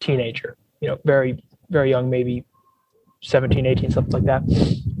a teenager, very, very young, maybe 17, 18, something like that,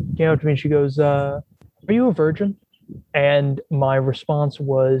 came up to me and she goes, "Are you a virgin?" And my response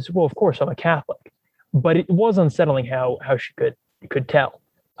was, "Well, of course, I'm a Catholic." But it was unsettling how she could tell.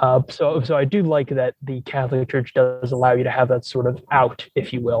 So I do like that the Catholic Church does allow you to have that sort of out,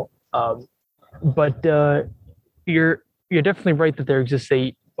 if you will. But you're definitely right that there exists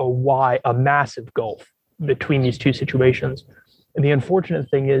a massive gulf between these two situations. And the unfortunate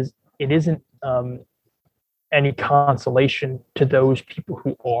thing is, it isn't any consolation to those people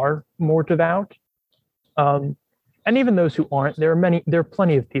who are more devout, and even those who aren't. There are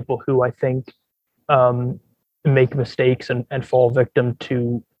plenty of people who I think make mistakes and fall victim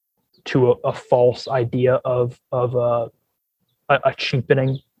to a false idea of a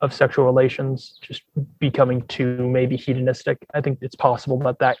cheapening of sexual relations, just becoming too maybe hedonistic. I think it's possible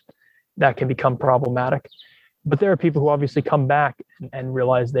that can become problematic. But there are people who obviously come back and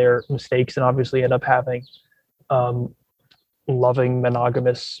realize their mistakes and obviously end up having loving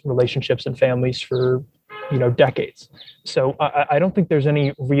monogamous relationships and families for decades. So I don't think there's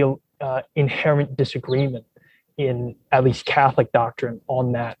any real inherent disagreement in at least Catholic doctrine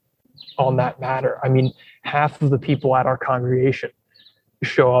on that matter. I mean, half of the people at our congregation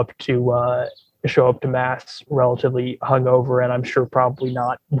show up to mass relatively hungover, and I'm sure probably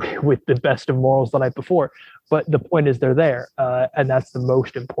not with the best of morals the night before. But the point is, they're there, and that's the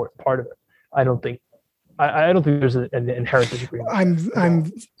most important part of it. I don't think there's an inherent disagreement.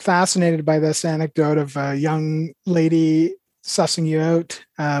 I'm fascinated by this anecdote of a young lady sussing you out.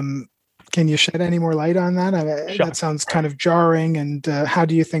 Can you shed any more light on that? Sure. That sounds kind of jarring. And how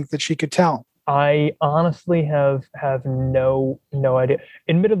do you think that she could tell? I honestly have no idea.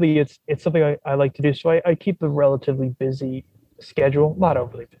 Admittedly, it's something I like to do. So I keep a relatively busy schedule, not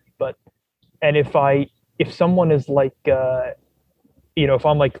overly busy, and if someone is like, if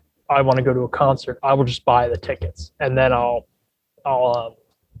I'm like, I want to go to a concert, I will just buy the tickets, and then I'll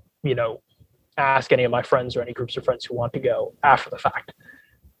ask any of my friends or any groups of friends who want to go after the fact.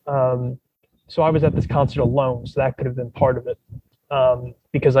 So I was at this concert alone, so that could have been part of it,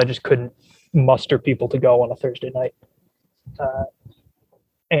 because I just couldn't muster people to go on a Thursday night. So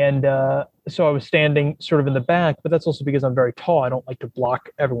I was standing sort of in the back, but that's also because I'm very tall. I don't like to block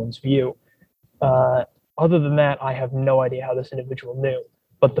everyone's view. Other than that, I have no idea how this individual knew.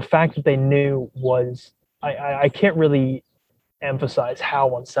 But the fact that they knew was, I can't really emphasize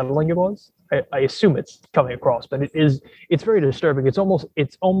how unsettling it was. I assume it's coming across, but it's very disturbing. It's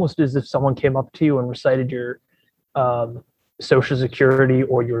almost as if someone came up to you and recited your social security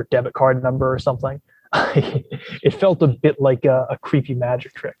or your debit card number or something. It felt a bit like a creepy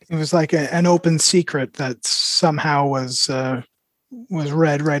magic trick. It was like an open secret that somehow was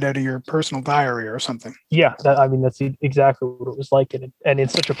read right out of your personal diary or something. Yeah, that's exactly what it was like, and in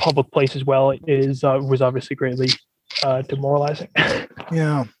such a public place as well. It was obviously greatly demoralizing.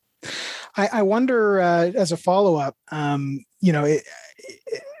 Yeah, I wonder as a follow up.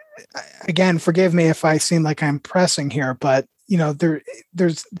 Again, forgive me if I seem like I'm pressing here, but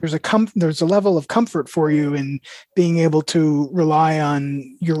there's a level of comfort for you in being able to rely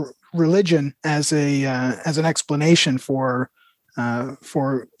on your religion as an explanation for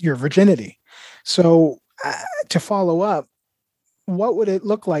your virginity. So to follow up, what would it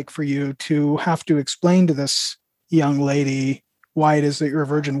look like for you to have to explain to this young lady why it is that you're a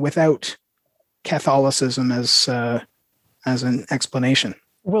virgin without Catholicism as an explanation?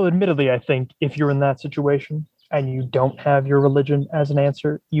 Well, admittedly, I think if you're in that situation and you don't have your religion as an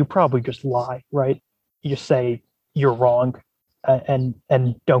answer, you probably just lie, right? You say you're wrong, and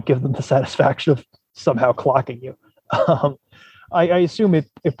don't give them the satisfaction of somehow clocking you. I assume it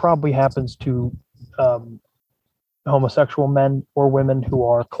probably happens to homosexual men or women who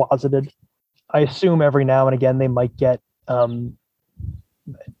are closeted. I assume every now and again they might get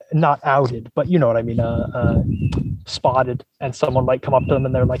not outed, but you know what I mean, spotted, and someone might come up to them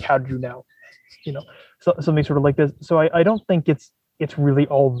and they're like, "How did you know?" Something sort of like this. So I don't think it's really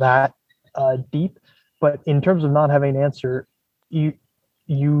all that deep. But in terms of not having an answer, you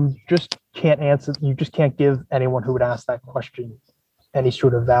just can't answer. You just can't give anyone who would ask that question any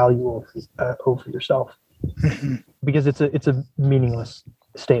sort of value over yourself, mm-hmm. because it's a meaningless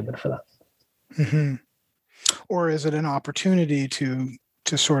statement for them. Mm-hmm. Or is it an opportunity to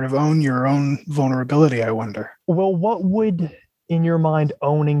sort of own your own vulnerability, I wonder? Well, what would, in your mind,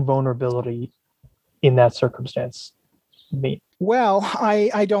 owning vulnerability in that circumstance mean? Well,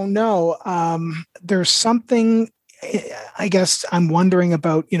 I don't know. There's something, I guess I'm wondering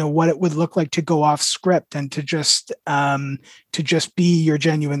about, what it would look like to go off script and to just be your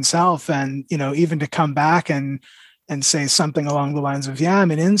genuine self, and, even to come back and say something along the lines of, yeah,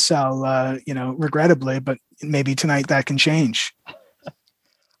 I'm an incel, regrettably, but maybe tonight that can change.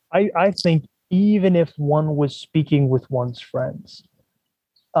 I think even if one was speaking with one's friends,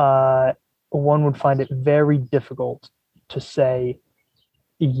 one would find it very difficult to say,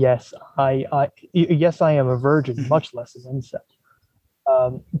 yes, I am a virgin, Mm-hmm. much less an incel.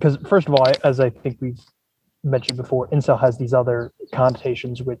 Because first of all, as I think we've mentioned before, incel has these other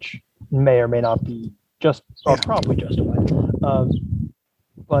connotations which may or may not be are probably justified.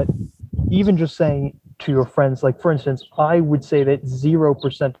 But even just saying to your friends, like for instance, I would say that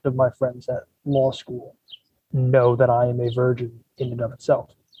 0% of my friends at law school know that I am a virgin in and of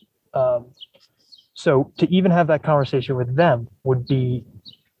itself. So to even have that conversation with them would be,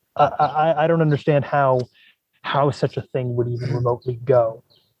 I don't understand how such a thing would even remotely go,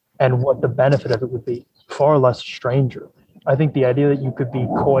 and what the benefit of it would be. Far less stranger. I think the idea that you could be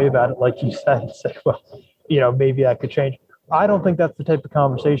coy about it, like you said, and say, well, maybe that could change. I don't think that's the type of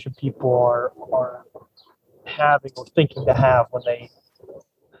conversation people are having or thinking to have when they.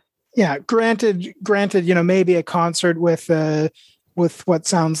 Yeah, granted, maybe a concert with what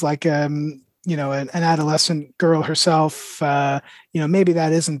sounds like an adolescent girl herself, maybe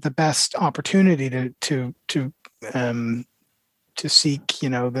that isn't the best opportunity to seek,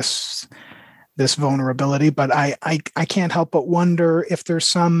 this vulnerability. But I can't help but wonder if there's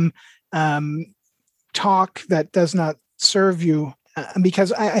some talk that does not serve you,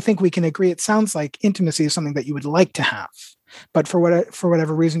 because I think we can agree it sounds like intimacy is something that you would like to have, but for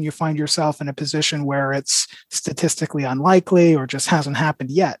whatever reason you find yourself in a position where it's statistically unlikely or just hasn't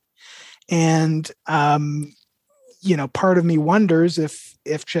happened yet. And part of me wonders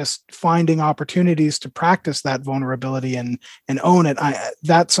if just finding opportunities to practice that vulnerability and own it,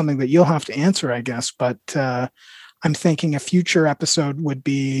 that's something that you'll have to answer, I guess. But I'm thinking a future episode would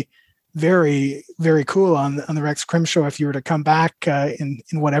be very, very cool on the Rex Krim Show if you were to come back in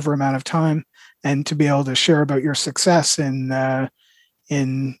whatever amount of time, and to be able to share about your success in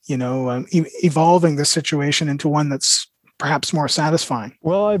evolving the situation into one that's perhaps more satisfying.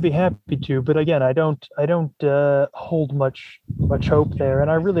 Well, I'd be happy to, but again, I don't hold much hope there,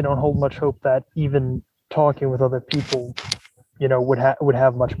 and I really don't hold much hope that even talking with other people, would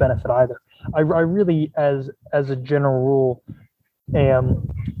have much benefit either. I really, as a general rule, am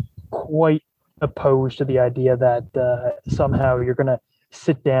quite opposed to the idea that somehow you're going to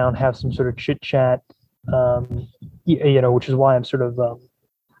sit down, have some sort of chit chat, which is why I'm sort of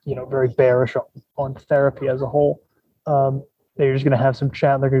very bearish on therapy as a whole. They're just going to have some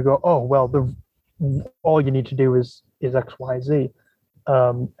chat and they're going to go, oh, well, all you need to do is X, Y, Z,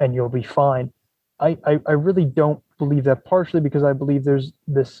 and you'll be fine. I really don't believe that, partially because I believe there's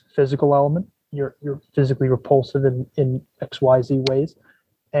this physical element. You're physically repulsive in XYZ ways.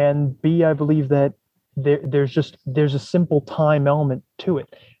 And B, I believe that there's a simple time element to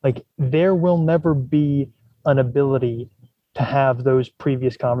it. Like there will never be an ability to have those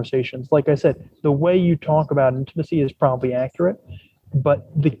previous conversations. Like I said, the way you talk about intimacy is probably accurate, but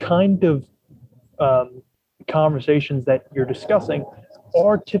the kind of conversations that you're discussing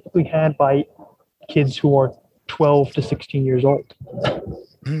are typically had by kids who are 12 to 16 years old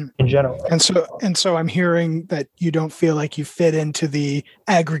in general. And so I'm hearing that you don't feel like you fit into the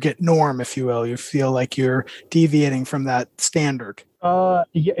aggregate norm, if you will. You feel like you're deviating from that standard.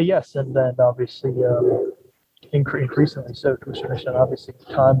 Yes, and then obviously increasingly so to a certain extent. Obviously,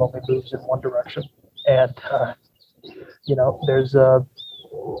 time only moves in one direction, and there's a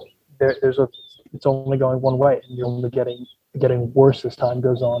it's only going one way, and you're only getting worse as time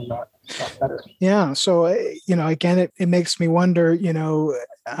goes on, not better. Yeah. So again, it makes me wonder. Is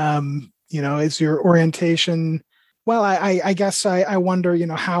your orientation? Well, I guess I wonder.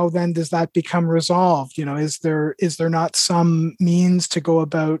 How then does that become resolved? Is there not some means to go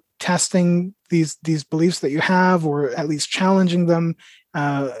about testing these beliefs that you have, or at least challenging them?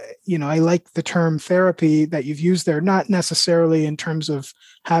 I like the term therapy that you've used there, not necessarily in terms of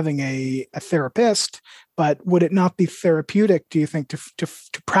having a therapist, but would it not be therapeutic, do you think, to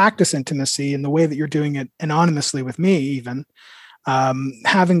practice intimacy in the way that you're doing it anonymously with me, even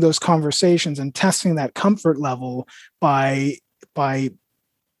having those conversations and testing that comfort level by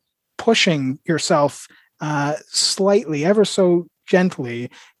pushing yourself slightly, ever so gently,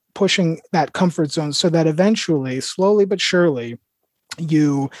 pushing that comfort zone so that eventually, slowly but surely,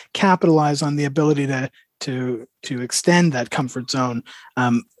 you capitalize on the ability to extend that comfort zone,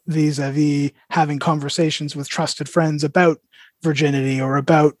 vis-a-vis having conversations with trusted friends about virginity or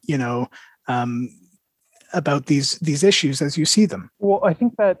about about these issues as you see them. Well, I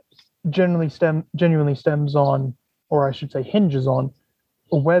think that genuinely stems on, or I should say hinges on,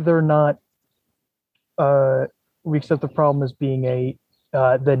 whether or not we accept the problem as being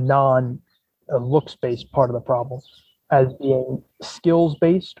the non looks based part of the problem, as being skills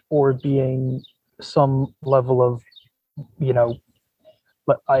based, or being some level of,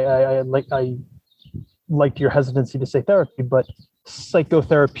 I liked your hesitancy to say therapy, but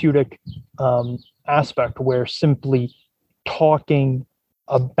psychotherapeutic aspect, where simply talking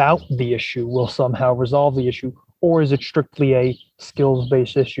about the issue will somehow resolve the issue, or is it strictly a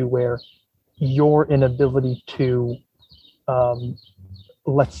skills-based issue where your inability to,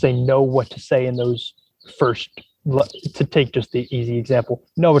 let's say, know what to say in those first, to take just the easy example,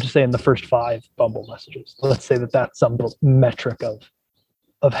 know what to say in the first 5 Bumble messages. Let's say that's some metric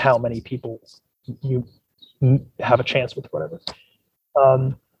of how many people you have a chance with, whatever.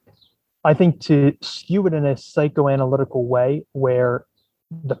 I think to skew it in a psychoanalytical way where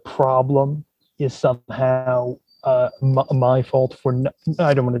the problem is somehow my fault for,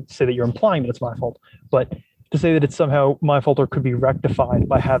 I don't want to say that you're implying that it's my fault, but to say that it's somehow my fault or could be rectified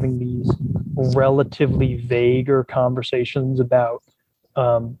by having these relatively vaguer conversations about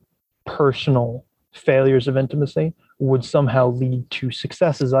personal failures of intimacy would somehow lead to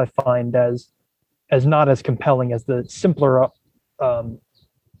successes I find as not as compelling as the simpler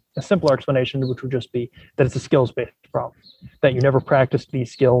a simpler explanation, which would just be that it's a skills-based problem, that you never practiced these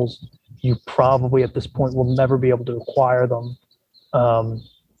skills. You probably at this point will never be able to acquire them.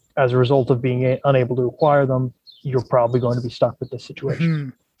 As a result of being unable to acquire them, you're probably going to be stuck with this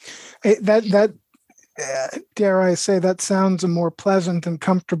situation. That dare I say, that sounds a more pleasant and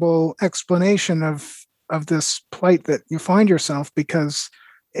comfortable explanation of this plight that you find yourself, because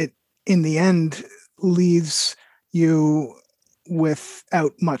it, in the end, leaves you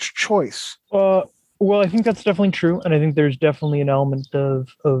without much choice. Well, I think that's definitely true, and I think there's definitely an element of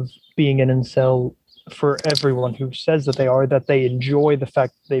being an incel for everyone who says that they are, that they enjoy the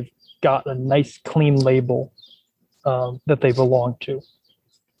fact that they've got a nice, clean label that they belong to,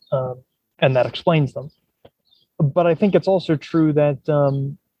 and that explains them. But I think it's also true that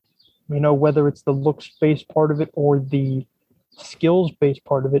whether it's the looks-based part of it or the skills-based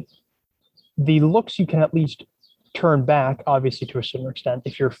part of it, the looks you can at least turn back, obviously, to a certain extent.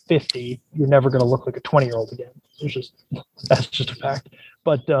 If you're 50, you're never going to look like a 20-year-old again. That's just a fact.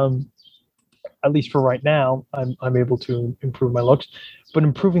 But at least for right now, I'm able to improve my looks. But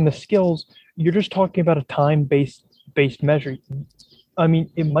improving the skills, you're just talking about a time-based measure. I mean,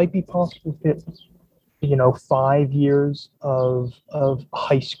 it might be possible that 5 years of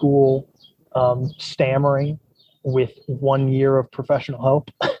high school stammering with 1 year of professional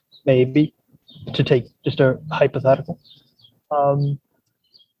help, maybe. to take just a hypothetical. Um,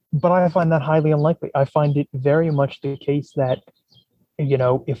 but I find that highly unlikely. I find it very much the case that,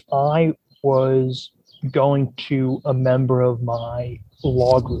 if I was going to a member of my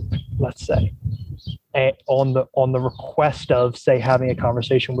law group, let's say, on the request of, say, having a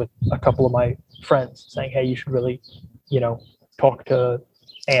conversation with a couple of my friends, saying, "Hey, you should really, talk to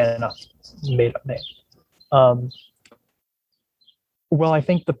Anna," made up name. Um, well, I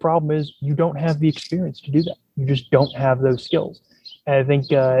think the problem is you don't have the experience to do that. You just don't have those skills. And I think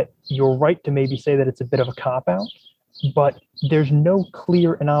you're right to maybe say that it's a bit of a cop out, but there's no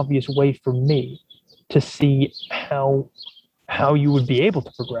clear and obvious way for me to see how you would be able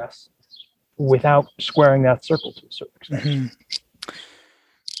to progress without squaring that circle to a certain extent. Mm-hmm.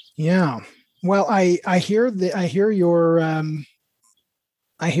 Yeah. Well, I hear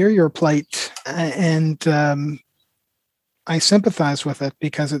your plight, and I sympathize with it,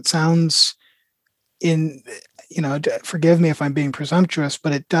 because it sounds, forgive me if I'm being presumptuous,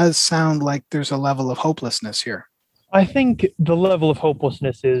 but it does sound like there's a level of hopelessness here. I think the level of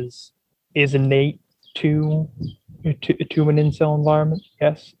hopelessness is innate to an incel environment.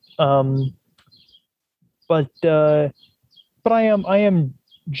 Yes, but I am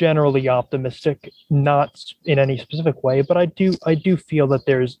generally optimistic, not in any specific way, but I do feel that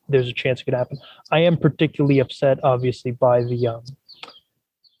there's a chance it could happen. I am particularly upset, obviously, by the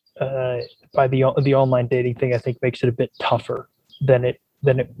online dating thing. I think makes it a bit tougher than it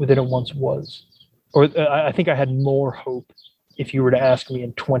once was. Or I think I had more hope if you were to ask me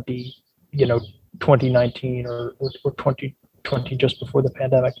in 2019 or 2020, just before the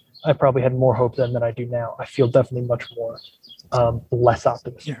pandemic. I probably had more hope then than I do now. I feel definitely much more less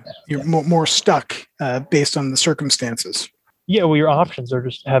optimistic now. You're more stuck based on the circumstances. Yeah, well, your options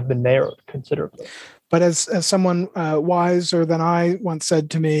have been narrowed considerably. But as someone wiser than I once said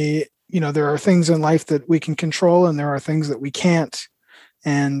to me, there are things in life that we can control, and there are things that we can't.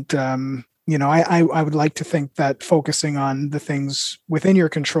 And I would like to think that focusing on the things within your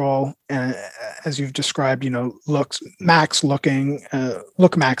control, as you've described, look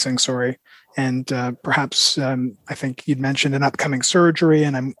maxing, sorry. And perhaps I think you'd mentioned an upcoming surgery,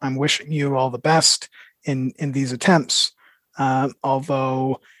 and I'm wishing you all the best in these attempts.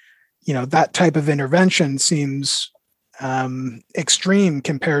 Although, that type of intervention seems extreme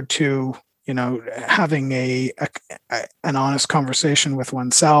compared to, having an honest conversation with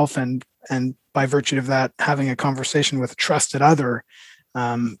oneself, and by virtue of that, having a conversation with a trusted other,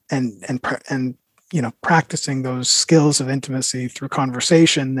 and practicing those skills of intimacy through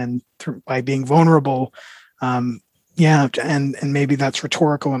conversation and by being vulnerable. And maybe that's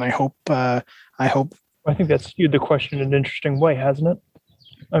rhetorical, and I hope. I think that's skewed the question in an interesting way, hasn't it?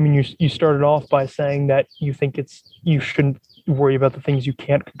 I mean, you started off by saying that you think you shouldn't worry about the things you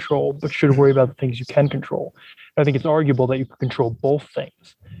can't control, but should worry about the things you can control. I think it's arguable that you can control both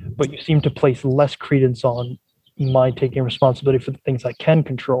things, but you seem to place less credence on my taking responsibility for the things I can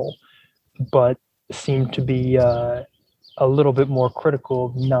control, but seem to be a little bit more critical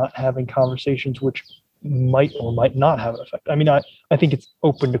of not having conversations which might or might not have an effect. I mean, I think it's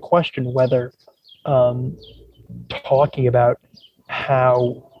open to question whether talking about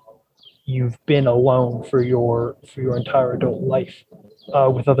how you've been alone for your entire adult life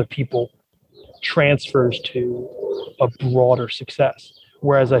with other people transfers to a broader success.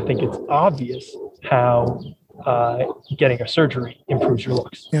 Whereas I think it's obvious how getting a surgery improves your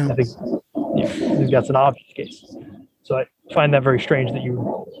looks. Yeah. I think that's an obvious case. So I find that very strange that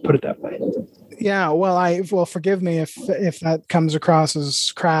you put it that way. Yeah, well, forgive me if that comes across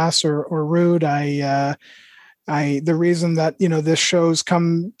as crass or rude. The reason that this show's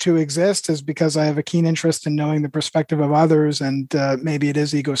come to exist is because I have a keen interest in knowing the perspective of others, and maybe it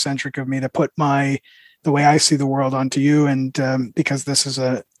is egocentric of me to put the way I see the world onto you, and because this is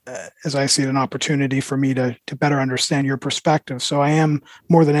as I see it, an opportunity for me to better understand your perspective. So I am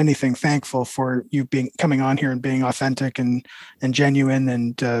more than anything thankful for you coming on here and being authentic and genuine,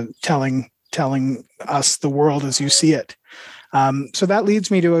 and telling us the world as you see it. So that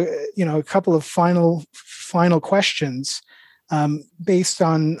leads me to a couple of final questions based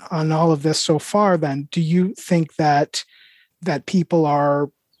on all of this so far. Then, do you think that there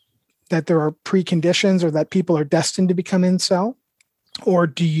are preconditions, or that people are destined to become incel, or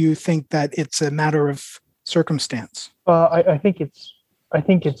do you think that it's a matter of circumstance? I think it's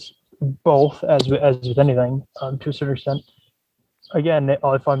both, as with anything, to a certain extent. Again,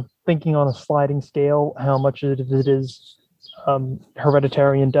 if I'm thinking on a sliding scale, how much of it is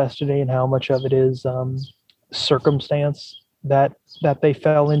hereditary and destiny, and how much of it is circumstance that they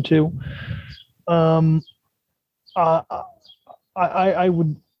fell into. I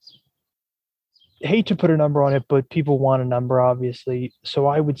would hate to put a number on it, but people want a number, obviously. So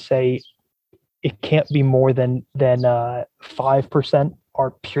I would say it can't be more than 5%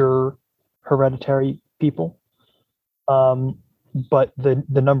 are pure hereditary people. Um, but the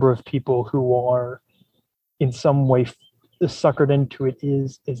number of people who are in some way suckered into it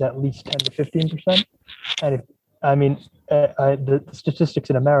is at least 10 to 15%. And if I mean, the statistics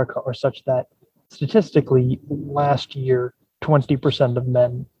in America are such that statistically, last year, 20% of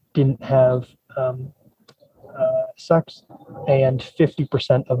men didn't have sex, and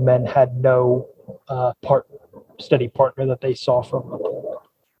 50% of men had no steady partner that they saw from.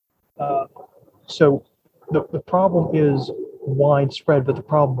 Uh, so the problem is widespread, but the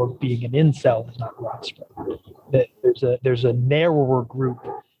problem of being an incel is not widespread. That there's a narrower group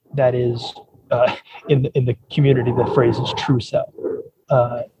that is in the community. The phrase is true cell,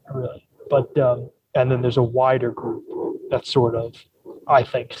 really. But and then there's a wider group that sort of, I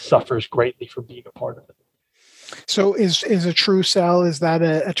think, suffers greatly for being a part of it. So is a true cell, is that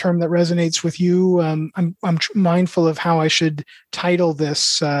a term that resonates with you? I'm mindful of how I should title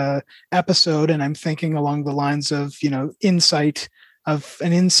this episode, and I'm thinking along the lines of, insight of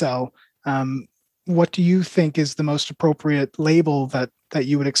an incel. What do you think is the most appropriate label that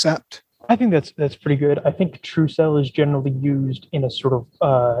you would accept? I think that's pretty good. I think true cell is generally used in a sort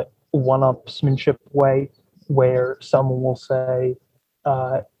of one-upsmanship way, where someone will say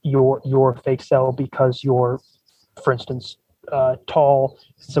you're a fake cell because you're, for instance, tall.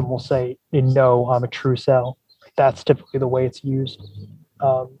 Some will say, no, I'm a true cell. That's typically the way it's used.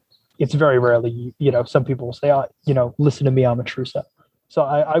 It's very rarely, some people will say, listen to me, I'm a true cell. So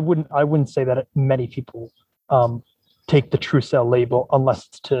I wouldn't say that many people take the true cell label unless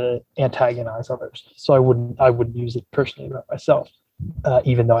it's to antagonize others. So I wouldn't use it personally about myself,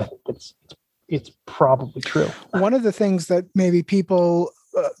 even though I think it's probably true. One of the things that maybe people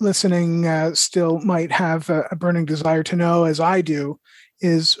listening still might have a burning desire to know, as I do,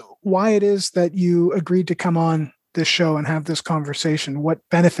 is why it is that you agreed to come on this show and have this conversation. What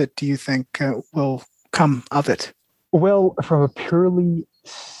benefit do you think will come of it? Well, from a purely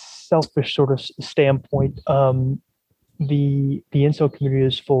selfish sort of standpoint, the incel community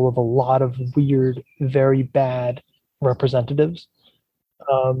is full of a lot of weird, very bad representatives,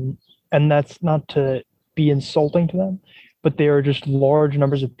 and that's not to be insulting to them, but there are just large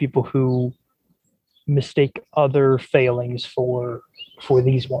numbers of people who mistake other failings for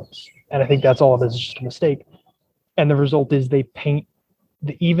these ones, and I think that's all it is, just a mistake. And the result is they paint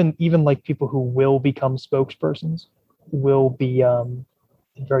even like people who will become spokespersons will be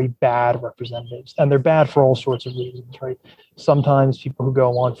very bad representatives, and they're bad for all sorts of reasons, right? Sometimes people who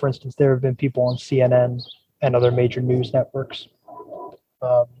go on, for instance, there have been people on CNN and other major news networks,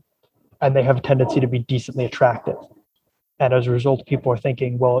 and they have a tendency to be decently attractive. And as a result, people are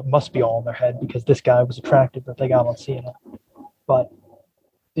thinking, well, it must be all in their head because this guy was attractive that they got on CNN. But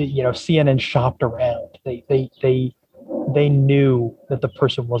CNN shopped around. They knew that the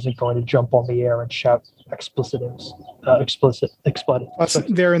person wasn't going to jump on the air and shout expletives. They're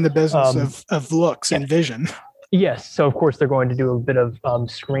in the business of looks and vision. Yes, so of course they're going to do a bit of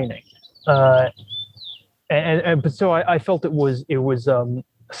screening, but so I felt it was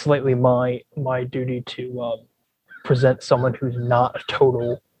slightly my duty to present someone who's not a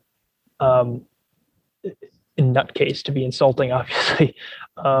total nutcase to be insulting, obviously.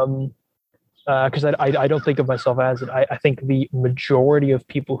 Because I don't think of myself as it. I think the majority of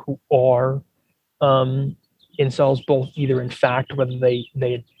people who are incels, both either in fact, whether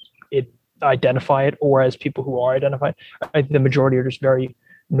they identify it, or as people who are identified, I think the majority are just very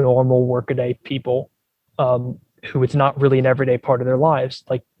normal workaday people who it's not really an everyday part of their lives,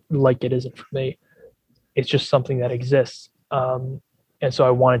 like it isn't for me. It's just something that exists. And so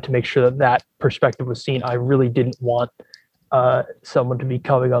I wanted to make sure that perspective was seen. I really didn't want someone to be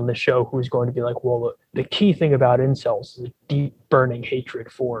coming on the show who was going to be like, well, the key thing about incels is a deep burning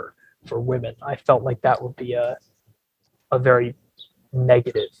hatred for women. I felt like that would be a very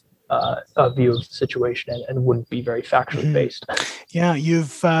negative view of the situation and wouldn't be very factually based. Yeah,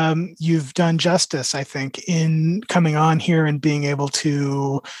 you've done justice, I think, in coming on here and being able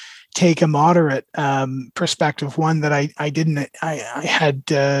to take a moderate perspective, one that I had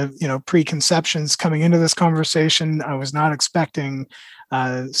preconceptions coming into this conversation. I was not expecting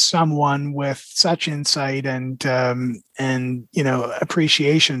someone with such insight and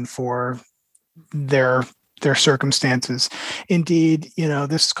appreciation for their circumstances. Indeed,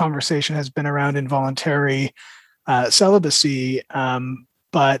 this conversation has been around involuntary celibacy,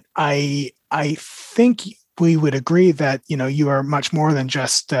 but I think we would agree that, you are much more than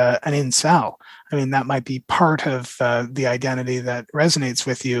just an incel. I mean, that might be part of the identity that resonates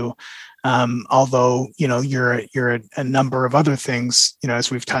with you. Although, you're a number of other things,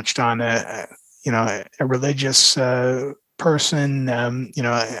 as we've touched on, a religious person,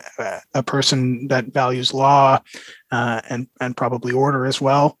 a person that values law and probably order as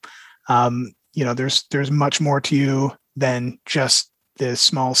well. There's much more to you than just this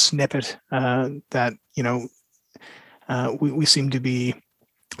small snippet that we seem to be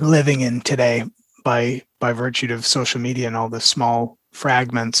living in today by virtue of social media and all the small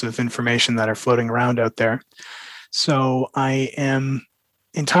fragments of information that are floating around out there. So I am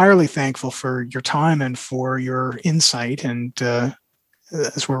entirely thankful for your time and for your insight. And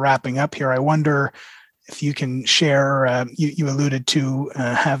as we're wrapping up here, I wonder if you can share, you alluded to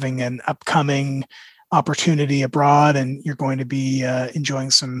having an upcoming opportunity abroad, and you're going to be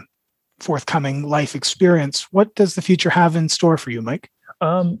enjoying some forthcoming life experience. What does the future have in store for you, Mike?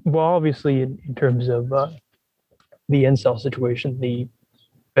 Well, obviously, in terms of the incel situation, the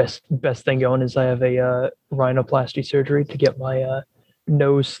best thing going is I have a rhinoplasty surgery to get my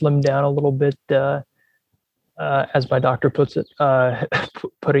nose slimmed down a little bit, as my doctor puts it,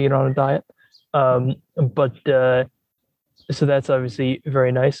 putting it on a diet. But so that's obviously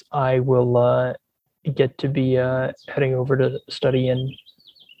very nice. I will get to be heading over to study in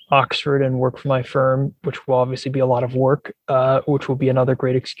Oxford and work for my firm, which will obviously be a lot of work, which will be another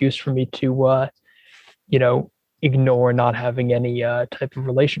great excuse for me to, ignore not having any type of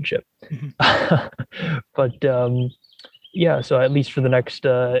relationship. Mm-hmm. But yeah, so at least for the next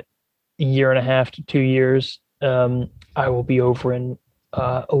year and a half to 2 years, I will be over in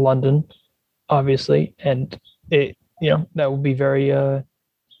London, obviously, and that will be very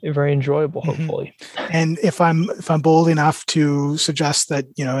enjoyable, hopefully. And if I'm bold enough to suggest that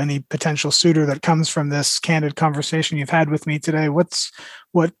any potential suitor that comes from this candid conversation you've had with me today, what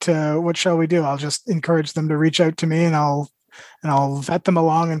shall we do? I'll just encourage them to reach out to me, and I'll vet them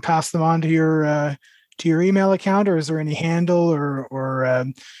along and pass them on to your email account. Or is there any handle or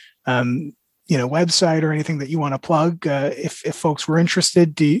website or anything that you want to plug if folks were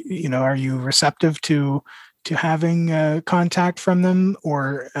interested? Are you receptive to having contact from them,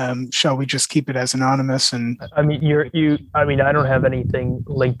 or shall we just keep it as anonymous? And I mean, I don't have anything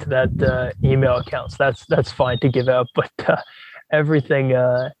linked to that email account, so that's fine to give out. But everything,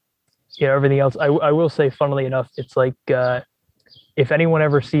 everything else, I will say, funnily enough, it's like if anyone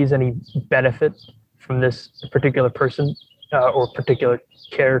ever sees any benefit from this particular person or particular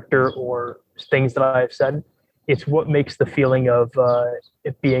character or things that I've said, it's what makes the feeling of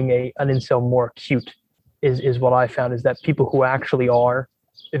it being an incel more acute. Is what I found, is that people who actually are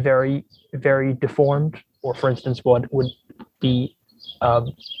very, very deformed, or for instance, what would be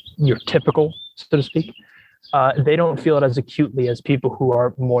your typical, so to speak, they don't feel it as acutely as people who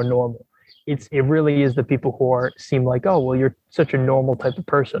are more normal. It really is the people who seem like, oh, well, you're such a normal type of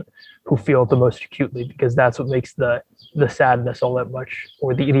person, who feel it the most acutely, because that's what makes the sadness all that much,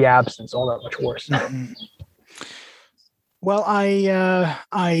 or the absence all that much worse. Mm-hmm. Well, I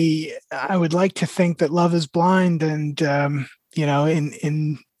would like to think that love is blind, and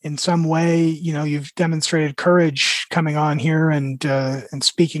in some way, you've demonstrated courage coming on here and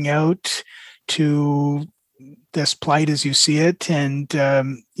speaking out to this plight as you see it, and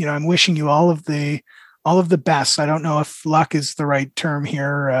I'm wishing you all of the best. I don't know if luck is the right term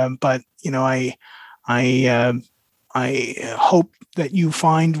here, but I hope that you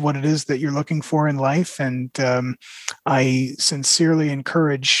find what it is that you're looking for in life. And I sincerely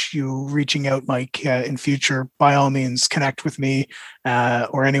encourage you reaching out, Mike, in future. By all means, connect with me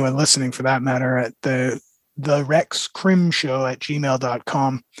or anyone listening for that matter at the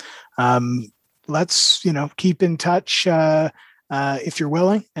rexcrimshow@gmail.com. Let's, keep in touch if you're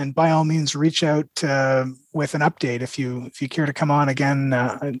willing, and by all means, reach out with an update. If you care to come on again,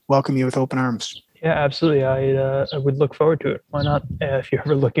 I welcome you with open arms. Yeah, absolutely. I would look forward to it. Why not? If you're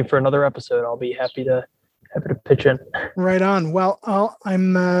ever looking for another episode, I'll be happy to pitch in. Right on. Well,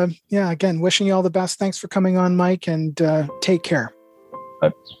 I'm again wishing you all the best. Thanks for coming on, Mike, and take care.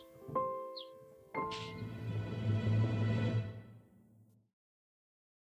 Bye.